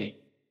 Jay.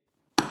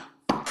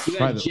 You By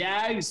got the-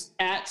 Jags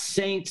at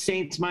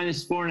Saints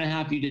minus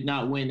 4.5. You did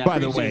not win. That By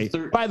the brings you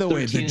way, to the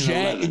 13 and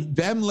 11. Jag,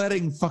 them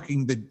letting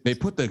they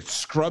put the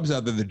scrubs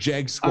out there. The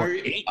Jags scored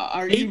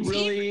Are you 18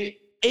 really?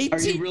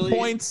 18 really-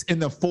 points in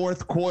the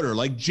fourth quarter.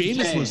 Like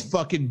Jameis Jay. was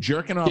fucking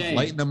jerking off, Jay.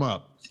 lighting them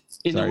up.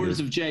 In Sorry, the words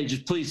dude. of Jay,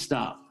 just please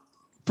stop.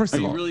 First Are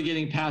of you all, really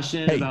getting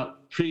passionate Hey.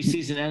 about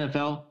preseason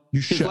NFL? You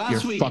 'Cause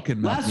shut your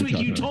fucking mouth, Last week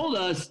you Tucker. told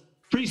us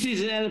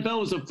preseason NFL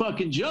was a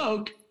fucking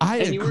joke. I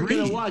and you weren't going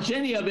agree. to watch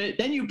any of it.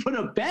 Then you put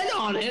a bet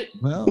on it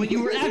Well- when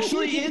you were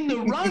actually in the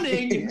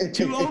running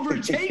to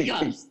overtake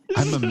us.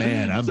 I'm a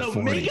man. I'm so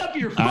 40. make up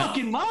your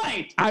fucking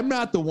mind. I'm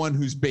not the one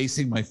who's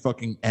basing my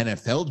fucking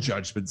NFL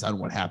judgments on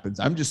what happens.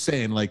 I'm just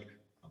saying, like,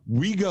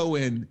 we go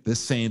in the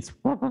Saints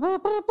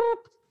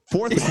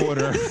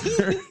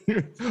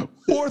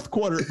fourth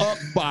quarter up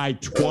by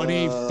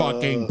 20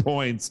 fucking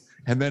points,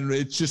 and then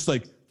it's just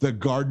like the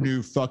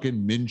Gardner fucking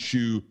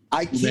Minshew.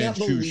 I can't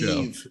Minshew show.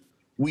 believe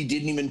we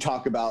didn't even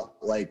talk about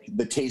like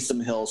the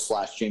Taysom Hill /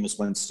 Jameis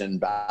Winston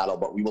battle,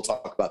 but we will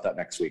talk about that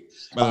next week.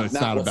 It's Matt,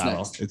 not a what's battle.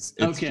 next? It's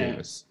Okay.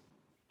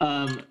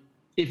 Jameis.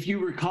 If you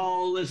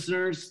recall,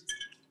 listeners,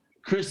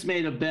 Chris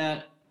made a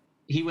bet.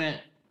 He went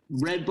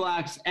Red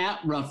Blacks at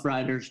Rough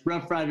Riders.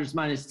 Rough Riders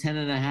minus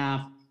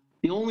 10.5.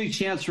 The only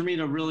chance for me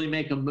to really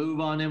make a move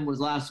on him was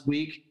last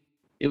week.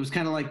 It was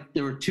kind of like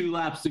there were 2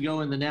 laps to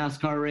go in the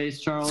NASCAR race,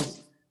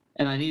 Charles,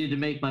 and I needed to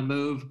make my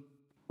move.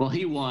 Well,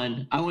 he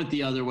won. I went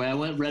the other way. I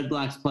went Red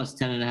Blacks plus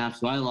 10.5,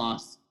 so I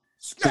lost.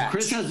 So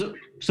Chris has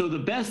so the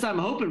best I'm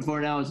hoping for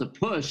now is a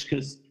push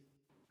because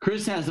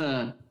Chris has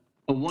a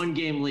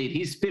 1-game lead.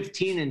 He's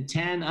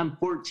 15-10. I'm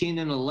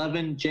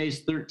 14-11.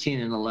 Jay's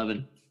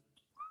 13-11.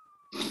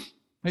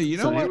 Hey, you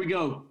know So what? here we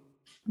go.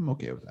 I'm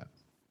okay with that.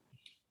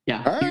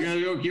 Yeah, All right.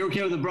 you're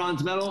okay with the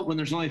bronze medal when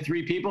there's only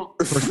 3 people?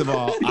 First of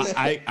all,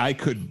 I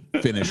could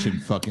finish in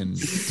fucking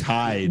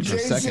tied for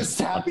Jay's second. just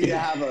happy to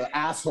have an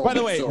asshole. By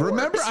the way, that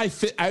remember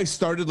works. I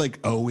started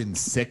like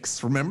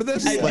 0-6. Remember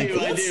this? I Like, do.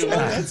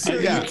 That's true.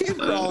 Yeah. You keep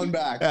crawling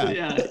back. Yeah.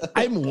 Yeah.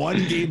 I'm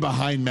 1 game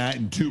behind Matt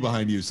and 2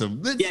 behind you. So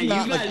it's Yeah, you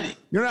not got- like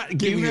you're not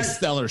giving you me a got-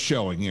 stellar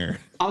showing here.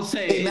 I'll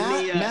say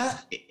Hey, in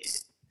Matt,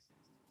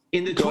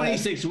 in the Go ahead.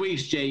 26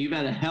 weeks, Jay, you've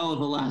had a hell of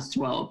a last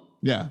 12.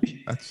 Yeah,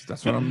 that's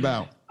what I'm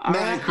about. All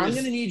Matt, right, I'm Chris.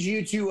 going to need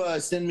you to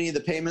send me the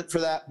payment for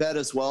that bet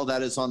as well.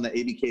 That is on the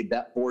ABK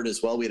bet board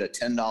as well. We had a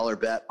 $10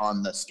 bet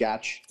on the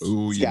Sketch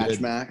Ooh, you did.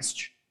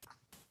 match.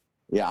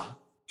 Yeah.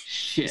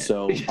 Shit.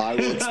 So I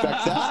will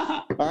expect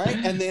that. All right.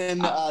 And then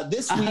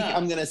this week,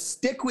 I'm going to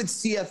stick with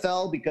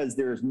CFL because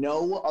there's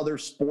no other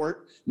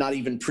sport, not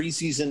even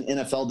preseason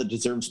NFL, that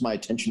deserves my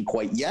attention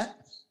quite yet.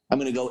 I'm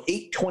going to go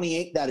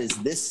 8:28. That is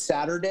this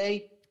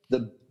Saturday.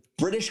 The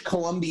British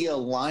Columbia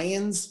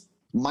Lions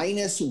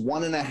minus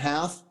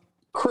 1.5.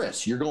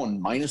 Chris, you're going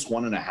minus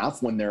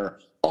 1.5 when they're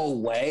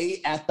away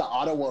at the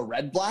Ottawa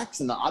Red Blacks,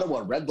 and the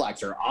Ottawa Red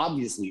Blacks are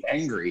obviously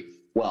angry.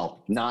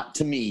 Well, not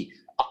to me.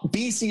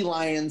 BC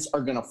Lions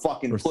are going to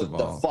fucking First put of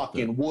the all,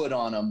 fucking wood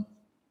on them.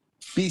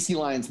 BC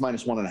Lions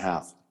minus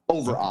 1.5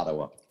 over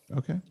Ottawa.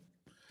 Okay.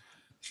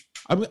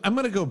 I'm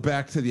going to go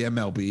back to the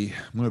MLB.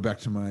 I'm going back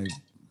to my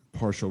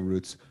partial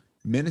roots.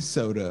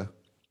 Minnesota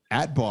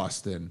at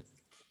Boston.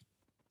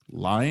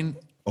 Line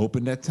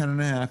opened at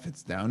 10.5.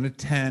 It's down to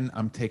 10.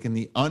 I'm taking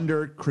the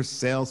under. Chris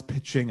Sale's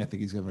pitching. I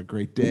think he's going to have a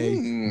great day.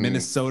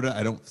 Minnesota,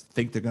 I don't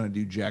think they're going to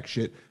do jack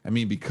shit. I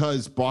mean,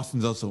 because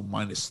Boston's also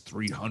minus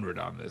 300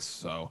 on this.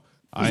 So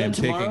I am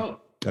taking.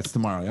 tomorrow? That's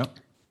tomorrow. Yep.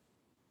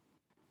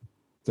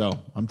 So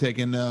I'm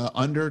taking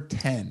under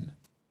 10.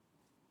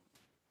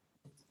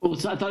 Well,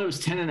 so I thought it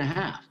was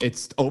 10.5.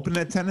 It's open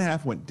at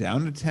 10.5, went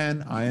down to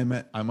 10.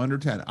 I'm under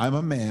 10. I'm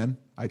a man.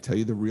 I tell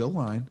you the real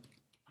line.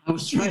 I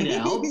was trying to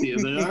help you,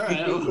 but all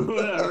right,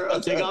 whatever.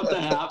 I'll take off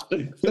the half.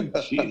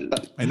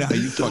 Jesus. I know how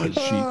you fucking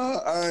sheep.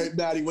 All right,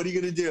 Maddie, what are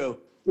you going to do?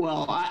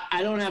 Well,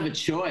 I don't have a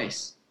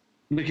choice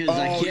because Oh,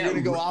 I you're can't.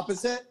 going to go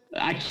opposite?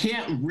 I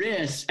can't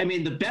risk. I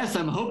mean, the best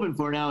I'm hoping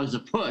for now is a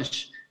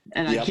push,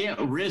 and I Yep. can't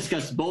risk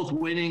us both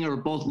winning or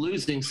both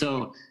losing.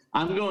 So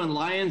I'm going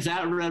Lions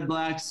at Red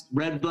Blacks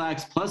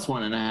plus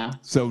 1.5.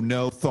 So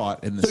no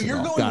thought in this. So at you're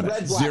all. going Got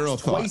Red it. Blacks Zero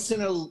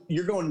thought.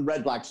 you're going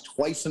Red Blacks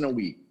twice in a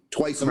week.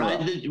 Twice in a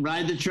row.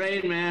 Ride the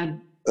train,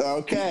 man.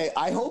 Okay.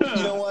 I hope,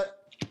 you know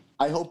what?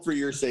 I hope for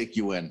your sake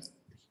you win.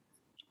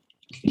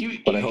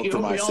 But I hope for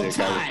my sake.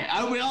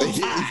 We all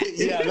tie.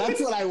 Yeah, that's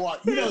what I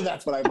want.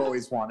 That's what I've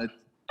always wanted.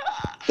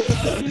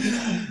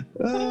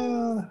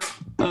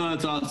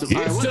 That's awesome.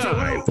 It's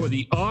time for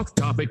the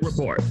off-topic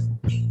report.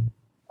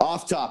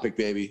 Off topic,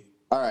 baby.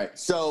 All right.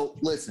 So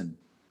listen,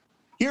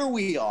 here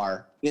we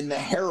are in the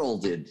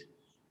heralded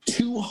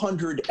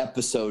 200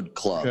 episode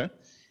club. Okay.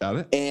 Got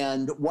it.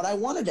 And what I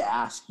wanted to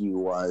ask you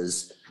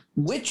was,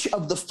 which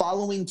of the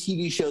following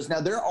TV shows, now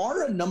there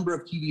are a number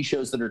of TV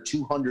shows that are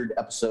 200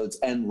 episodes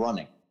and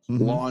running,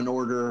 Law and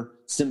Order,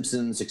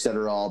 Simpsons,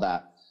 etc., all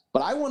that.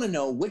 But I want to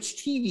know which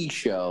TV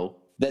show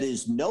that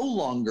is no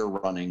longer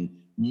running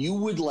you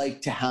would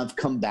like to have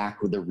come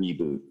back with a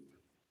reboot.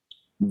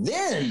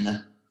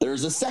 Then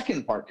there's a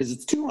second part, because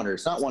it's 200,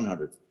 it's not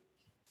 100.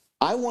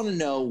 I want to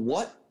know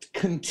what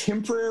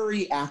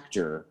contemporary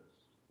actor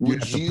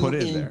would you put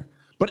in there.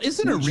 But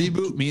isn't a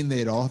reboot mean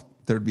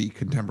there'd be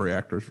contemporary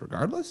actors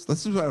regardless?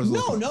 This is what I was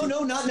No,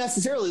 not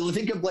necessarily.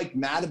 Think of like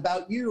Mad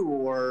About You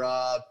or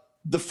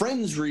the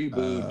Friends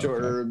reboot,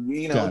 or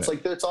it's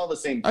like it's all the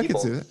same people. I can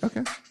see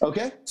that.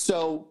 Okay.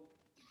 So,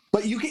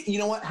 but you can,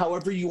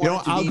 however you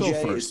want to I'll DJ go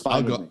first. is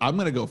fine with me. I'm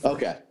going to go first.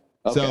 Okay.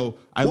 So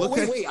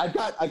wait. I've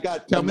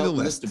got. Tell me the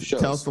list of shows.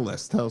 Tell us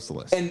the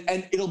list.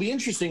 And it'll be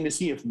interesting to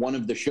see if one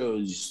of the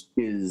shows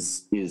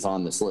is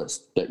on this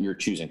list that you're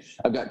choosing.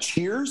 I've got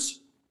Cheers,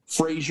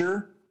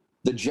 Frasier,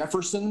 The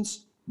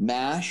Jeffersons,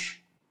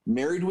 MASH,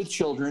 Married with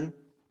Children,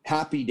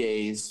 Happy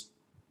Days,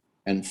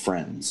 and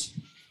Friends.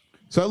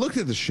 So I looked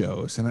at the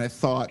shows and I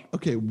thought,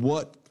 okay,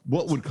 what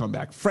would come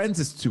back? Friends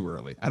is too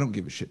early. I don't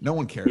give a shit. No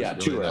one cares. Yeah,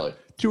 too early.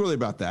 Too early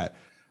about that.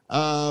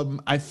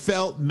 I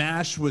felt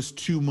MASH was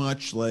too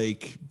much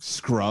like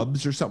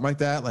Scrubs or something like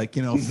that, like,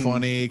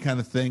 funny kind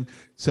of thing.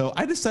 So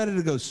I decided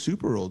to go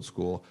super old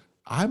school.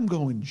 I'm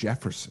going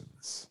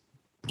Jeffersons.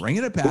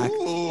 Bringing it back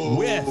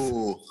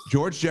with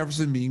George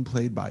Jefferson being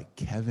played by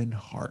Kevin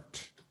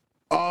Hart.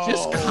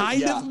 Just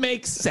kind of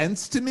makes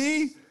sense to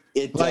me.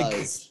 It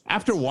does.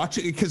 After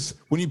watching it, because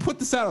when you put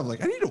this out, I'm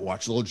like, I need to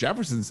watch Little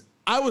Jeffersons.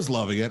 I was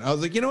loving it. I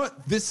was like, you know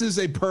what? This is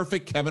a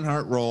perfect Kevin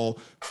Hart role.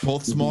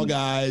 Both small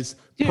guys,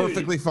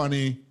 perfectly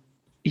funny.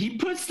 He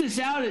puts this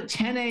out at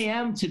 10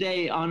 a.m.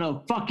 today on a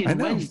fucking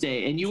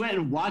Wednesday, and you went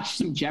and watched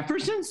some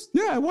Jeffersons?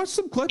 Yeah, I watched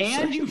some clips.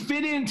 And you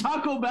fit in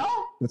Taco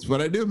Bell? That's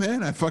what I do,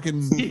 man. I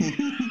fucking...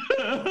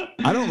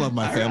 I don't love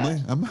my family.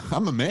 Right.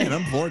 I'm a man.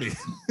 I'm 40.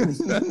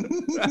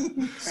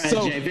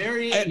 So, Jay,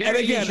 very and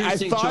again, I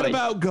thought choice.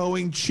 about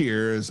going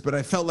Cheers, but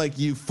I felt like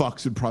you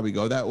fucks would probably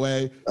go that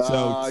way.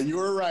 So you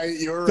were right.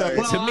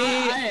 Well, to me,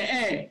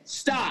 hey,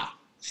 stop,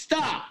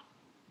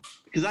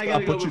 because I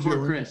gotta go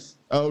before Chris.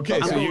 Okay,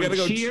 so you gotta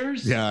go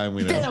Cheers. Yeah,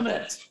 we know. Damn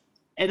it.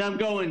 And I'm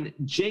going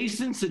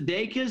Jason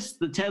Sudeikis,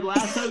 the Ted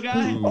Lasso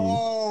guy.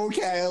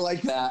 Okay, I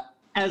like that.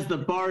 As the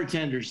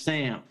bartender,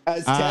 Sam.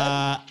 As Ted?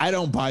 I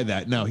don't buy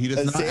that. No, he does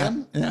as not.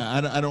 Sam?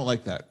 I don't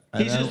like that.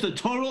 He's just a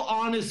total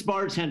honest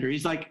bartender.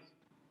 He's like,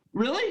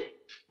 really?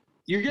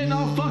 You're getting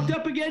all fucked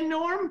up again,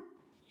 Norm?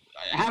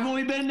 Haven't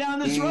we been down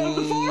this road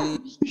before?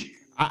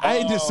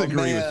 I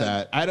disagree with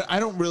that. I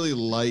don't really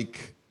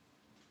like...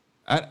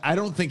 I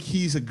don't think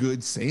he's a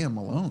good Sam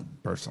Malone,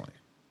 personally.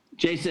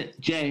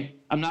 Jay,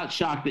 I'm not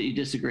shocked that you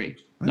disagree.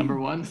 Number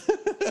one.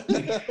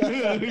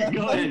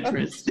 Go ahead,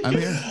 Chris. I'm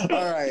here.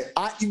 All right.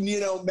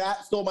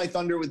 Matt stole my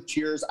thunder with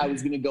Cheers. I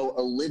was going to go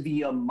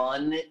Olivia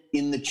Munn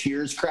in the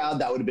Cheers crowd.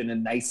 That would have been a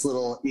nice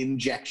little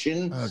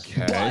injection.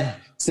 Okay. But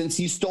since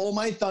he stole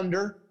my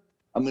thunder,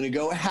 I'm going to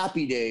go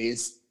Happy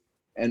Days.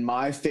 And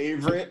my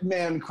favorite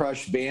man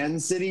crush, Van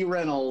City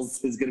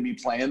Reynolds, is going to be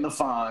playing the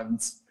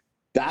Fonz.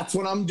 That's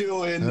what I'm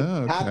doing.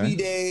 Oh, okay. Happy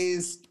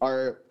Days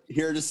are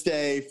here to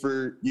stay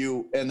for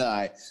you and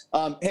I.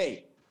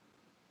 Hey,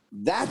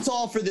 that's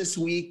all for this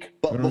week.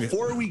 But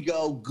before we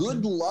go,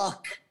 good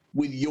luck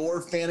with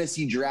your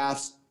fantasy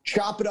drafts.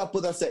 Chop it up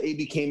with us at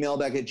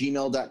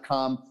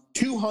abkmailbag@gmail.com.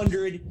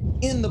 200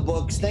 in the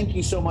books. Thank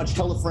you so much.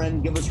 Tell a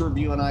friend. Give us a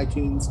review on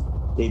iTunes.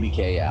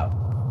 ABK out.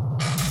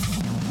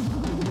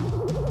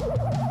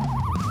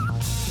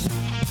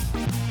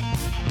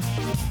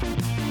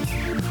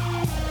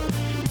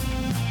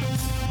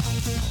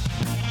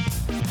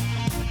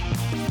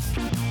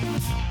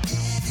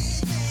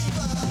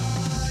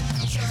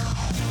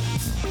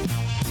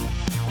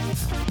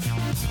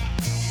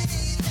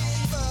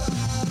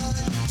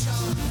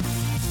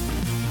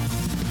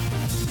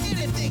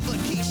 Anything but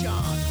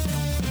Keyshawn.